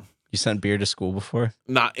lying. You sent beer to school before?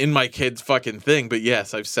 Not in my kid's fucking thing, but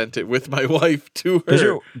yes, I've sent it with my wife to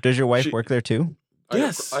her. Does your wife She- work there too?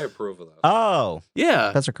 Yes. I approve of that. Oh,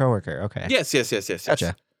 Yeah. that's her coworker. Okay. Yes.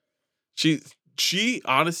 Gotcha. She,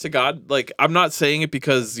 honest to God, like, I'm not saying it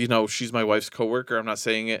because, she's my wife's coworker. I'm not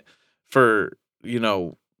saying it for,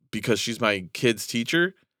 because she's my kid's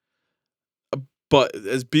teacher. But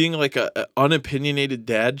as being like a unopinionated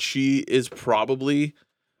dad, she is probably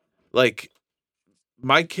like,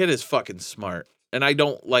 my kid is fucking smart. And I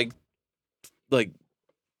don't like, you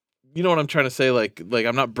know what I'm trying to say? Like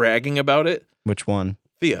I'm not bragging about it. Which one?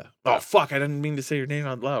 Thea. Oh, fuck. I didn't mean to say your name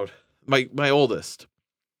out loud. My oldest.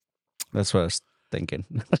 That's what I was thinking.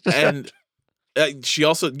 And she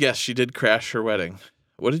also, yes, she did crash her wedding.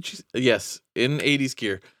 What did she? Yes, in 80s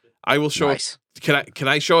gear. I will show. Nice. Can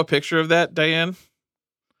I show a picture of that, Diane?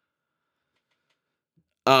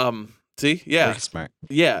 See, yeah, Very smart.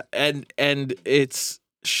 yeah, and it's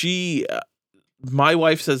she. My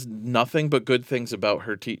wife says nothing but good things about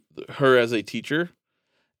her as a teacher,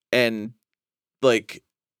 and like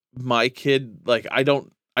my kid, like I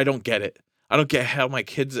don't get it. I don't get how my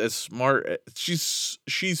kid's as smart. She's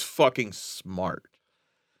fucking smart.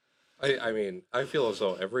 I mean, I feel as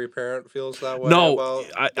though every parent feels that way. No,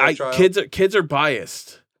 about their child. kids are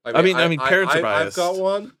biased. I mean, parents are biased. I've got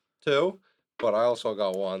one too, but I also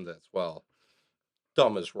got one that's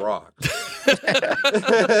dumb as rocks.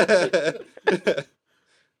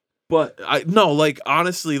 But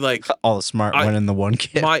honestly, like All the smart went in the one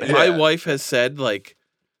kid. my Yeah. wife has said, like,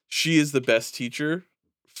 she is the best teacher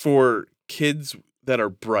for kids that are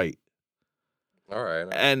bright. All right.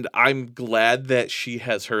 And I'm glad that she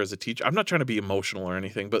has her as a teacher. I'm not trying to be emotional or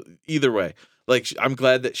anything, but either way, like I'm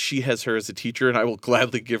glad that she has her as a teacher, and I will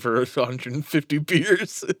gladly give her 150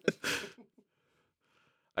 beers.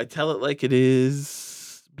 I tell it like it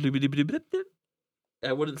is.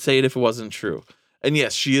 I wouldn't say it if it wasn't true. And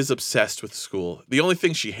yes, she is obsessed with school. The only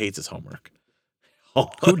thing she hates is homework.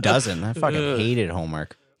 Who doesn't? I fucking hated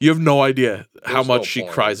homework. You have no idea how There's much no she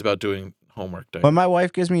point. cries about doing homework. When my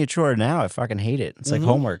wife gives me a chore now, I fucking hate it. It's like Mhm.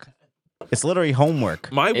 homework. It's literally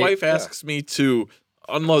homework. My wife yeah. asks me to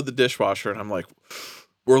unload the dishwasher, and I'm like,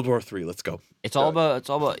 World War III, let's go. It's all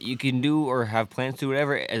about you can do or have plans to do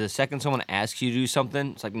whatever. As the second someone asks you to do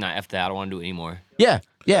something, it's like, nah, F that, I don't want to do it anymore. Yeah,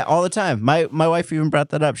 all the time. My wife even brought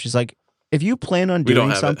that up. She's like, if you plan on We don't doing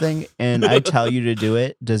have it. something and I tell you to do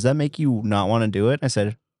it, does that make you not want to do it? I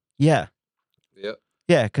said, yeah. Yep.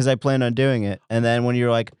 Yeah, because I plan on doing it. And then when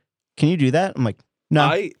you're like, can you do that? I'm like,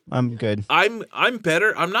 no, I'm good. I'm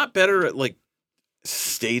better. I'm not better at like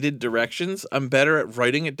stated directions. I'm better at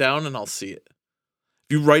writing it down, and I'll see it.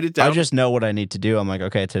 If you write it down, I just know what I need to do. I'm like,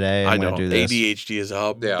 okay, today I I'm going don't. to do this. ADHD is a Yeah,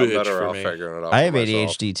 I'm bitch better for off me, figuring it out. I for have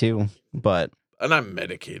myself. ADHD too, but and I'm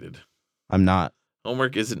medicated. I'm not.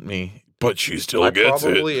 Homework isn't me, but she still I gets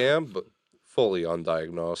it. probably am, but fully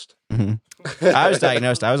undiagnosed. I was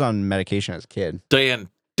diagnosed. I was on medication as a kid. Diane,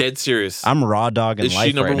 dead serious. I'm raw dog in Is life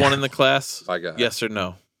she number right one now. in the class? I got it. Yes or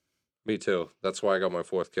no? Me too. That's why I got my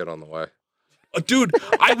fourth kid on the way. Dude,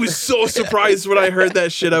 I was so surprised when I heard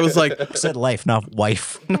that shit. I was like, I said life, not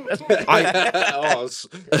wife.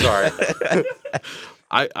 Sorry.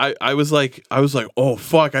 I was like, oh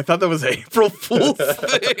fuck! I thought that was an April Fool's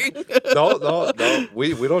thing. No.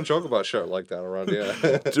 We don't joke about shit like that around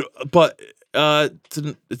here. But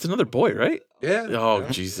it's another boy, right? Yeah. Oh yeah.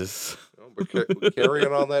 Jesus! We're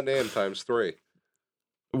carrying on that name times 3.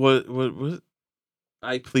 What?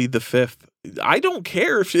 I plead the fifth. I don't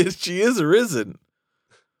care if she is or isn't.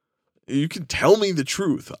 You can tell me the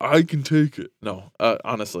truth. I can take it. No,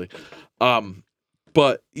 honestly.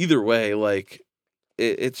 But either way, like,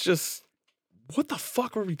 it's just, what the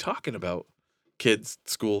fuck were we talking about? Kids,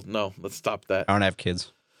 school. No, let's stop that. I don't have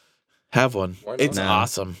kids. Have one. Why not? It's No.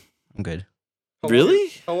 awesome. I'm good.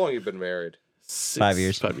 Really? How long you been married? 5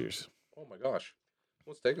 years. 5 years. Oh my gosh.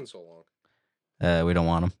 What's taking so long? We don't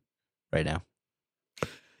want them right now.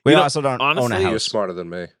 We You know, also don't own a honestly, You're house. smarter than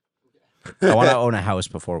me. I want to own a house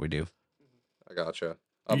before we do. I gotcha.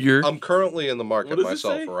 You're- I'm currently in the market What does it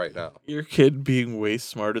myself say? right now. Your kid being way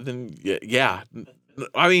smarter than yeah.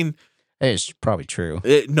 I mean, It's probably true.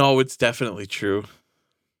 no, it's definitely true,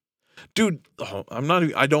 dude. I'm not.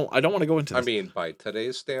 I don't want to go into this. I mean, by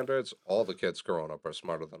today's standards, all the kids growing up are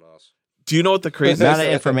smarter than us. do you know what the The craziest? amount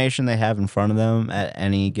of information they have in front of them at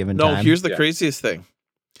any given No, time. here's the Yeah. craziest thing.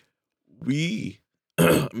 Me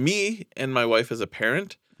and my wife as a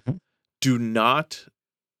parent Mhm. do not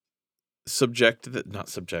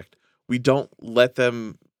we don't let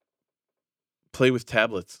them play with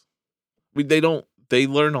tablets. They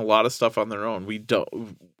learn a lot of stuff on their own. We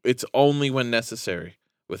don't, it's only when necessary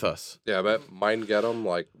with us. Yeah, I bet mine get them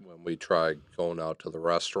like when we try going out to the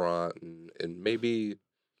restaurant and maybe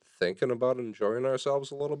thinking about enjoying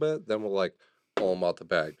ourselves a little bit. Then we'll like pull them out the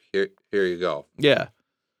bag. Here you go. Yeah.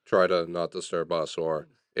 Try to not disturb us or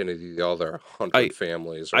any of the other 100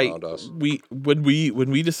 families around us. When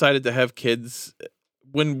we decided to have kids,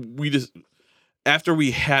 after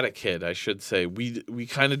we had a kid, I should say, we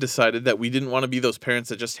kind of decided that we didn't want to be those parents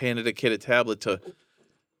that just handed a kid a tablet to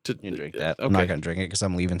You can drink that. Okay. I'm not gonna drink it because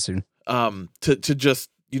I'm leaving soon. to just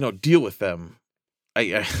deal with them.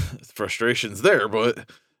 I frustration's there, but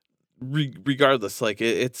regardless, like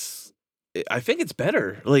I think it's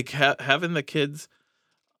better, like having the kids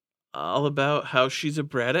all about how she's a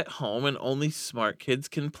brat at home and only smart kids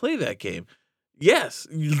can play that game. Yes,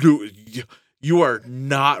 you are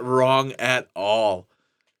not wrong at all.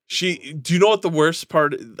 Do you know what the worst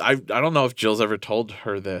part? I don't know if Jill's ever told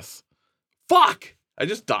her this. Fuck! I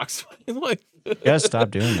just doxed my life. You gotta stop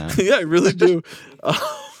doing that. Yeah, I really do.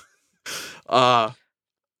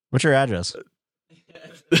 What's your address?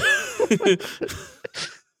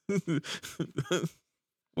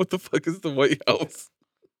 What the fuck is the White House?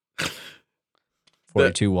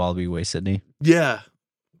 42 Wallaby Way, Sydney. Yeah.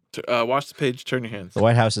 Watch the page. Turn your hands. The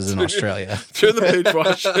White House is in Australia. Turn the page.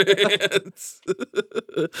 Wash your hands.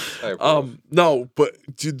 I approve. No, but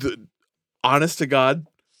dude, honest to God,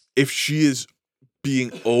 if she is being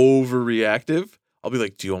overreactive, I'll be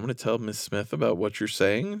like, "Do you want me to tell Miss Smith about what you're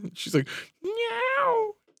saying?" She's like,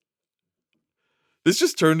 "Meow." This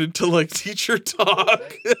just turned into like teacher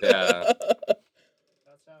talk. Yeah.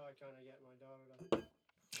 That's how I kind of get my daughter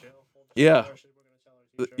to chill. Yeah.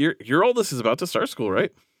 Sure. your oldest is about to start school,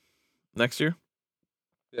 right? Next year?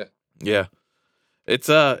 Yeah. Yeah. It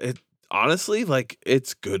honestly, like,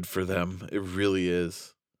 it's good for them. It really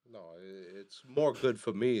is. No, it's more good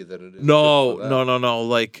for me than it is. No, good for no, them. no.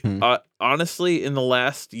 Like, Hmm. honestly, in the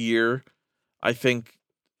last year, I think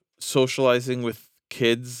socializing with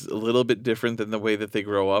kids a little bit different than the way that they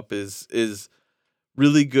grow up is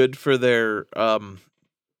really good for their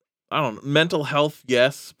I don't know, mental health,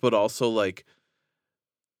 yes, but also like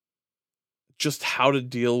just how to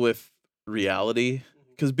deal with reality.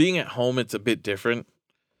 Because being at home, it's a bit different.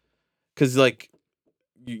 Because like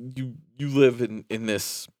you live in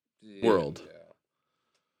this Yeah, world.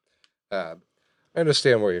 Yeah. I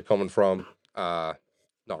understand where you're coming from.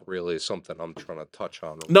 Not really something I'm trying to touch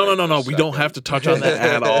on. No, right no. this We don't have to second. touch on that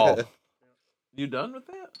at all. You done with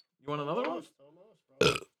that? You want another one? Almost,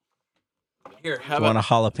 bro. Here, Do have you want a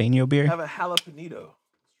jalapeno beer? have a jalapeno.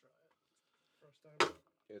 First time.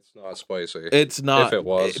 It's not spicy. It's not. If it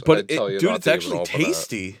was, but I'd tell you dude, not it's to even actually open that.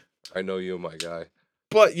 tasty. I know you, my guy.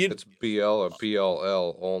 But you It's BL or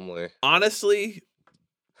BLL only. honestly,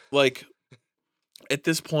 like, at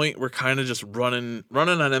this point, we're kind of just running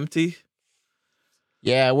on empty.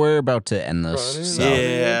 Yeah, we're about to end this. Running So. on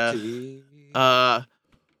Yeah. empty.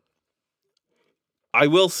 I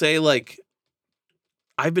will say, like,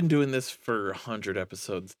 I've been doing this for 100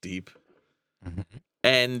 episodes deep, Mhm.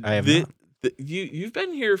 and I have not. you've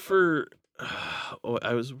been here for. Oh,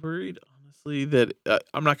 I was worried, honestly, that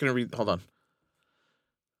I'm not gonna read. Hold on,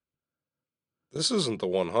 This isn't the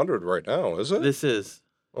 100 right now, is it? this is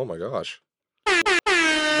Oh my gosh.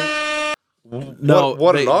 no.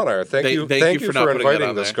 What an honor. Thank you for for not putting that inviting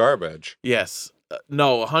on this there. garbage. Yes,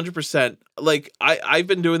 no, 100%. Like I've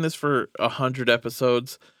been doing this for 100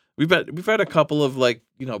 episodes. We've had a couple of, like,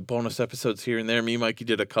 bonus episodes here and there. Me and Mikey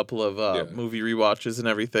did a couple of Yeah. movie rewatches and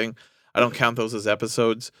everything. I don't count those as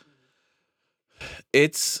episodes.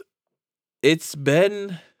 It's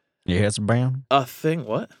been Yeah, it's brown. a thing.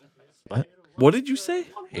 What? What? What did you say?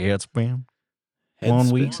 Yeah, it's brown. Head 1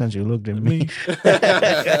 spin. week since you looked at me.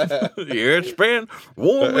 Yeah, it's been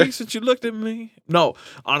 1 week since you looked at me. No,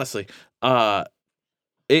 honestly,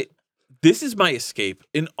 this is my escape.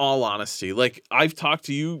 In all honesty, like, I've talked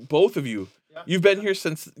to you, both of you. Yeah. You've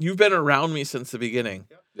been around me since the beginning.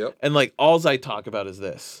 Yep. And like, all I talk about is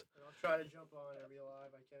this. And I'll try to jump on every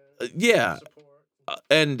live I can. Yeah, Support.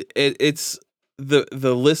 and it's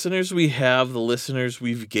the listeners we have, the listeners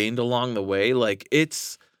we've gained along the way. Like,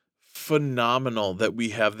 it's phenomenal that we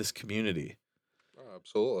have this community. Oh,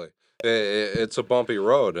 absolutely. It's a bumpy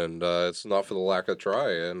road, and it's not for the lack of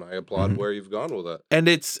try, and I applaud Mhm. where you've gone with it. And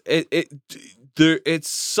it's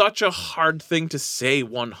such a hard thing to say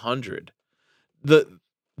 100. The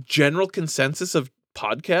general consensus of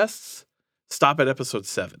podcasts stop at episode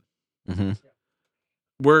 7. Mhm.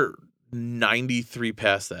 We're 93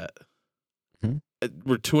 past that. Mhm.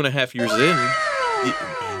 We're 2.5 years in.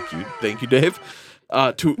 Thank you, Dave.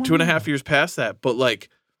 2.5 years past that, but like,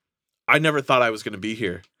 I never thought I was going to be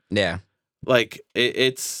here. Yeah. Like,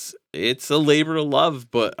 it's a labor of love,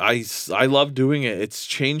 but I love doing it. It's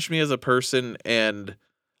changed me as a person, and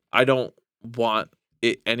I don't want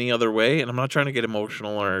it any other way. And I'm not trying to get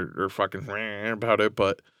emotional or fucking about it,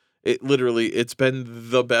 but it's been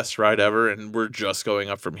the best ride ever, and we're just going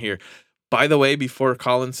up from here. By the way, before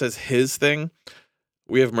Colin says his thing,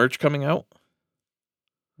 we have merch coming out.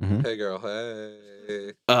 Mhm. Hey, girl.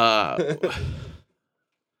 Hey.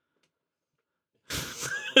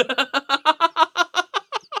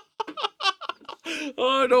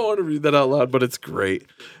 Oh, I don't want to read that out loud, but it's great.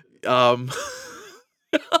 My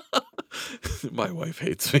wife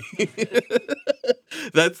hates me.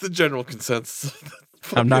 That's the general consensus.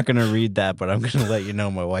 I'm not going to read that, but I'm going to let you know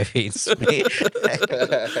my wife hates me.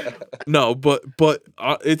 No, but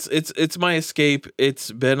it's my escape.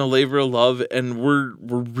 It's been a labor of love, and we're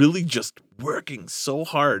really just working so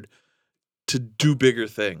hard to do bigger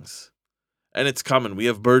things. And it's coming. We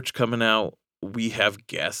have merch coming out. We have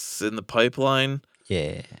guests in the pipeline.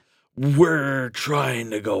 Yeah. We're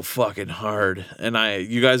trying to go fucking hard, and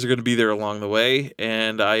you guys are going to be there along the way,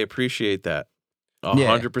 and I appreciate that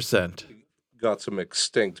 100%. Got some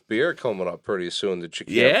extinct beer coming up pretty soon that you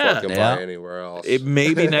can't Yeah. fucking Yeah. buy anywhere else. It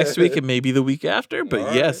may be next week, it may be the week after, but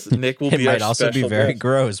All yes, Nick will It be our might also be special very guest.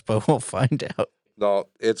 gross, but we'll find out. No,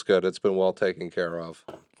 it's good. It's been well taken care of.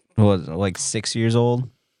 What, like 6 years old?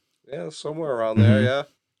 Yeah, somewhere around there, Mhm. yeah.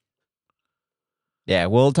 Yeah,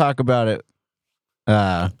 we'll talk about it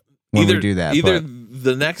when we do that. Either but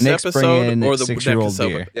the next Nick's episode bringing or the next 6-year-old episode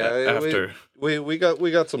beer. Yeah, after. We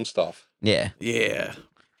got some stuff. yeah. Yeah.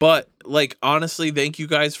 But like, honestly, thank you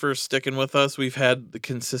guys for sticking with us. We've had the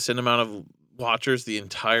consistent amount of watchers the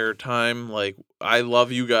entire time. Like, I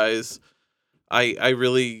love you guys.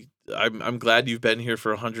 I'm glad you've been here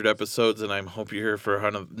for 100 episodes, and I hope you're here for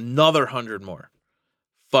another 100 more.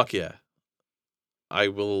 Fuck yeah.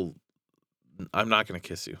 I'm not going to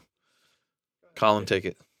kiss you. Colin, take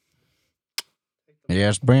it.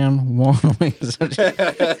 Yes, Bram. All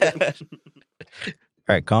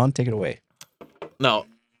right, Colin, take it away. No.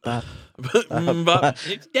 No,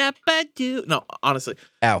 honestly.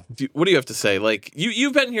 Ow. What do you have to say? Like,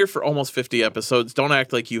 you've been here for almost 50 episodes. Don't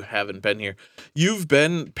act like you haven't been here. You've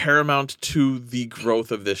been paramount to the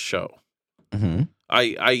growth of this show. Mm-hmm.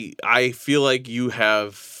 I feel like you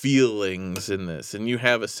have feelings in this, and you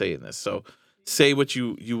have a say in this. So say what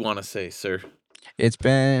you want to say, sir. It's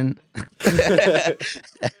been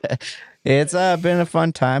it's been a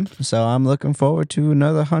fun time. So I'm looking forward to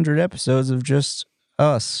another 100 episodes of just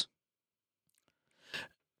us.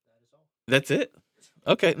 That's it.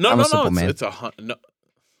 Okay. No. It's no.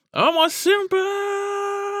 I'm a simple.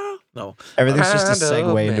 No. Everything's just a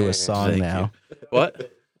segue into a song Thank now. you.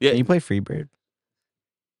 What? Yeah. Can you play Freebird?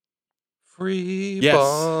 Free Yes.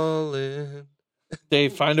 ballin'.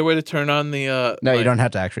 Dave, find a way to turn on the. No, you don't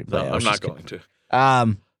have to actually play No, it. I I'm was not just going to.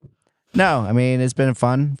 kidding. No, I mean it's been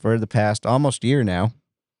fun for the past almost year now.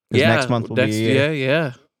 'Cause next month will be a year.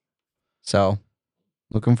 Yeah. So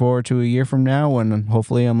looking forward to a year from now when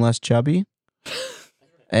hopefully I'm less chubby.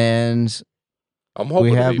 And I'm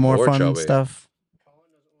hoping we to have be more fun chubby. stuff.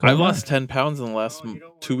 I going on. lost 10 pounds in the last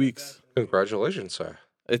 2 weeks. Congratulations, sir.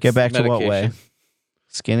 It's Get back to what way? medication.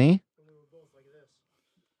 Skinny?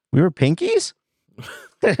 We were pinkies?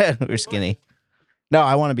 We were skinny. No,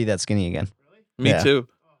 I want to be that skinny again. Me Yeah. too.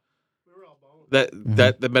 We were all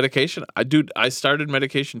boned. The medication. I started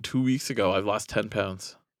medication 2 weeks ago. I've lost 10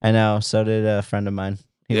 pounds. I know. So did a friend of mine.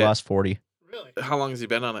 He Yeah. lost 40 Really? How long has he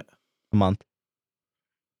been on it? a month.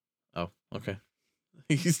 Oh, okay.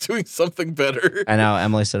 He's doing something better. I know.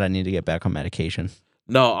 Emily said I need to get back on medication.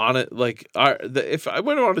 No, on it, like, if I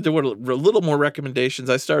went on to do a little more recommendations,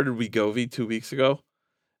 I started Wegovy 2 weeks ago.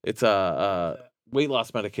 It's a weight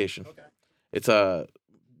loss medication. Okay. It's a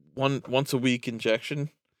once a week injection.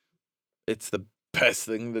 It's the best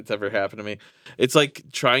thing that's ever happened to me. It's like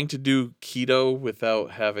trying to do keto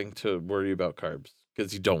without having to worry about carbs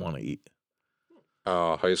because you don't want to eat.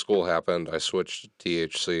 High school happened. I switched to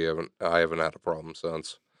THC. I haven't had a problem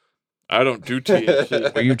since. I don't do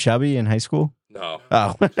THC. Were you chubby in high school? No,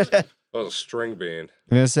 Oh. I was I was a string bean.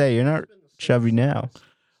 going to say, you're not chubby now.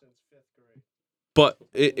 Since 5th grade. But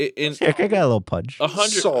in Yeah, I got a little pudge. 100,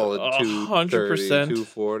 Solid 100%.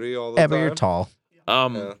 240 all the Yeah, time. but you're tall. Yeah,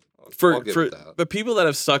 I'll For give for it that. the people that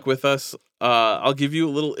have stuck with us, I'll give you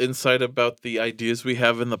a little insight about the ideas we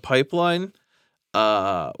have in the pipeline.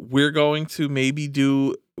 We're going to maybe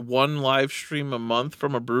do one live stream a month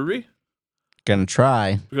from a brewery. Gonna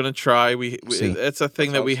try. We're gonna try. See. It's a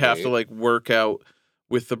thing that we sounds have to neat. like work out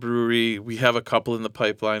with the brewery. We have a couple in the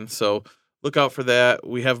pipeline, so look out for that.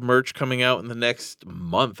 We have merch coming out in the next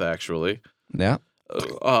month, actually. Yeah.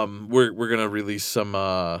 We're gonna release some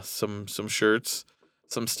shirts,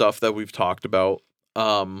 some stuff that we've talked about.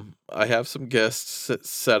 I have some guests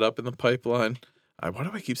set up in the pipeline. Why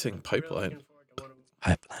do I keep saying Really pipeline? looking forward to one of them.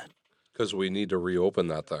 Pipeline. Because we need to reopen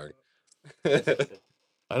that thing.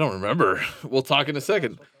 I don't remember. We'll talk in a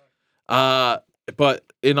second. But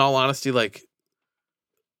in all honesty, like,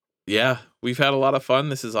 yeah, we've had a lot of fun.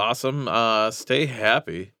 This is awesome. Stay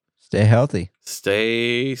happy. Stay healthy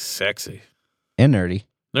Stay sexy. and nerdy.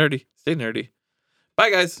 Nerdy. Stay nerdy.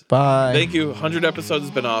 Bye, guys. Bye. Thank you. 100 episodes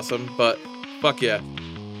has been awesome, but fuck yeah.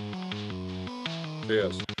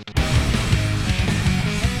 Cheers.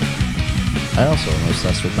 I also am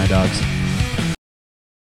obsessed with my dogs.